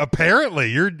 Yeah, apparently,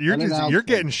 you're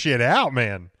getting shit out,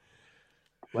 man.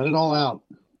 Let it all out.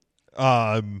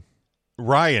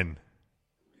 Ryan.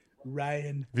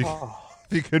 If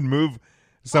you could move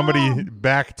somebody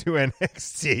back to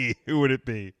NXT, who would it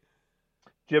be?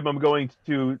 Jim, I'm going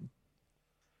to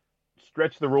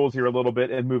stretch the rules here a little bit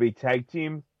and move a tag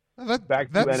team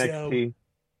back to NXT.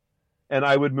 And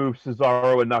I would move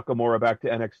Cesaro and Nakamura back to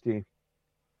NXT.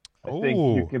 I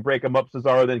think you can break them up.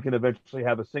 Cesaro then can eventually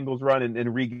have a singles run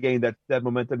and regain that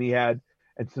momentum he had.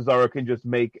 And Cesaro can just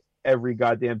make every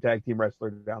goddamn tag team wrestler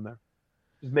down there.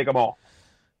 Just make them all.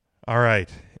 All right.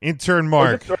 Intern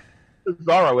Mark.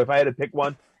 Cesaro, if I had to pick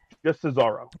one, just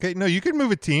Cesaro. Okay, no, you can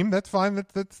move a team. That's fine.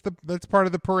 That's part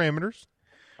of the parameters.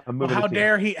 Well, how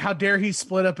dare he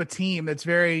split up a team? That's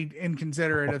very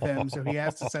inconsiderate of him. So he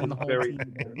has to send the whole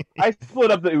team. I split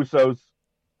up the Usos.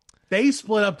 They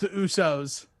split up the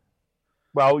Usos.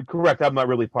 Well, correct. I'm not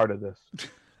really part of this.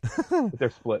 But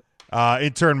they're split.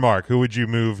 Intern Mark, who would you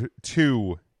move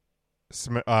to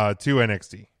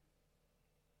NXT?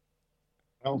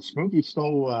 Well, Smokey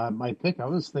stole my pick. I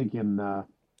was thinking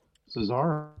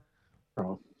Cesaro.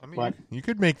 I mean, you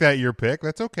could make that your pick.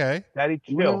 That's okay. Daddy,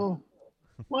 chill.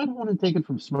 Well, I don't want to take it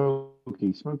from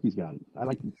Smokey. Smokey's got it. I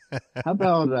like it. How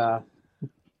about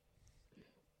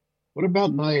what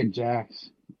about Nia Jax?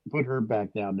 Put her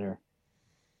back down there.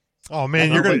 Oh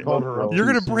man, you're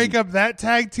gonna break up that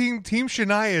tag team. Team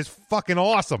Shania is fucking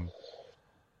awesome.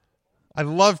 I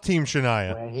love Team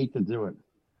Shania. I hate to do it.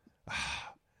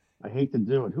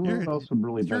 Who else would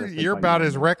really benefit? You're about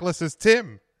as reckless as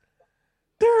Tim.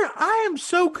 I am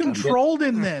so controlled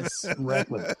in this.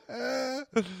 Reckless.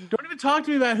 Don't even talk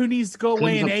to me about who needs to go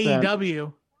away in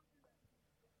AEW.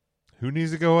 Who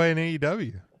needs to go away in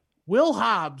AEW? Will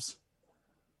Hobbs.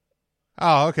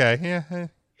 Oh, okay. Yeah.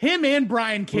 Him and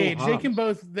Brian Cage. They can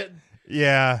both.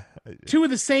 Yeah. Two of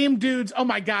the same dudes. Oh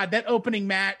my God. That opening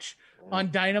match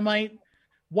on Dynamite.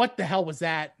 What the hell was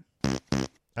that?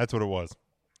 That's what it was.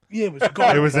 Yeah, it was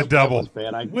garbage. It was a double.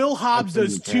 Will Hobbs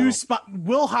does two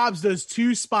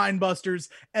spine busters,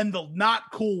 and the not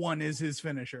cool one is his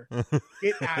finisher.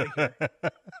 Get out of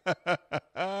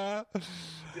here.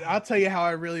 I'll tell you how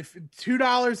I really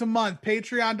 $2 a month,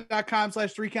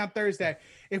 patreon.com/3count Thursday.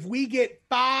 If we get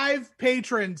 5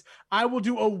 patrons, I will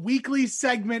do a weekly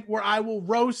segment where I will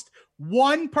roast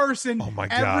one person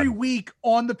every week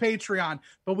on the Patreon.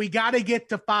 But we got to get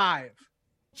to 5.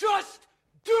 Just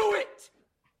do it.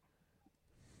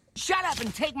 Shut up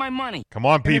and take my money. Come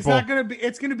on, people.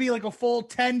 It's gonna be like a full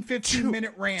 10-15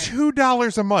 minute rant.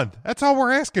 $2 a month. That's all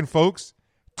we're asking, folks.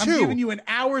 I'm giving you an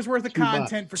hour's worth of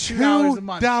content for $2 a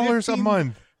month. $2 a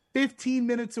month. 15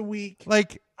 minutes a week.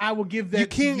 Like, I will give that.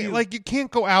 You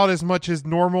can't go out as much as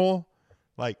normal.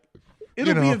 Like,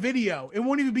 it'll be a video. It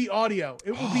won't even be audio.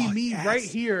 It will be me right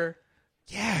here.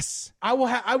 Yes. I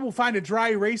will find a dry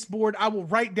erase board. I will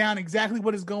write down exactly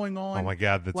what is going on. Oh my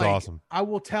God, that's awesome. I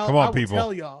will tell. Come on, I will people.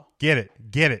 tell y'all. Get it.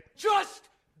 Just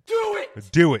do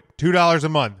it. Do it. $2 a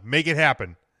month. Make it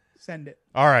happen. Send it.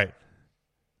 All right.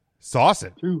 Sauce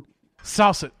it.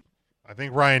 Sauce it. I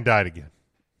think Ryan died again.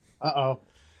 Uh-oh.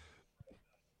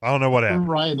 I don't know what happened.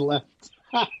 Ryan left.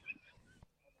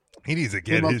 He needs to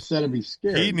get upset and be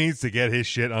scared. He needs to get his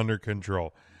shit under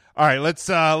control. All right,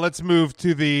 let's move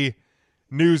to the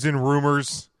news and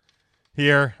rumors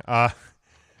here,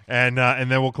 and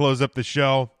then we'll close up the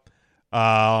show.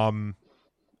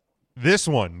 This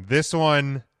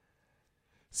one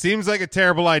seems like a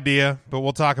terrible idea, but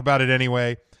we'll talk about it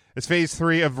anyway. As Phase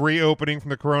 3 of reopening from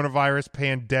the coronavirus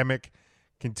pandemic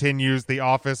continues, the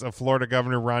office of Florida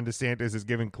Governor Ron DeSantis is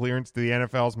giving clearance to the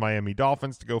NFL's Miami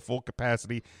Dolphins to go full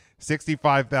capacity,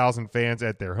 65,000 fans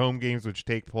at their home games, which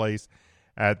take place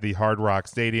at the Hard Rock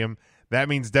Stadium. That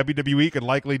means WWE could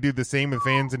likely do the same with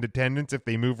fans in attendance if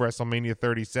they move WrestleMania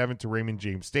 37 to Raymond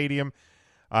James Stadium.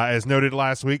 As noted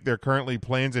last week, there are currently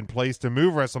plans in place to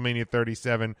move WrestleMania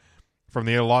 37 from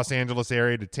the Los Angeles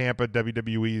area to Tampa.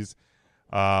 WWE's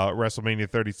WrestleMania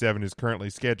 37 is currently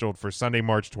scheduled for Sunday,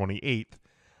 March 28th,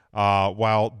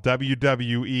 while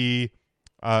WWE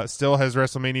still has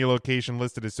WrestleMania location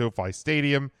listed as SoFi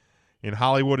Stadium. In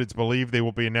Hollywood, it's believed they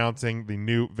will be announcing the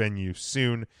new venue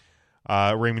soon.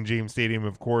 Raymond James Stadium,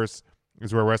 of course,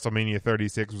 is where WrestleMania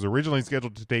 36 was originally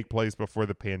scheduled to take place before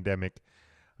the pandemic.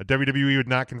 WWE would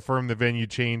not confirm the venue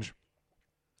change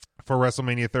for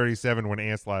WrestleMania 37 when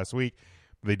asked last week.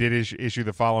 They did issue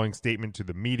the following statement to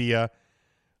the media.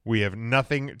 We have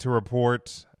nothing to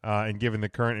report, and given the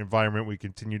current environment, we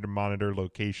continue to monitor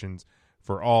locations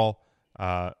for all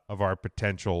of our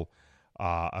potential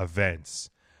events.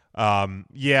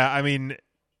 Yeah, I mean,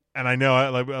 and I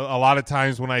know like, a lot of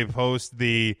times when I post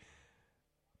the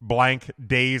blank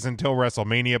days until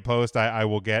WrestleMania post, I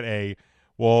will get a,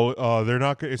 they're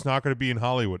not. It's not going to be in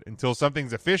Hollywood until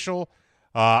something's official.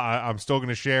 I'm still going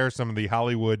to share some of the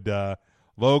Hollywood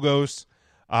logos.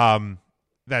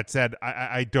 That said,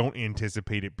 I don't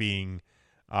anticipate it being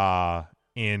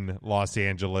in Los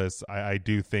Angeles. I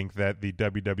do think that the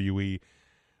WWE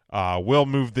will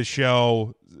move the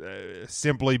show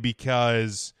simply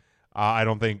because I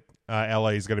don't think LA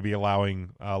is going to be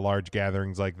allowing large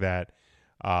gatherings like that,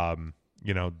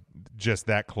 just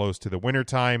that close to the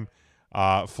wintertime.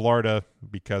 Florida,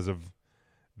 because of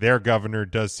their governor,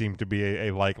 does seem to be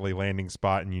a likely landing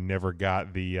spot, and you never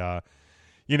got to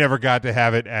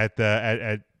have it at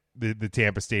the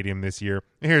Tampa Stadium this year.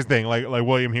 And here's the thing, like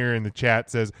William here in the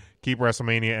chat says, keep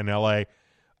WrestleMania in LA.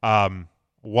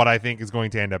 What I think is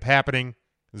going to end up happening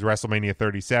is WrestleMania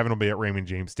 37 will be at Raymond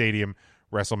James Stadium.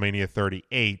 WrestleMania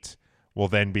 38 will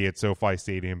then be at SoFi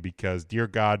Stadium because, dear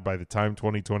God, by the time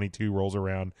 2022 rolls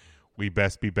around, we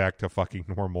best be back to fucking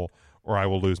normal or I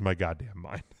will lose my goddamn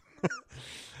mind.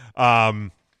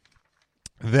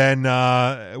 Then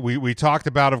we talked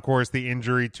about, of course, the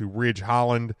injury to Ridge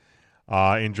Holland,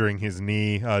 injuring his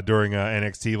knee during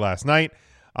NXT last night.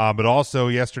 But also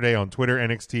yesterday on Twitter,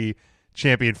 NXT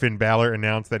champion Finn Balor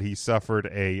announced that he suffered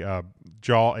a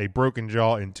broken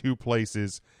jaw in 2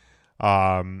 places.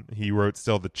 He wrote,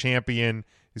 still the champion.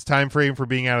 His time frame for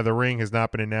being out of the ring has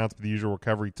not been announced, but the usual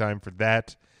recovery time for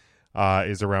that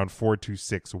is around 4 to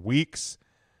 6 weeks.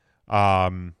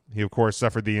 He, of course,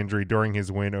 suffered the injury during his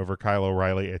win over Kyle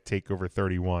O'Reilly at TakeOver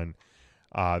 31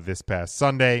 this past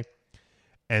Sunday.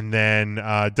 And then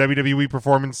WWE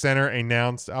Performance Center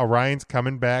announced Ryan's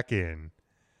coming back in.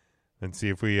 And see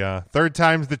if we third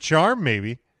time's the charm,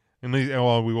 maybe. At least,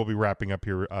 well, we will be wrapping up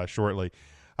here shortly.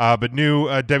 But new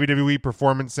WWE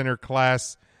Performance Center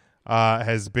class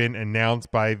has been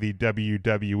announced by the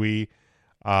WWE.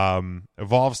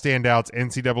 Evolve standouts,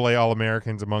 NCAA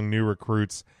All-Americans among new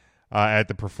recruits at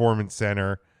the Performance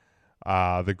Center.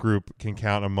 The group can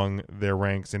count among their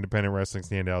ranks independent wrestling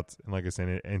standouts, and like I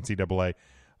said, NCAA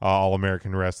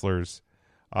All-American wrestlers.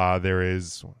 There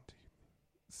is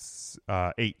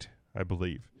 8, I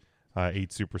believe, 8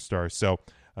 superstars. So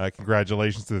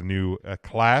congratulations to the new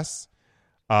class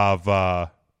of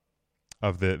the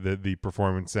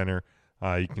Performance Center.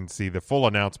 You can see the full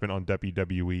announcement on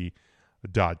WWE.com.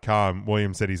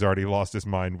 William said he's already lost his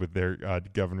mind with their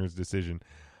governor's decision.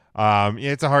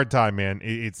 It's a hard time, man.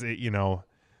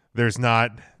 There's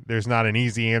not an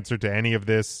easy answer to any of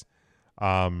this.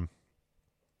 Like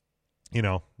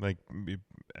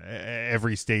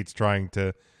every state's trying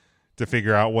to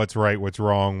figure out what's right, what's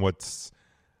wrong, what's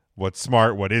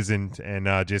smart, what isn't,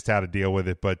 and just how to deal with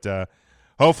it. But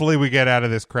hopefully we get out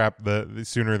of this crap the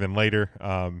sooner than later,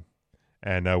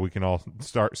 and we can all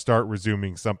start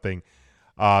resuming something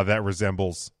that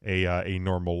resembles a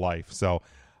normal life. So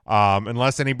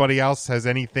unless anybody else has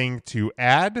anything to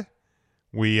add,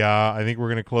 I think we're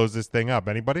going to close this thing up.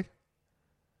 Anybody?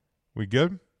 We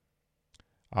good?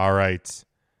 All right.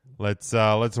 Let's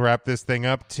wrap this thing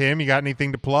up. Tim, you got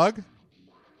anything to plug?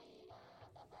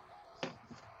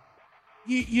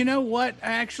 You know what?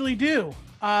 I actually do.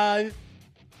 At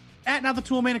Not the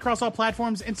Toolman across all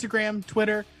platforms, Instagram,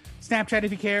 Twitter, Snapchat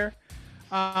if you care.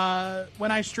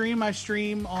 When I stream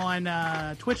on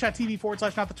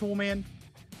twitch.tv/Not the Toolman.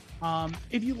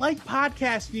 If you like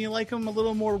podcasts and you like them a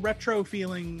little more retro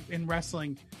feeling in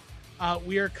wrestling,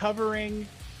 we are covering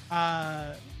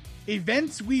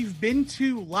events we've been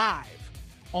to live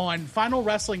on Final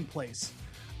Wrestling Place.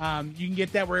 You can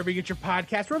get that wherever you get your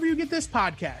podcast, wherever you get this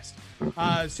podcast.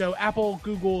 So Apple,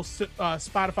 Google,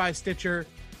 Spotify, Stitcher,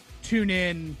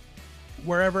 TuneIn,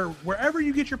 wherever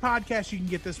you get your podcast, you can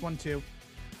get this one too.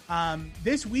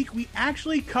 This week we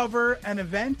actually cover an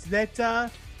event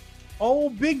that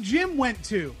old Big Jim went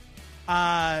to.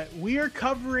 We are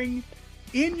covering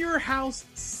In Your House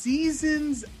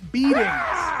Seasons Beatings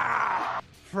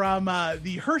from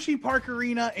the Hershey Park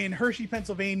Arena in Hershey,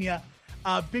 Pennsylvania.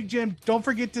 Big Jim, don't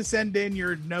forget to send in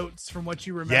your notes from what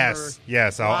you remember.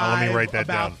 Yes. Let me write that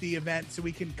down. About the event so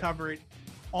we can cover it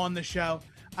on the show.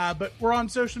 But we're on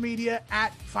social media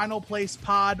at Final Place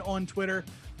Pod on Twitter.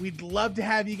 We'd love to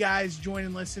have you guys join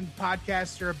and listen.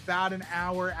 Podcasts are about an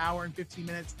hour and 15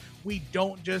 minutes. We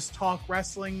don't just talk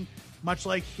wrestling, much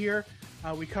like here.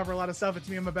 We cover a lot of stuff. It's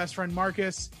me and my best friend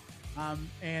Marcus.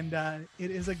 And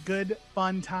it is a good,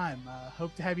 fun time.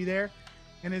 Hope to have you there.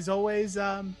 And as always,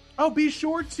 be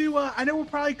sure to, I know we'll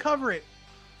probably cover it,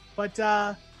 but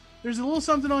there's a little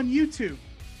something on YouTube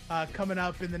coming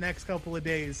up in the next couple of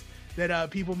days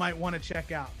that people might want to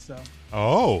check out. So,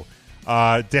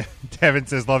 Devin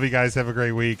says, love you guys. Have a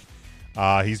great week.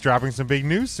 He's dropping some big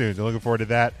news soon, so looking forward to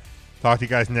that. Talk to you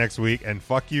guys next week, and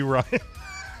fuck you, Ryan.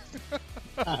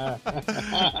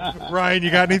 Ryan,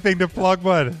 you got anything to plug,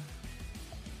 bud?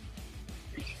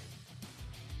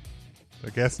 I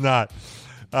guess not.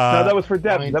 No, that was for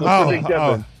Devin. That was for Big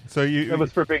Devin. That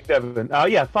was for Big Devin.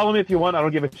 Yeah, follow me if you want. I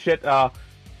don't give a shit.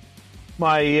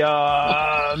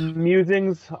 My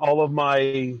musings, all of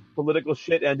my political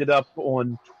shit ended up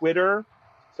on Twitter.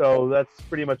 So that's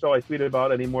pretty much all I tweet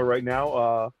about anymore right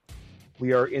now.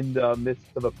 We are in the midst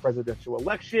of a presidential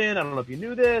election. I don't know if you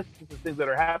knew this. This is things that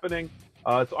are happening.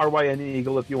 It's RYN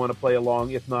Eagle if you want to play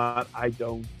along. If not, I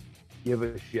don't give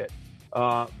a shit.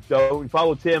 Don't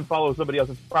follow Tim, follow somebody else.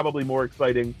 It's probably more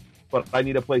exciting, but I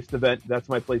need a place to vent. That's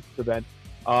my place to vent.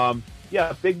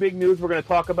 Big news. We're going to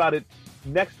talk about it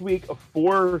next week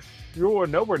for sure.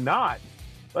 No, we're not.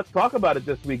 Let's talk about it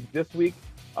this week. This week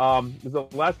is the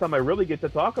last time I really get to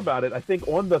talk about it. I think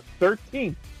on the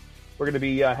 13th, we're going to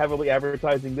be heavily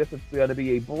advertising this. It's going to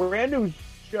be a brand new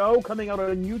show coming out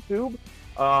on YouTube.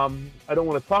 I don't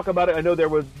want to talk about it. I know there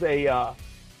was a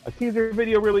teaser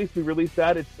video release. We released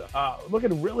that. It's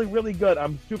looking really, really good.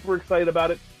 I'm super excited about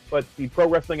it. But the Pro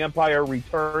Wrestling Empire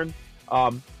return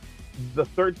the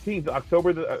 13th,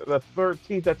 October the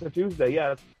 13th. That's a Tuesday.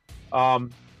 Yes,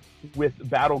 with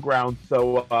Battleground.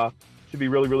 So should be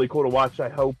really, really cool to watch. I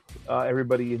hope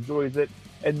everybody enjoys it.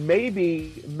 And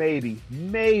maybe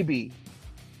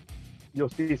you'll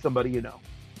see somebody you know.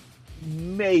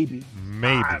 Maybe.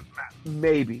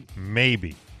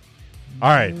 All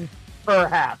right.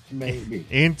 Perhaps. Maybe.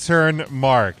 Intern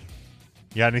Mark,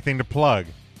 you got anything to plug?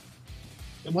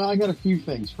 Well, I got a few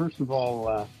things. First of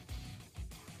all,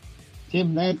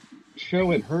 Tim, that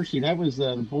show at Hershey, that was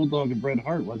the Bulldog and Bret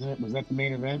Hart, wasn't it? Was that the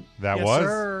main event? That yes, was?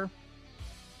 Sir.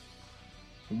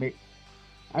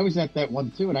 I was at that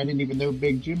one, too, and I didn't even know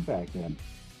Big Jim back then.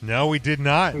 No, we did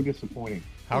not. So disappointing.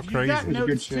 How crazy. It was a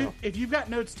good show. If you've got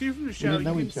notes, too, from the show, you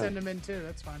can send them in, too.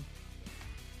 That's fine.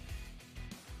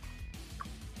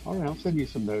 All right, I'll send you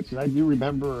some notes. And I do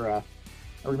remember, I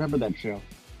remember that show.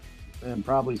 And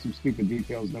probably some stupid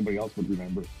details nobody else would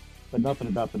remember. But nothing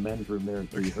about the men's room there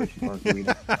at the Hershey Park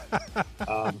Arena.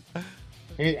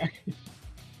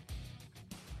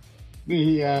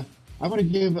 I want to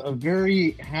give a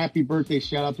very happy birthday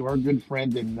shout out to our good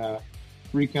friend and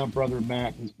three-count brother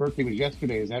Matt. His birthday was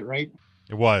yesterday, is that right?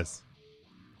 It was.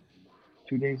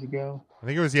 2 days ago? I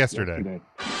think it was yesterday.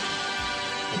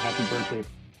 Happy birthday.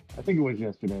 I think it was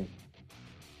yesterday.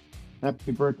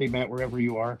 Happy birthday, Matt, wherever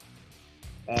you are.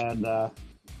 And let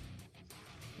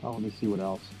me see what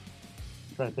else.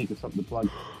 I'm trying to think of something to plug.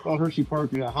 Well, Hershey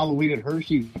Park, Halloween at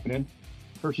Hershey happening.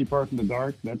 Hershey Park in the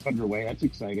Dark, that's underway. That's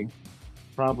exciting.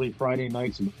 Probably Friday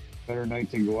night's a better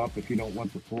night to go up if you don't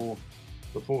want the full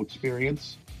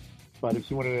experience. But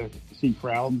if you want to see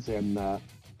crowds and go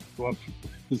up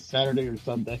Saturday or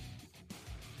Sunday,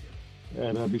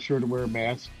 and be sure to wear a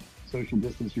mask, social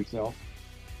distance yourself.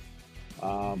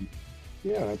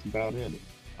 That's about it.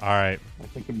 All right. I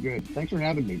think I'm good. Thanks for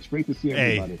having me. It's great to see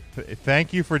everybody.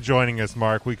 Thank you for joining us,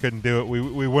 Mark. We couldn't do it.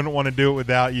 We wouldn't want to do it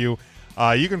without you.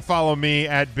 You can follow me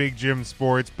at Big Jim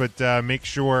Sports, but make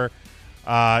sure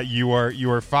you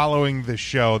are following the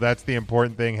show. That's the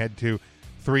important thing. Head to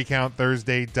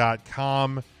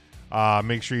 3countthursday.com.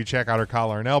 Make sure you check out our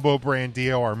Collar and Elbow brand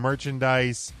deal, our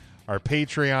merchandise, our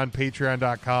Patreon,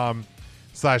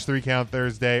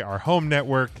 patreon.com/3countthursday, our home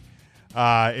network.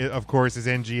 Of course, is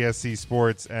NGSC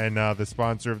Sports, and the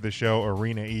sponsor of the show,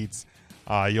 Arena Eats.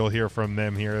 You'll hear from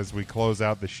them here as we close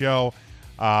out the show.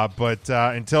 But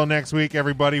until next week,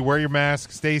 everybody, wear your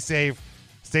mask, stay safe,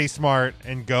 stay smart,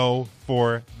 and go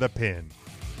for the pin.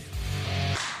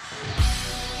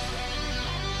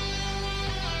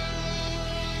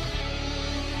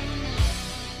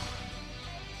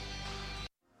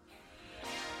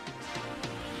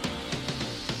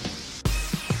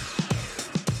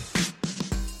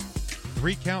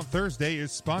 Three Count Thursday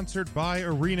is sponsored by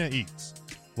Arena Eats.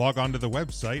 Log on to the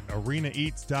website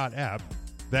arenaeats.app.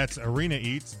 That's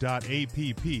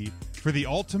arenaeats.app for the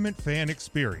ultimate fan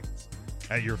experience.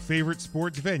 At your favorite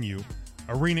sports venue,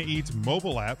 Arena Eats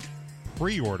mobile app,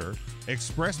 pre-order,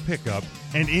 express pickup,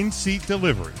 and in-seat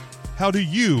delivery. How do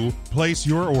you place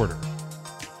your order?